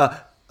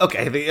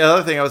 Okay, the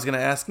other thing I was going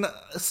to ask,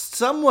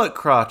 somewhat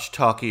crotch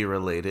talky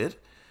related,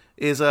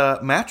 is a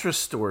mattress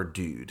store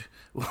dude.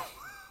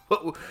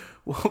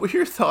 What were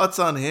your thoughts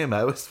on him?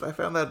 I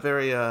found that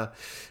very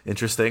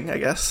interesting, I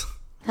guess.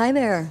 Hi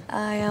there.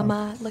 I am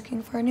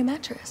looking for a new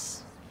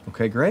mattress.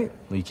 Okay, great.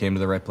 Well, you came to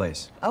the right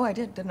place. Oh, I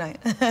did, didn't I?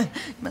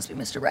 You must be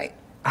Mr. Right.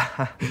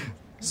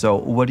 So,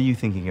 what are you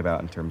thinking about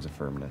in terms of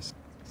firmness?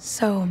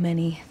 So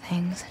many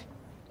things.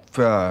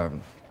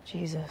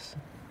 Jesus.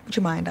 Would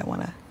you mind? I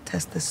want to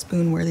test the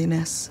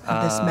spoon-worthiness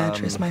of this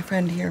mattress. My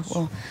friend here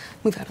will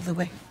move out of the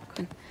way.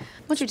 Why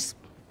don't you just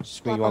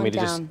you want me to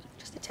down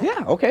just... a tad?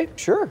 Yeah, okay,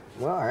 sure.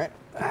 Well, all right.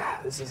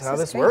 This is how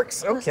this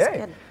works.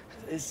 Okay.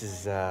 This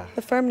is,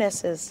 The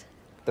firmness is...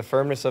 The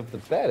firmness of the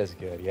bed is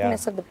good, yeah.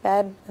 Firmness of the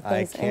bed, the I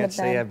things in the can't bed.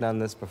 say I've done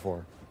this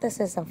before.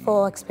 This is a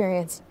full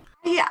experience.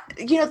 Yeah,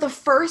 the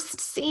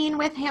first scene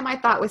with him I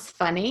thought was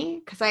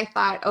funny because I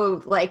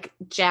thought, like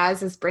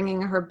Jazz is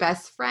bringing her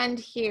best friend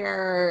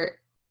here,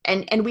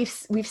 and we've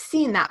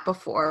seen that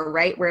before,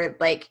 right? Where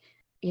like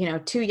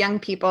two young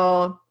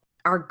people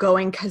are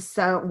going because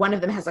one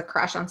of them has a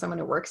crush on someone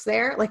who works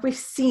there. Like we've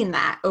seen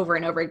that over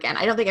and over again.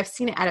 I don't think I've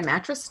seen it at a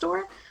mattress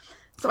store,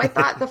 so I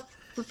thought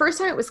the first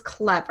time it was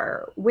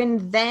clever.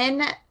 When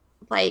then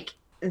like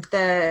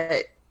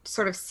the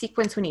sort of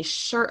sequence when he's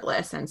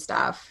shirtless and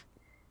stuff.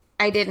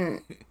 I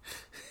didn't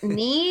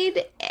need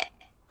it.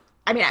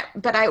 I mean,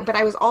 but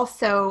I was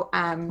also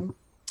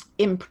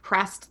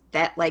impressed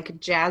that like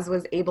Jazz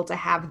was able to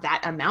have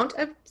that amount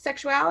of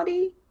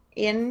sexuality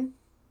in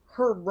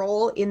her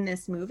role in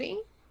this movie,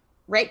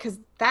 right? Because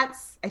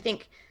that's, I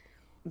think,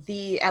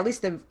 at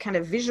least the kind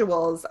of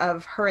visuals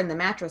of her and the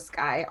mattress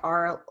guy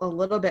are a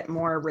little bit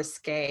more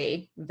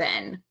risque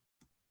than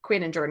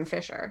Quinn and Jordan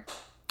Fisher.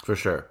 For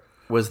sure.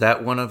 Was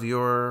that one of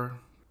your,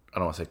 I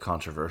don't want to say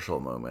controversial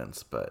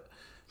moments, but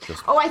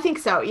just... Oh, I think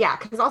so. Yeah,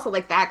 because also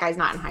like that guy's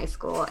not in high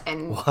school,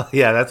 and well,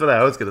 yeah, that's what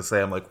I was gonna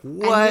say. I'm like,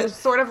 what? And he was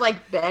sort of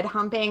like bed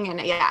humping, and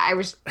that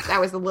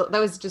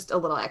was just a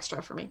little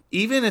extra for me.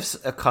 Even if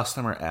a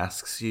customer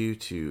asks you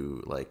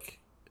to like,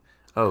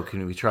 oh,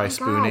 can we try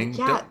spooning?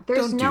 God, yeah,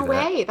 there's no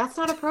way. That's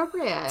not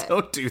appropriate.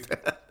 Don't do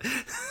that.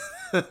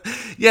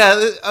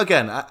 Yeah,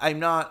 again, I'm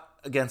not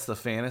against the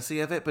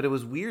fantasy of it, but it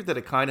was weird that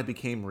it kind of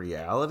became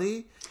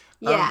reality.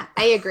 Yeah,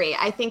 I agree.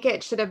 I think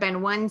it should have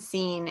been one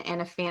scene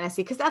and a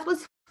fantasy, because that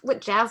was what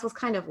Jazz was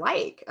kind of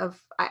like.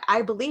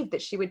 I believe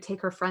that she would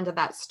take her friend to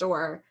that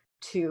store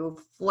to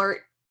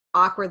flirt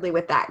awkwardly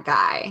with that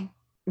guy.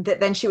 That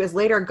then she was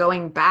later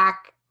going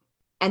back,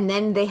 and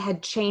then they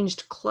had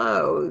changed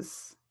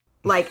clothes.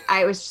 Like,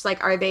 I was just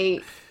like, are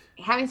they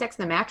having sex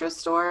in the mattress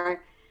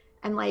store?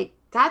 And like,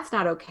 that's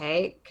not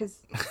okay,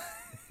 because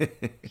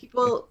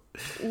people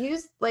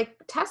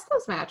test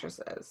those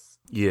mattresses.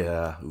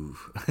 Yeah.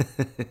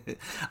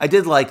 I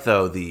did like,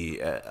 though, the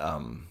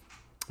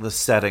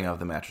setting of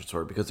the mattress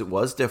store, because it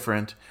was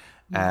different,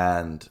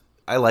 and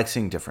I like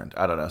seeing different.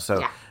 I don't know. So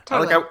yeah,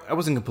 totally. I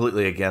wasn't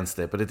completely against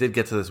it, but it did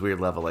get to this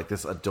weird level. Like,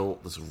 this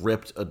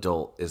ripped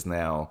adult is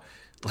now...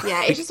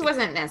 Yeah, it just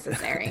wasn't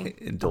necessary.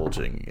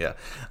 Indulging, yeah.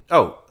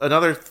 Oh,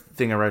 another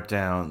thing I wrote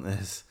down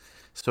is,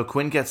 so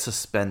Quinn gets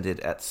suspended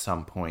at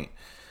some point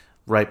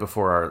right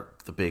before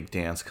the big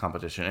dance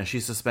competition, and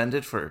she's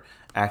suspended for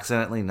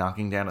accidentally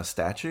knocking down a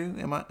statue.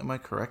 Am I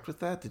correct with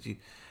that? Did you?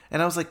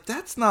 And I was like,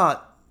 that's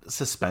not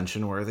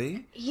suspension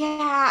worthy.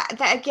 Yeah,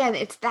 again,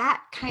 it's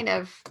that kind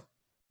of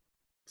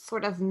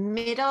sort of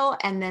middle,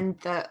 and then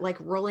the like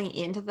rolling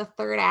into the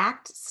third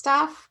act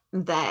stuff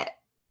that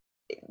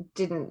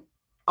didn't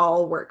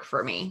all work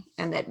for me,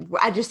 and that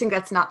I just think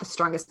that's not the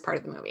strongest part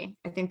of the movie.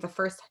 I think the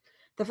first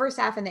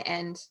half and the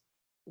end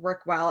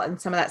work well,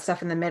 and some of that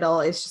stuff in the middle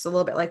is just a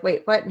little bit like,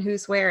 wait, what, and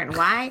who's where and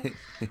why.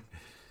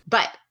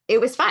 But it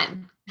was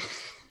fun.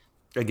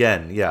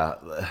 Again, yeah,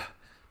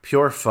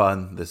 pure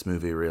fun, this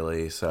movie,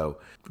 really. So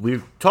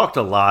we've talked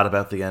a lot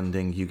about the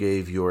ending. You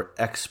gave your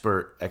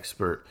expert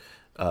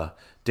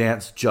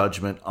dance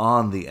judgment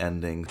on the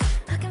ending.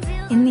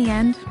 In the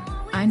end,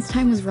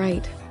 Einstein was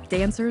right.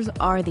 Dancers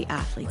are the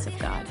athletes of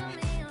God.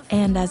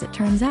 And as it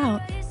turns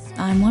out,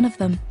 I'm one of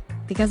them.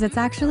 Because it's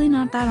actually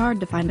not that hard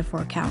to find a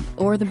 4 count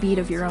or the beat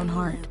of your own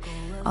heart.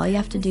 All you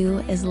have to do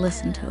is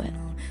listen to it.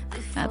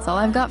 That's all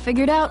I've got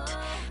figured out.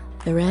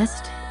 The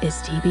rest is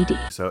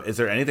TBD. So is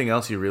there anything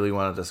else you really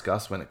want to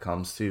discuss when it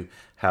comes to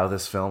how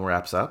this film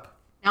wraps up?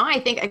 No, I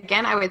think,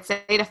 again, I would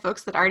say to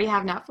folks that already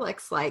have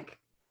Netflix, like,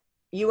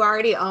 you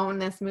already own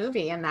this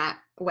movie in that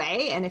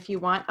way. And if you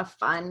want a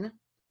fun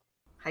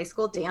high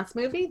school dance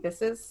movie,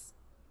 this is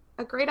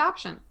a great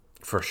option.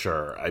 For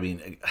sure. I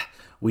mean,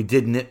 we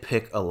did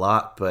nitpick a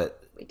lot,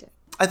 but we did.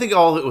 I think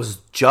all of it was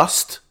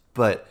just,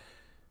 but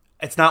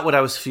it's not what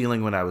I was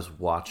feeling when I was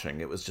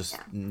watching. It was just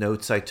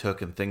notes I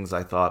took and things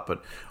I thought.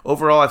 But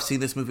overall, I've seen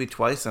this movie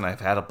twice, and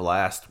I've had a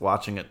blast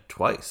watching it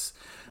twice.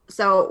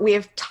 So we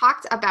have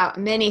talked about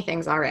many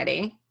things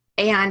already,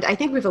 and I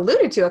think we've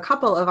alluded to a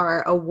couple of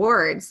our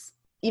awards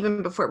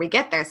even before we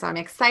get there. So I'm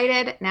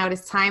excited. Now it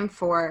is time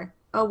for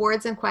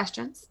awards and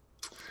questions.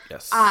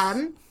 Yes.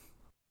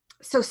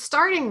 So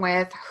starting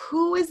with,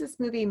 who is this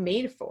movie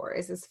made for?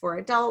 Is this for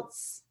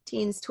adults,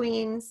 teens,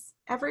 tweens,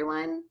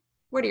 everyone?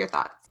 What are your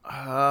thoughts?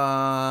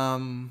 I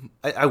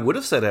would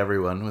have said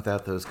everyone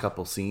without those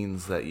couple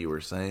scenes that you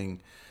were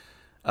saying,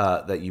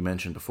 that you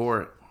mentioned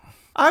before.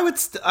 I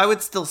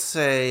would still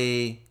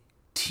say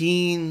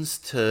teens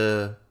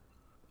to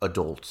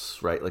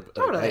adults, right? Like,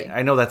 totally.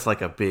 I know that's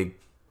like a big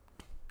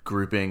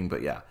grouping,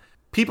 but yeah,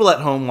 people at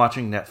home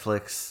watching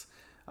Netflix.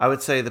 I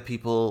would say the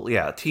people,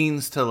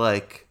 teens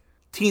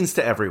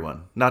to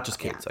everyone, not just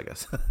kids, I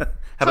guess.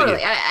 How totally.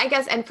 about you? I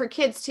guess, and for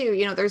kids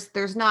too,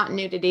 there's not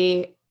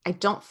nudity. I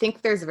don't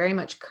think there's very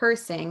much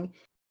cursing.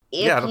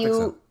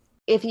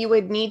 If you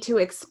would need to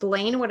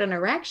explain what an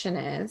erection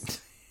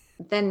is,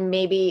 then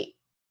maybe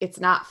it's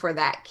not for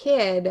that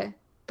kid,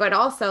 but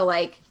also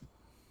like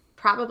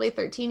probably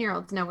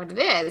 13-year-olds know what it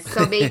is.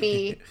 So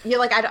maybe you're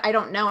like, I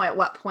don't know at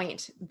what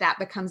point that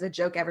becomes a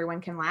joke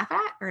everyone can laugh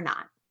at or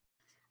not.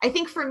 I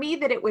think for me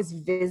that it was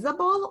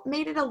visible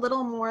made it a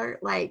little more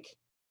like,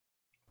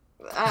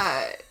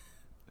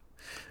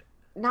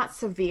 not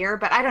severe,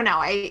 but I don't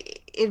know.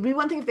 It'd be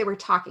one thing if they were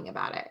talking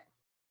about it,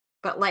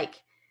 but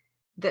like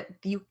that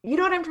you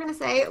know what I'm trying to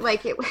say?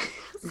 Like it was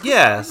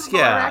yes,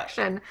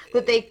 direction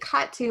that they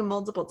cut to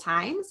multiple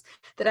times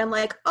that I'm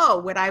like, oh,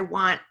 would I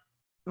want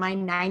my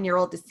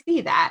 9-year-old to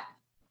see that?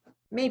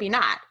 Maybe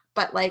not,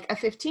 but like a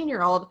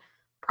 15-year-old,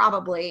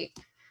 probably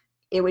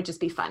it would just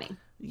be funny.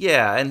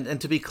 Yeah,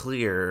 and to be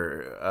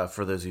clear,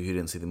 for those of you who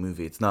didn't see the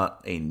movie, it's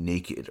not a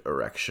naked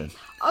erection.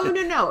 Oh,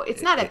 no.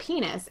 It's not a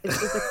penis. It's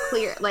just a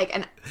clear, like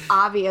an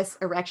obvious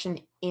erection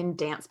in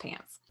dance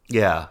pants.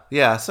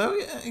 Yeah. So,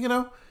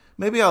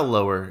 maybe I'll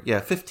lower.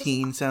 Yeah,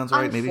 15 sounds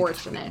right.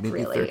 Unfortunate, maybe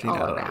really, 13.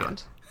 all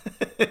around.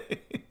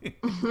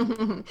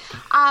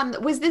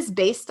 Was this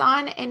based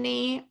on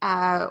any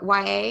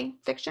YA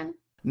fiction?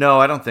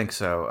 No, I don't think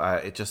so.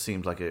 It just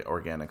seemed like an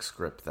organic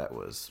script that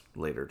was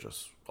later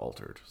just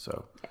altered.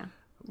 So yeah,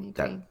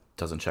 that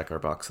doesn't check our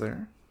box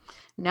there.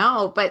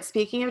 No, but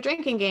speaking of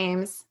drinking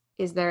games,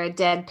 is there a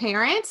dead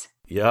parent?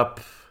 Yep.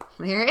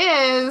 There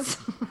is.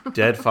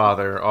 Dead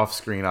father, off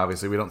screen,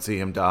 obviously. We don't see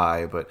him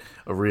die, but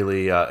a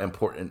really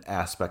important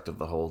aspect of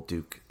the whole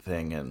Duke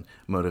thing and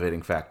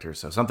motivating factor.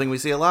 So something we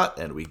see a lot,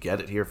 and we get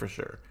it here for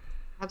sure.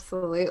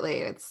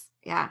 Absolutely.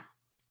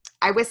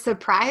 I was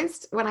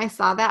surprised when I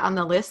saw that on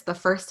the list the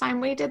first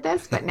time we did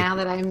this, but now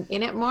that I'm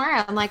in it more,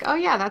 I'm like, oh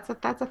yeah,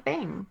 that's a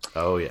thing.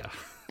 Oh yeah.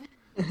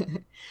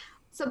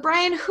 So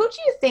Brian, who do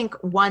you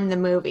think won the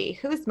movie?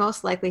 Who's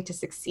most likely to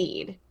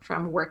succeed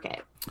from Work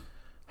It?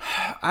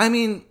 I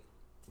mean,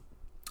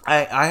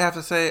 I have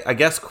to say, I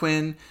guess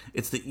Quinn,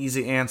 it's the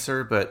easy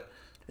answer, but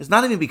it's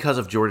not even because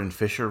of Jordan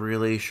Fisher,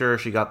 really. Sure,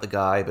 she got the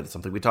guy, but it's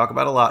something we talk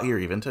about a lot here,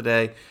 even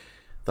today.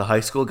 The high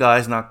school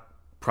guy's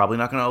probably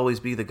not going to always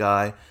be the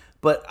guy.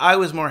 But I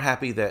was more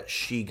happy that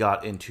she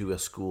got into a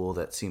school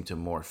that seemed to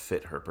more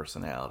fit her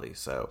personality.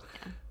 So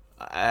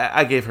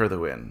I gave her the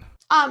win.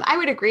 I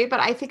would agree, but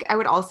I think I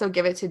would also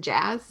give it to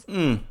Jazz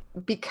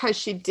because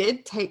she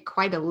did take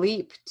quite a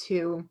leap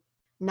to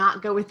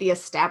not go with the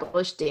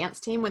established dance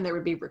team when there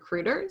would be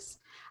recruiters.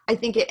 I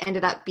think it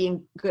ended up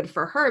being good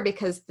for her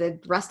because the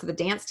rest of the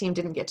dance team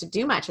didn't get to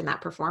do much in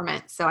that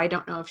performance. So I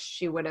don't know if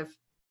she would have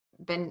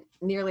been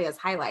nearly as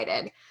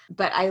highlighted,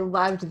 but I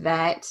loved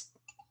that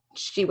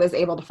she was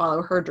able to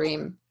follow her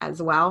dream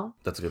as well.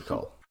 That's a good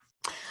call.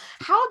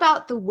 How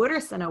about the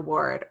Wooderson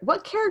Award?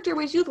 What character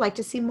would you like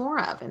to see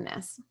more of in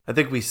this? I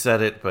think we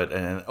said it, but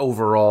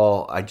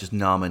overall, I just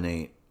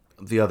nominate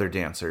the other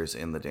dancers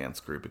in the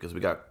dance group because we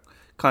got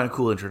kind of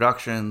cool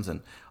introductions,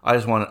 and I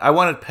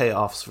wanted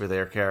payoffs for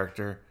their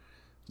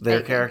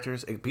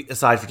characters,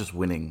 aside from just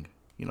winning,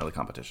 the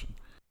competition.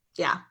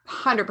 Yeah,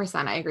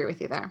 100%. I agree with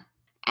you there.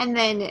 And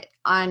then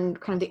on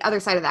kind of the other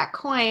side of that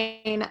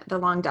coin, the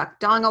Long Duck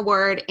Dong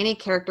Award, any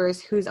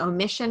characters whose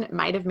omission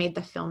might have made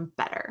the film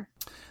better?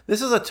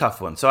 This is a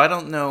tough one. So I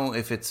don't know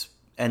if it's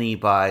any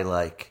by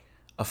like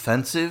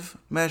offensive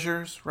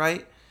measures,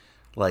 right?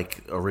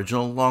 Like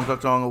original Long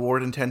Duck Dong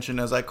Award intention,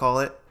 as I call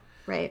it.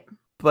 Right.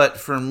 But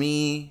for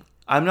me,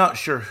 I'm not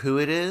sure who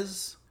it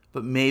is,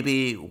 but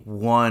maybe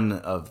one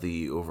of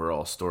the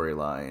overall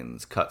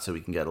storylines cut so we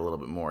can get a little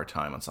bit more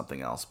time on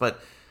something else. But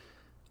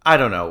I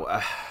don't know.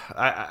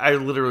 I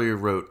literally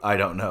wrote I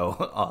don't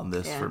know on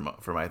this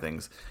for my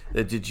things.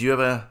 Did you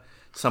have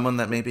someone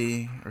that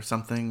maybe or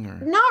something? Or?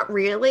 Not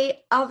really,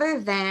 other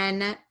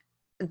than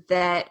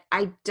that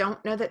I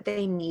don't know that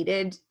they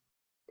needed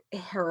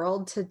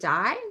Harold to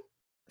die.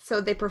 So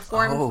they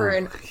performed for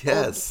an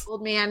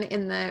old man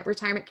in the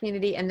retirement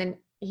community, and then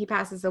he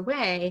passes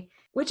away,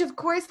 which of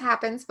course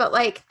happens. But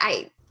like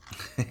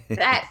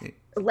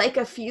like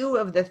a few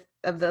of the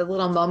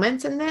little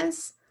moments in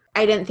this,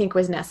 I didn't think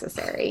was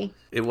necessary.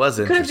 It was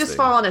interesting. Could have just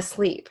fallen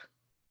asleep.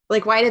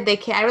 Like, why did they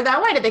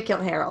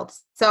kill Harold?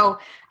 So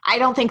I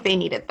don't think they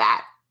needed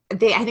that. I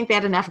think they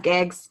had enough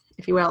gags,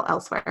 if you will,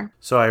 elsewhere.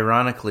 So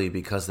ironically,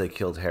 because they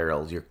killed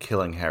Harold, you're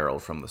killing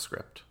Harold from the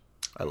script.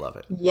 I love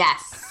it.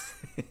 Yes,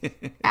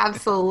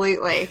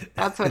 absolutely.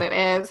 That's what it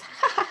is.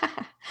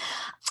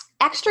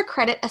 Extra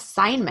credit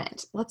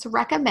assignment. Let's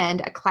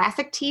recommend a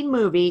classic teen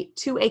movie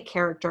to a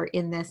character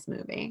in this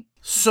movie.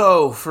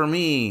 So for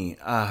me,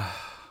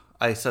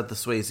 I said the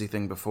Swayze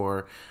thing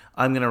before.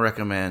 I'm going to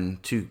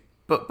recommend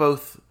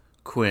both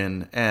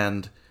Quinn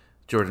and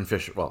Jordan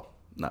Fisher. Well,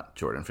 not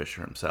Jordan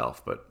Fisher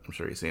himself, but I'm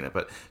sure you've seen it.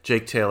 But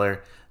Jake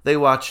Taylor. They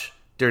watch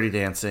Dirty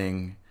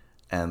Dancing,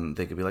 and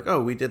they could be like,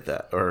 "Oh, we did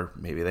that," or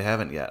maybe they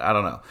haven't yet. I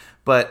don't know.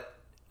 But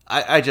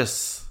I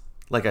just,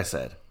 like I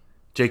said,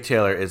 Jake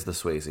Taylor is the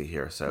Swayze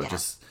here. So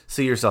just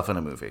see yourself in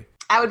a movie.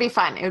 That would be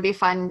fun. It would be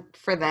fun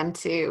for them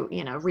to,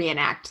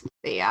 reenact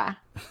the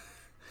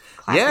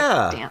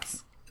classic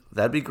dance.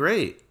 That'd be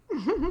great.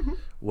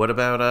 What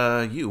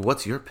about you?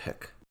 What's your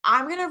pick?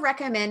 I'm going to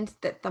recommend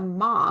that the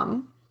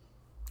mom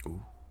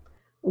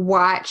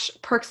watch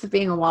Perks of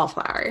Being a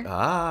Wallflower.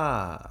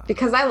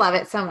 Because I love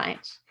it so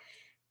much.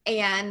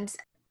 And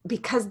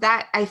because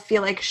that, I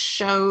feel like,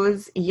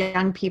 shows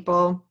young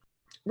people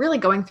really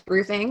going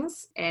through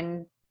things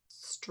and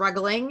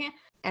struggling,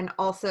 and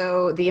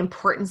also the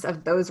importance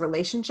of those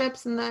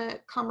relationships and the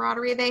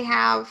camaraderie they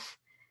have.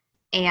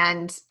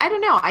 And I don't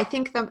know. I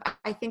think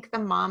the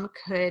mom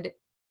could,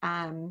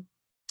 and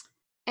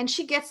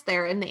she gets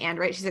there in the end,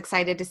 right? She's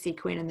excited to see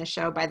Quinn in the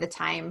show by the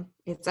time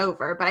it's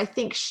over. But I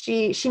think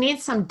she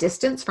needs some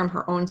distance from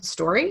her own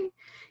story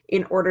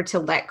in order to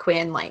let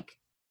Quinn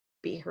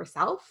be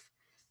herself.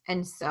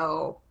 And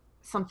so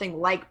something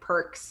like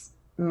Perks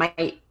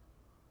might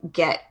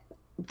get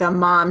the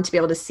mom to be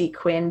able to see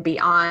Quinn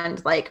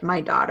beyond like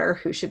my daughter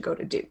who should go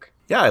to Duke.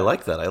 Yeah, I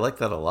like that. I like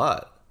that a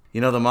lot.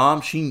 You know, the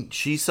mom,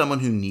 she's someone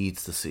who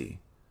needs to see,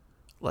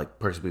 like,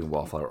 Perks being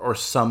Wallflower or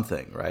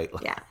something, right?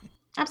 Yeah,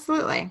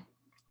 absolutely.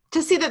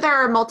 To see that there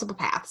are multiple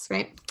paths,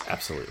 right?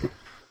 Absolutely.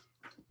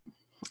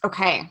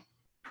 Okay.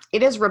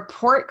 It is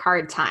report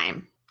card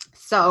time.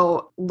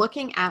 So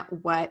looking at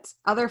what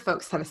other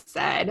folks have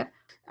said,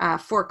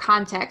 for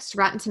context,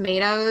 Rotten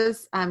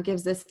Tomatoes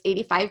gives this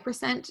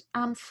 85%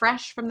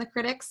 fresh from the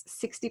critics,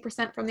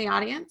 60% from the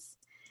audience.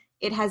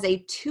 It has a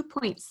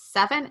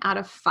 2.7 out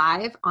of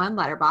 5 on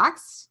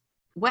Letterboxd.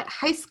 What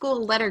high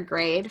school letter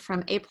grade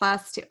from A+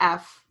 to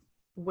F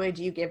would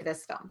you give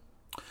this film?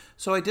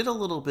 So I did a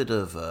little bit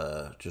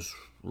of just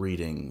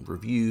reading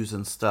reviews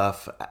and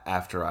stuff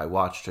after I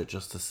watched it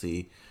just to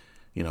see,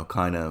 you know,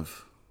 kind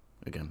of,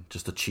 again,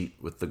 just to cheat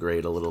with the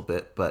grade a little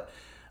bit. But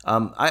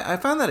I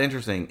found that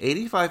interesting.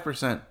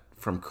 85%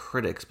 from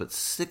critics, but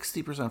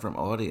 60% from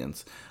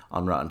audience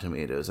on Rotten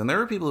Tomatoes. And there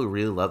were people who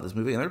really loved this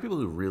movie, and there were people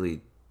who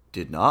really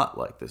did not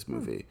like this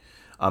movie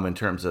in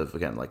terms of,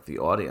 again, like the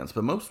audience.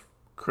 But most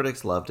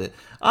critics loved it.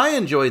 I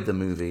enjoyed the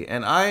movie,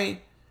 and I'm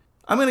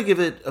going to give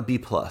it a B+,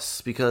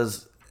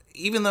 because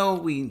even though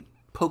we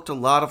poked a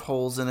lot of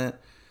holes in it,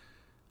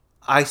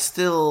 I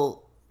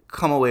still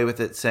come away with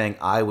it saying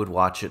I would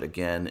watch it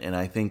again. And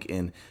I think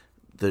in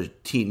the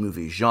teen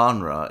movie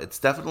genre, it's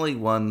definitely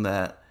one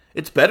that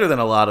it's better than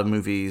a lot of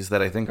movies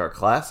that I think are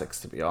classics,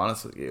 to be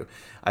honest with you.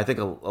 I think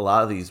a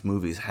lot of these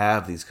movies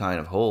have these kind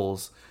of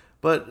holes,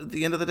 but at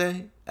the end of the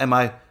day, am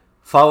I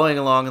following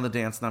along in the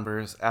dance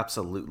numbers?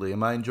 Absolutely.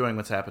 Am I enjoying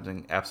what's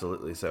happening?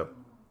 Absolutely. So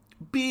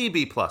B+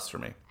 for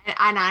me.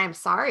 And I'm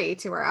sorry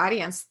to our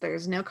audience,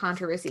 there's no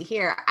controversy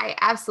here. I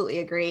absolutely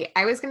agree.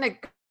 I was going to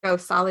go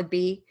solid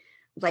B.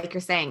 Like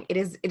you're saying, it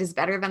is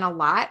better than a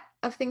lot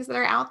of things that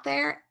are out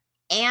there.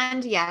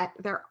 And yet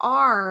there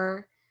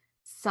are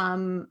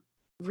some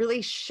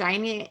really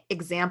shiny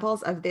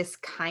examples of this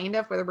kind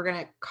of, whether we're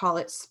going to call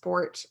it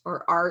sport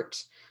or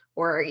art,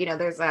 or, you know,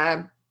 there's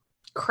a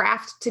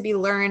craft to be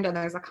learned and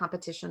there's a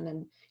competition,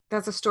 and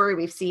that's a story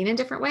we've seen in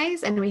different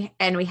ways. And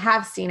we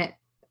have seen it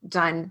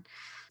done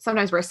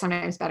sometimes worse,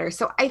 sometimes better.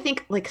 So I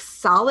think like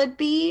solid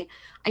B.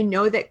 I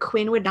know that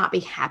Quinn would not be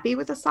happy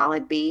with a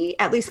solid B,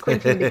 at least Quinn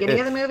from the beginning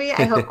of the movie.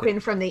 I hope Quinn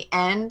from the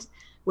end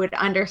would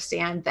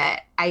understand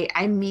that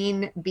I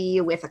mean B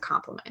with a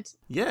compliment.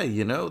 Yeah,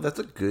 you know, that's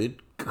a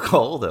good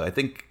call, though. I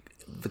think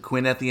the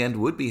Quinn at the end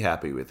would be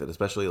happy with it,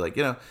 especially, like,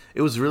 you know,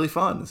 it was really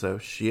fun. So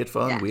she had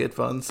fun, we had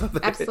fun. So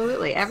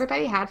absolutely.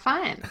 Everybody had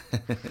fun.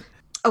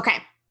 Okay.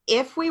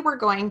 If we were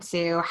going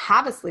to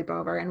have a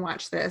sleepover and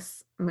watch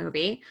this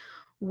movie,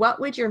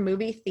 what would your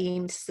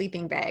movie-themed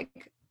sleeping bag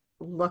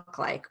look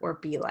like or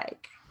be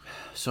like?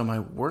 So my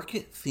work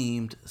it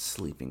themed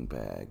sleeping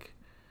bag.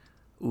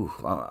 Ooh,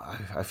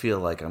 I feel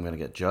like I'm going to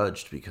get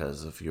judged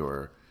because of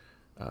your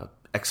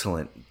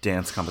excellent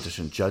dance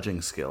competition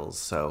judging skills.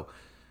 So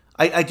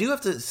I do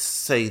have to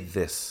say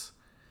this.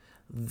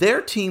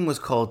 Their team was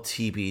called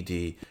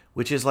TBD,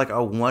 which is like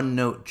a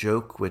one-note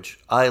joke, which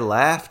I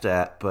laughed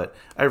at, but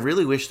I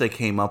really wish they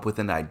came up with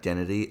an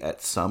identity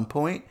at some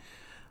point.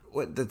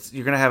 You're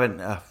going to have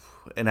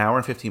an hour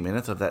and 15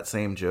 minutes of that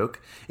same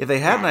joke. If they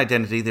had an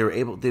identity,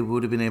 they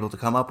would have been able to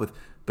come up with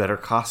better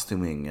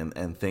costuming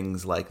and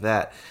things like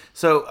that.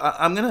 So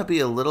I'm going to be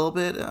a little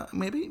bit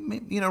maybe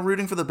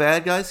rooting for the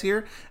bad guys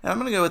here, and I'm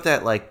going to go with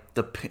that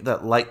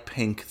that light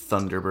pink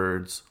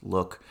Thunderbirds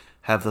look,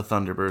 have the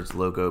Thunderbirds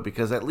logo,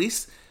 because at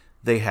least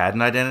they had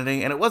an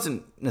identity, and it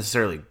wasn't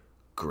necessarily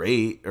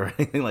great or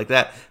anything like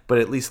that, but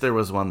at least there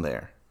was one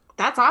there.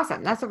 That's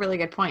awesome. That's a really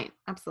good point.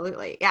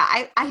 Absolutely.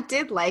 Yeah, I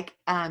did like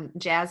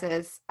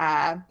Jazz's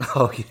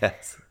oh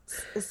yes,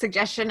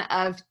 suggestion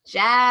of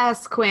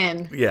Jazz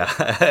Quinn. Yeah,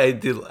 I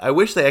did. I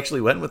wish they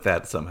actually went with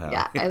that somehow.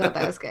 Yeah, I thought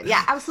that was good.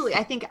 Yeah, absolutely.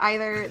 I think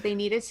either they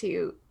needed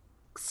to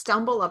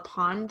stumble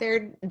upon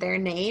their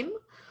name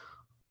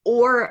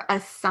or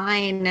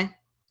assign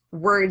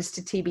words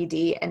to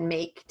TBD and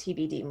make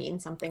TBD mean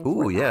something.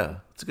 Ooh, yeah,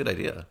 that's a good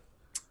idea.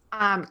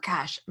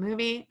 Gosh,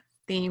 movie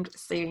themed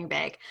sleeping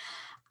bag.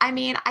 I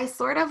mean, I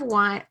sort of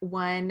want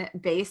one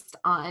based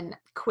on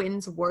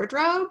Quinn's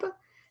wardrobe.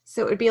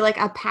 So it would be like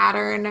a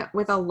pattern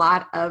with a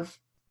lot of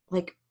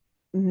like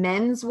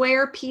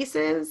menswear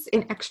pieces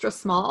in extra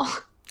small.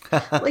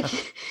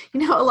 Like, you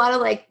know, a lot of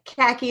like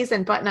khakis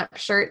and button-up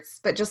shirts,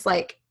 but just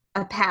like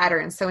a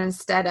pattern. So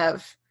instead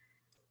of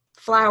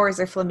flowers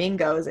or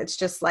flamingos, it's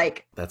just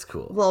like that's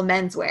cool little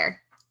menswear.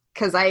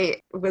 Because I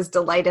was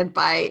delighted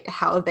by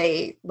how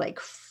they like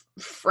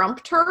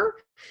frumped her.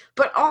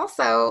 But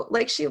also,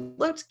 like, she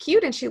looked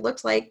cute and she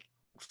looked like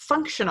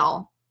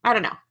functional. I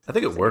don't know. I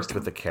think it worked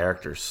with the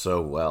characters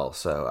so well.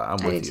 So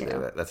I'm with you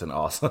there. That's an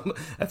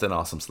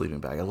awesome sleeping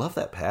bag. I love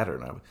that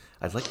pattern.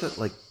 I'd like to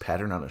like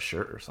pattern on a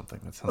shirt or something.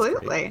 That sounds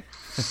absolutely great.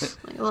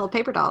 Like little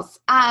paper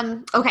dolls.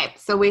 Okay,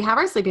 so we have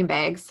our sleeping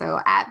bags. So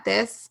at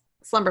this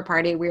slumber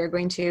party, we are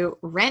going to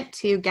rent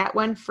 2, get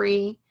 1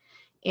 free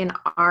in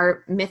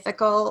our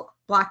mythical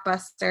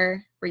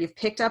Blockbuster, where you've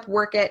picked up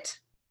Work It,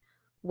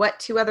 what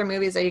 2 other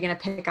movies are you going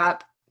to pick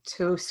up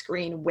to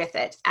screen with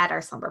it at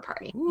our slumber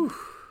party? Whew.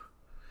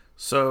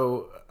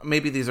 So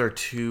maybe these are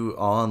too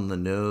on the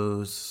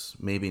nose,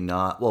 maybe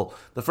not. Well,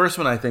 the first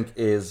one I think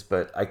is,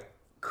 but I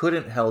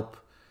couldn't help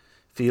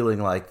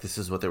feeling like this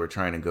is what they were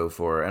trying to go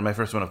for. And my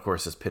first one, of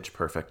course, is Pitch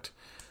Perfect.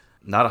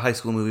 Not a high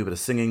school movie, but a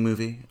singing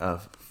movie, a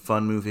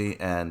fun movie,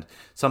 and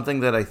something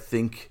that I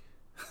think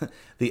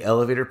the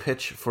elevator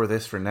pitch for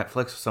this for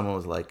Netflix, someone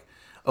was like,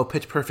 oh,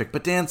 Pitch Perfect,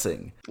 but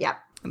dancing. Yeah.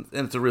 And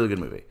it's a really good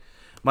movie.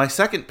 My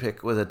second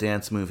pick was a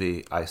dance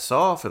movie I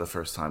saw for the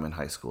first time in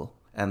high school,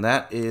 and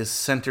that is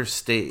Center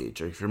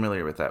Stage. Are you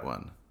familiar with that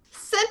one?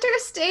 Center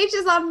Stage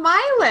is on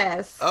my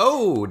list.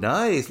 Oh,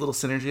 nice. Little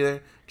synergy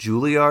there.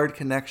 Juilliard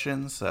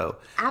connection. So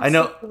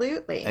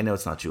Absolutely. I know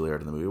it's not Juilliard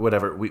in the movie.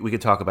 Whatever. We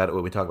could talk about it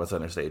when we talk about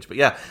Center Stage. But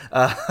yeah,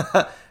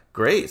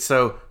 great.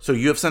 So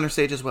you have Center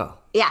Stage as well.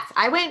 Yes,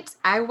 I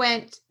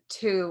went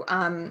to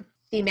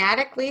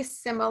thematically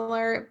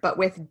similar, but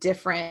with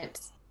different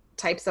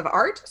types of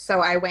art. So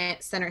I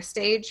went Center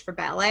Stage for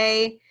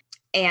ballet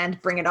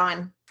and Bring It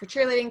On for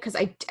cheerleading, because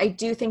I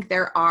do think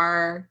there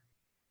are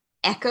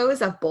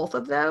echoes of both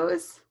of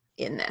those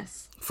in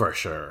this. For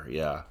sure,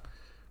 yeah.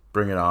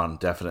 Bring It On,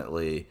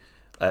 definitely.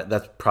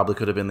 That probably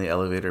could have been the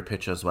elevator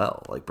pitch as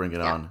well, like Bring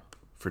It On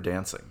for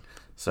dancing.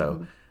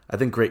 So I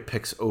think great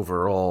picks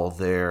overall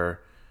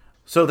there.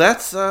 So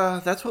that's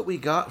what we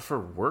got for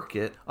Work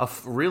It. A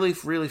really,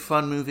 really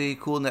fun movie,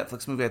 cool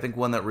Netflix movie. I think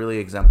one that really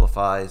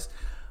exemplifies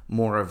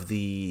more of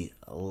the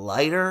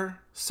lighter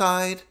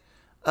side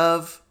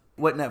of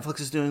what Netflix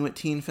is doing with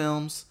teen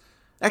films.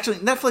 Actually,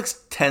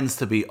 Netflix tends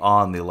to be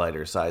on the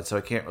lighter side, so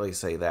I can't really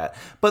say that.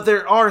 But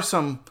there are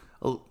some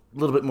a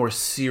little bit more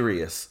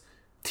serious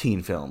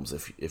teen films,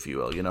 if you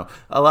will. You know,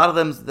 a lot of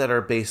them that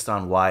are based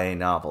on YA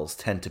novels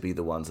tend to be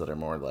the ones that are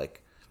more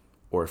like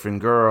Orphan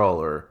Girl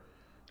or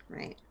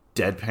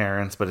Dead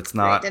Parents, but it's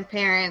not. Dead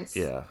Parents.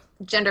 Yeah.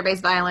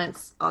 Gender-based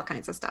violence, all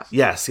kinds of stuff.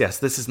 Yes.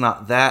 This is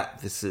not that.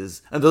 This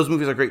is, and those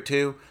movies are great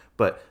too,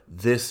 but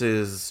this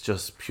is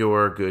just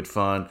pure good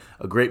fun.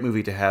 A great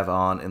movie to have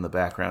on in the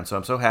background. So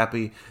I'm so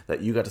happy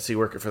that you got to see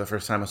Work It for the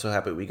first time. I'm so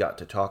happy we got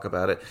to talk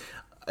about it.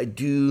 I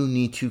do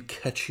need to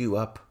catch you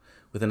up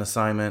with an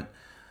assignment.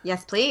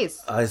 Yes,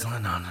 please.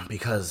 Aislinn,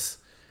 because,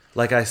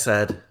 like I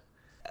said,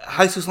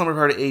 High School Slumber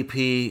Party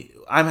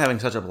AP, I'm having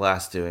such a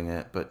blast doing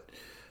it, but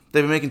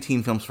they've been making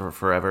teen films for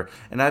forever,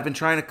 and I've been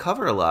trying to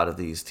cover a lot of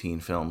these teen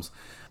films.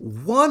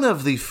 One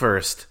of the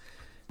first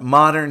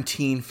modern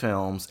teen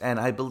films, and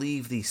I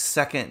believe the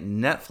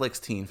second Netflix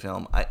teen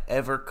film I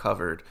ever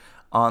covered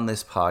on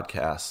this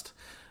podcast,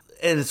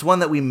 and it's one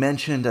that we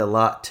mentioned a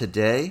lot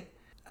today.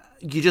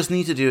 You just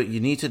need to do it. You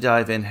need to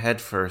dive in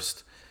head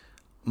first.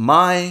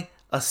 My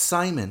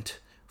assignment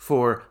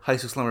for High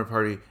School Slumber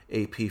Party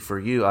AP for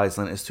you,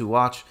 Aislinn, is to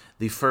watch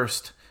the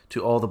first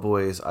To All the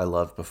Boys I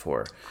Loved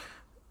Before.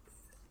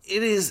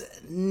 It is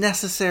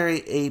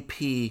necessary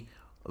AP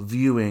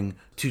viewing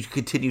to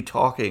continue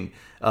talking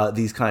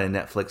these kind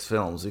of Netflix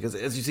films, because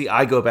as you see,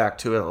 I go back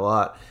to it a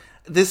lot.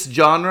 This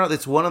genre,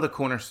 it's one of the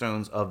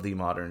cornerstones of the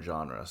modern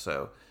genre.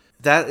 So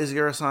that is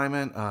your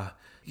assignment.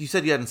 You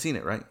said you hadn't seen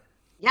it, right?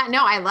 Yeah,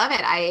 no, I love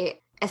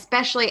it.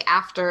 Especially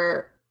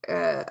after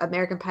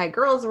American Pie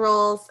Girls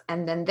Rules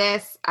and then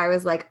this, I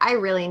was like, I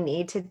really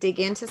need to dig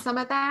into some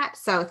of that.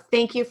 So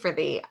thank you for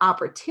the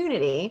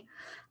opportunity.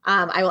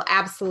 I will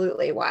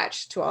absolutely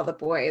watch To All the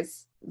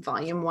Boys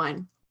Volume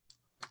 1.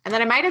 And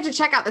then I might have to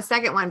check out the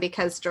second one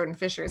because Jordan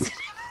Fisher is in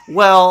it.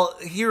 Well,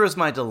 here is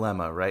my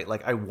dilemma, right?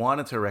 Like, I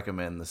wanted to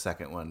recommend the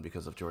second one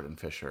because of Jordan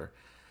Fisher.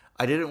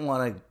 I didn't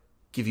want to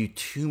give you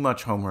too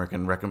much homework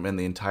and recommend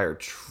the entire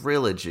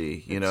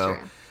trilogy, you know?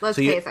 True. Let's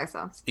pace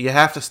ourselves. You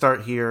have to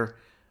start here.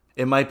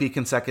 It might be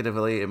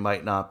consecutively. It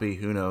might not be.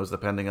 Who knows,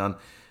 depending on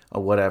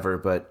whatever.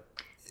 But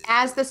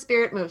as the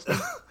spirit moves me.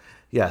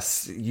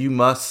 Yes, you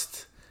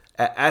must.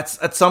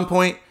 At some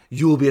point,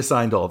 you will be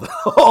assigned all these.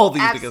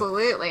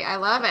 Absolutely. Because, I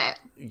love it.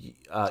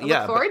 I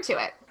look forward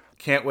to it.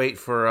 Can't wait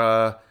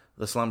for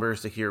the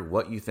Slumbers to hear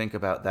what you think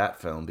about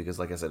that film, because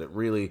like I said, it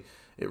really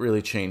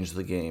changed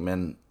the game.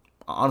 And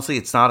honestly,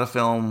 it's not a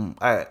film.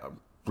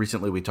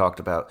 Recently we talked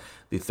about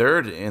the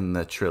third in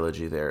the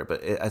trilogy there,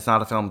 but it's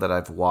not a film that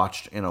I've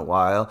watched in a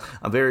while.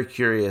 I'm very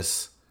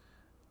curious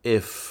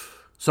if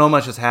so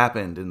much has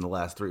happened in the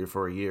last 3 or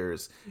 4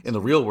 years in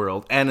the real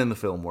world and in the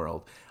film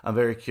world. I'm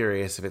very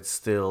curious if it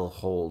still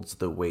holds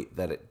the weight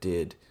that it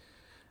did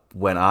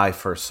when I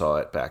first saw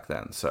it back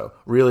then. So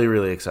really,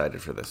 really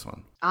excited for this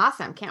one.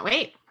 Awesome. Can't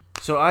wait.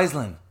 So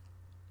Aislinn,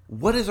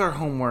 what is our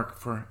homework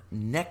for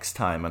next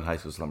time on High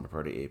School Slumber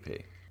Party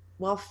AP?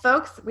 Well,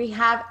 folks, we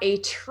have a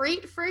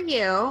treat for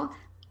you.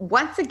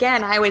 Once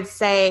again, I would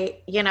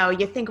say,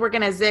 you think we're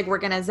going to zig, we're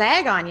going to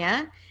zag on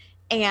you.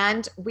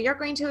 And we are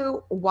going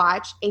to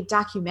watch a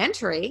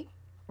documentary.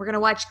 We're going to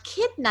watch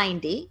Kid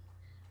 90,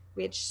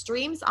 which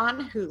streams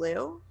on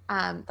Hulu.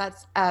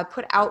 That's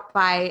put out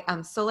by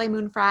Soleil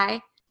Moon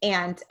Frye.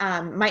 And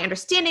my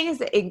understanding is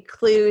it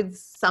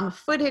includes some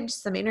footage,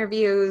 some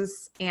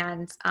interviews,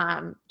 and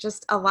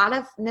just a lot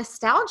of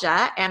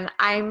nostalgia. And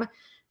I'm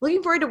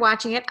looking forward to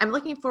watching it. I'm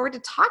looking forward to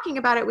talking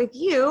about it with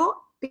you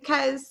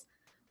because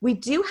we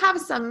do have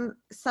some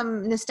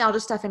nostalgia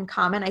stuff in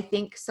common, I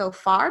think, so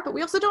far, but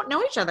we also don't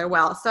know each other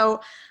well. So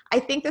I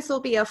think this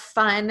will be a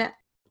fun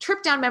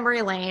trip down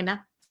memory lane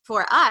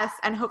for us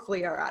and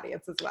hopefully our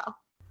audience as well.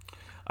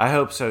 I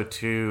hope so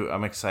too.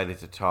 I'm excited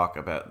to talk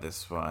about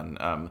this one.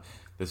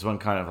 This one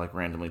kind of like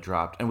randomly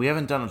dropped, and we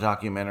haven't done a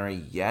documentary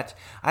yet.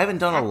 I haven't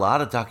done a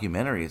lot of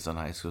documentaries on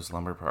High School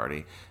Slumber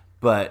Party,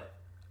 but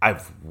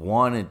I've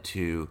wanted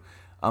to.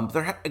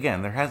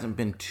 There hasn't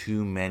been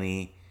too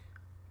many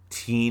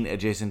teen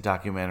adjacent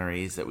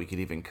documentaries that we could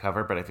even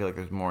cover, but I feel like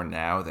there's more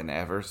now than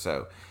ever,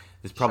 so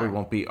this probably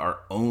won't be our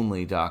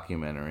only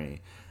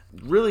documentary.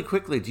 Really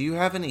quickly, do you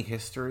have any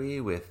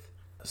history with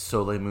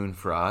Soleil Moon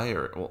Frye?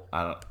 Or,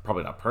 well,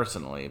 probably not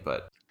personally,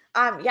 but...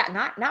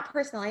 not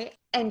personally.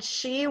 And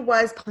she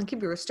was Punky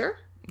Brewster.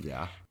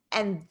 Yeah.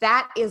 And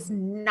that is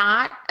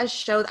not a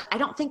show that I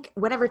don't think,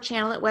 whatever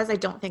channel it was, I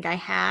don't think I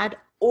had,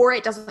 or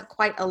it doesn't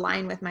quite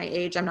align with my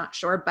age, I'm not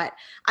sure, but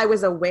I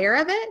was aware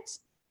of it.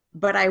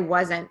 But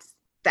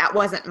that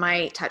wasn't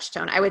my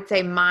touchstone. I would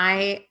say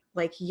my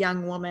like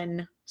young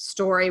woman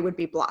story would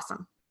be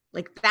Blossom.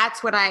 Like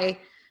that's what I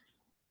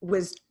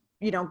was,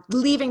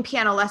 leaving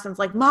piano lessons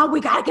like, Mom,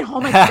 we got to get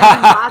home and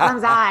spend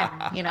Blossom's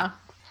on,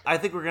 I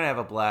think we're going to have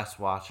a blast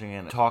watching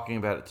and talking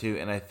about it too.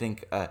 And I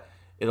think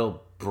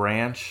it'll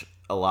branch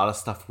a lot of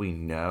stuff we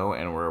know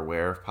and we're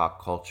aware of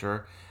pop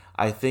culture.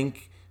 I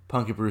think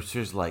Punky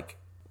Brewster's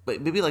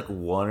maybe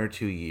 1 or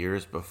 2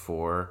 years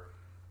before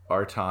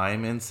our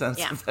time in sense,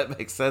 if that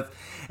makes sense.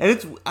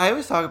 And I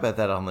always talk about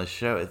that on this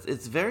show.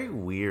 It's very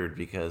weird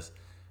because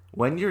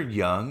when you're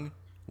young,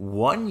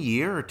 1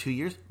 year or 2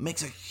 years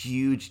makes a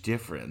huge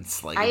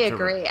difference. I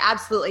agree.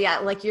 Absolutely. Yeah.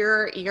 Like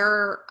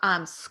your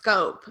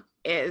scope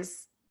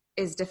is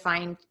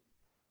defined.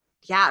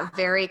 Yeah.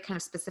 Very kind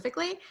of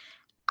specifically.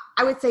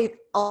 I would say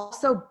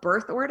also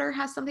birth order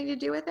has something to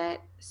do with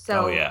it.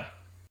 So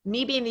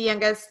me being the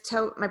youngest,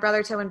 my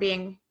brother Tobin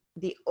being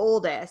the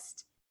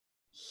oldest,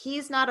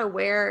 he's not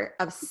aware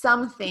of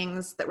some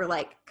things that were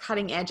like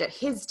cutting edge at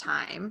his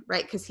time,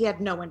 right? Because he had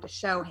no one to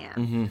show him.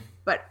 Mm-hmm.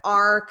 But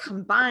our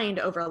combined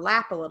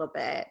overlap a little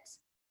bit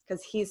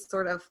because he's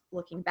sort of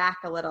looking back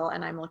a little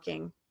and I'm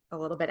looking a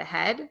little bit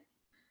ahead,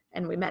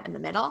 and we met in the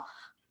middle.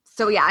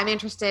 So yeah, I'm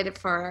interested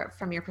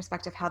from your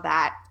perspective how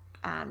that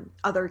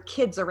other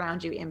kids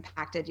around you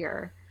impacted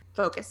your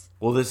focus.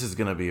 Well, this is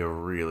going to be a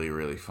really,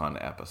 really fun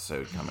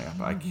episode coming up.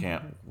 I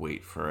can't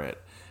wait for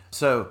it.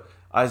 So,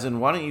 Eisen,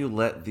 why don't you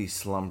let the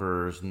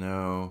slumberers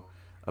know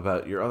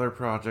about your other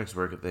projects,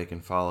 where they can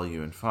follow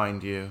you and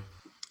find you?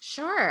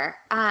 Sure.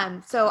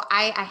 So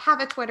I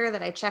have a Twitter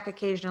that I check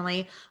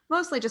occasionally,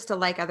 mostly just to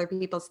like other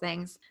people's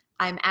things.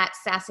 I'm at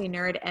Sassy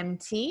Nerd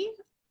MT.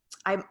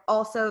 I'm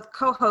also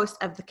co-host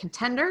of The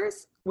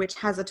Contenders, which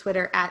has a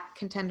Twitter at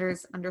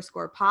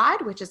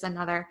Contenders_pod, which is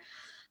another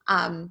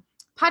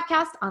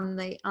podcast on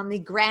the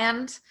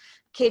Grand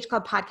Cage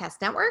Club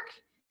Podcast Network.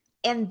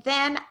 And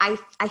then I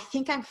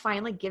think I'm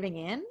finally giving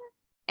in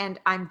and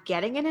I'm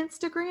getting an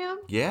Instagram.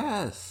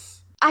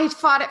 Yes. I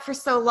fought it for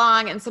so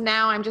long, and so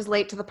now I'm just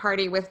late to the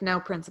party with no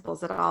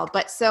principles at all.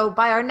 But so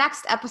by our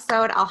next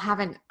episode, I'll have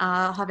an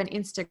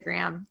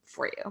Instagram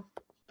for you.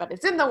 But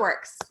it's in the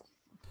works.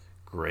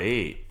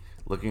 Great.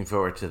 Looking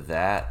forward to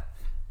that.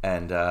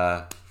 And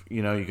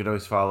you could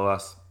always follow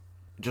us.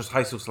 Just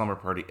High School Slumber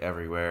Party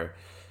everywhere.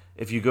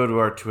 If you go to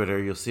our Twitter,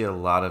 you'll see a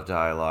lot of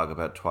dialogue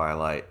about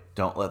Twilight.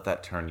 Don't let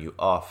that turn you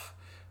off.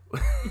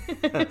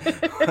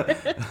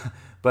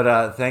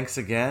 But thanks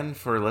again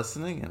for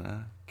listening,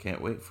 and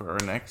can't wait for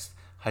our next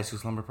High School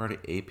Slumber Party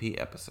AP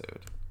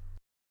episode.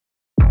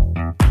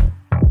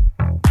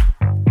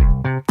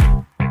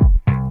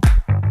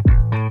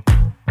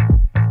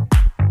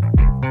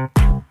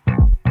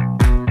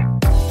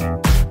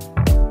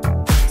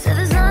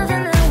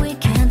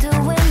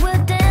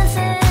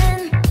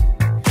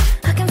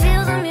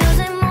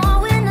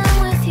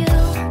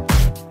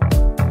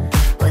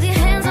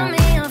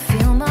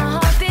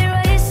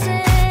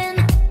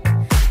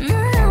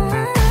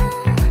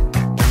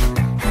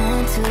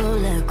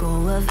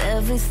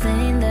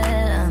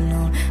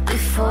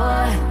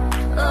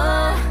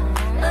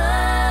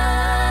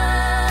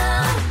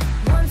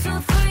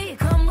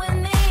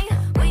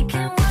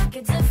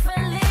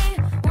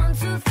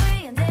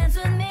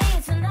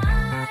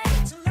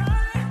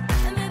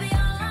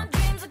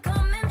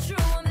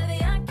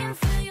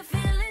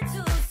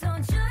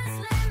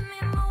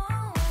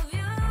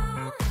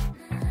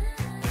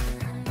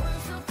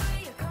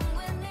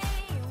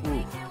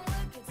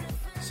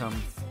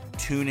 Some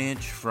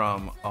tunage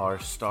from our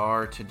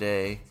star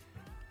today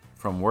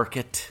from Work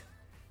It,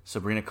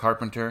 Sabrina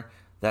Carpenter.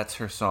 That's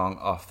her song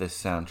off this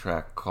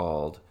soundtrack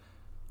called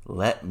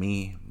Let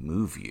Me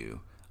Move You.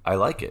 I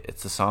like it.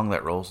 It's the song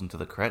that rolls into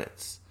the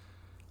credits.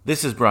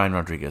 This is Brian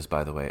Rodriguez,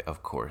 by the way,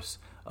 of course,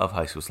 of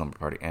High School Slumber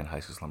Party and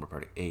High School Slumber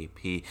Party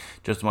AP.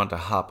 Just want to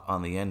hop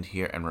on the end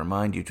here and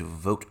remind you to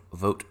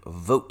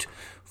vote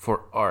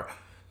for our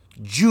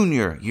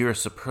junior year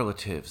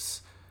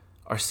superlatives.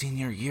 our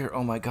senior year,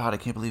 oh my God, I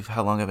can't believe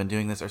how long I've been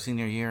doing this. Our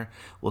senior year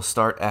will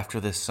start after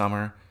this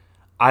summer.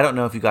 I don't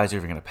know if you guys are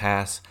even going to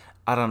pass.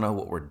 I don't know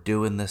what we're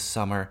doing this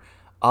summer.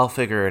 I'll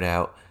figure it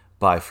out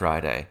by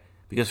Friday.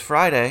 Because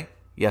Friday,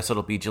 yes,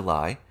 it'll be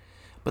July,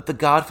 but the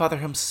Godfather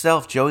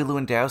himself, Joey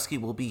Lewandowski,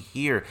 will be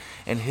here,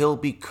 and he'll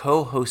be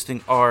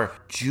co-hosting our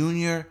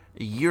junior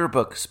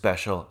yearbook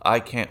special. I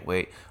can't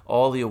wait.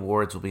 All the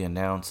awards will be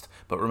announced,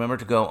 but remember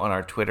to go on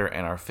our Twitter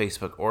and our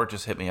Facebook, or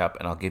just hit me up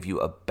and I'll give you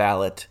a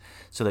ballot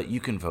so that you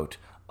can vote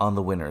on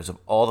the winners of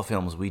all the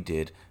films we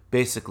did,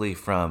 basically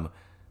from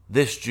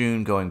this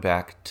June going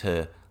back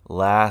to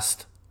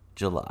last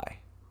July.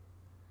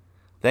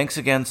 Thanks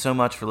again so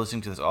much for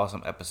listening to this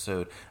awesome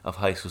episode of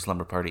High School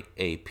Slumber Party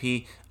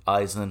AP.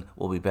 Aislinn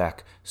will be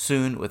back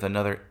soon with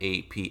another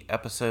AP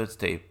episode.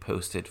 Stay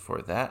posted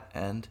for that.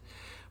 And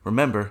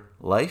remember,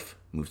 life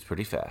moves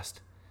pretty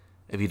fast.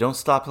 If you don't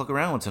stop to look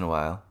around once in a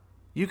while,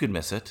 you could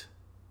miss it.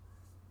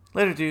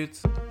 Later,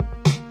 dudes.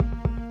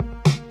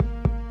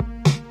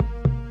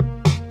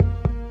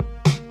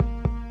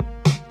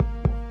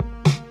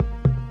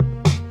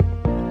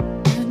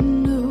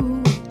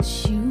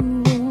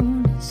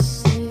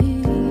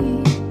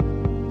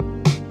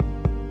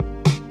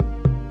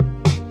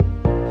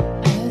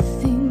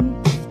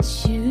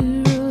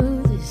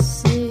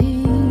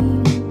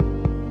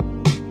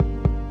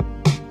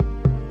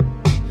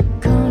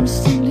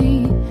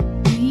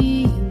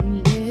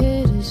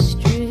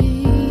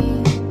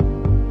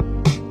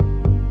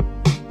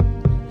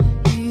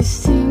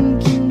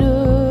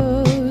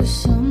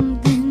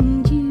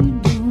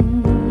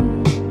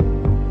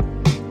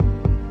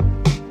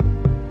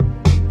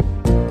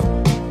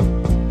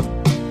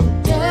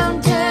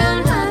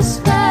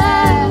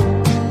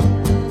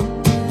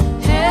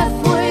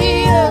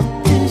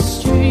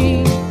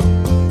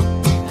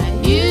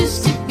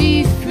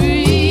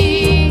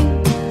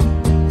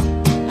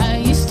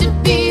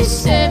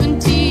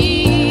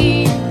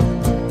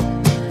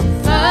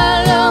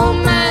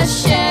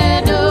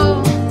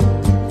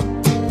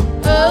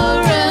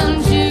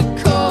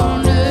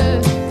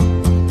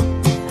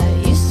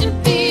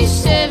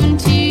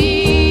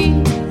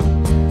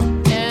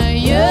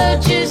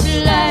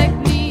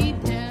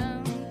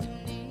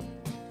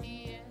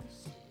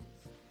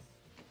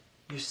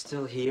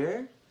 Still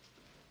here?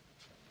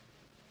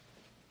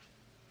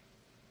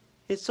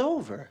 It's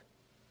over.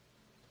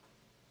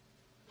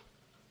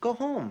 Go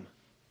home.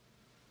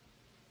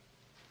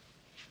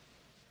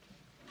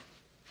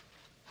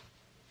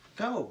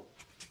 Go.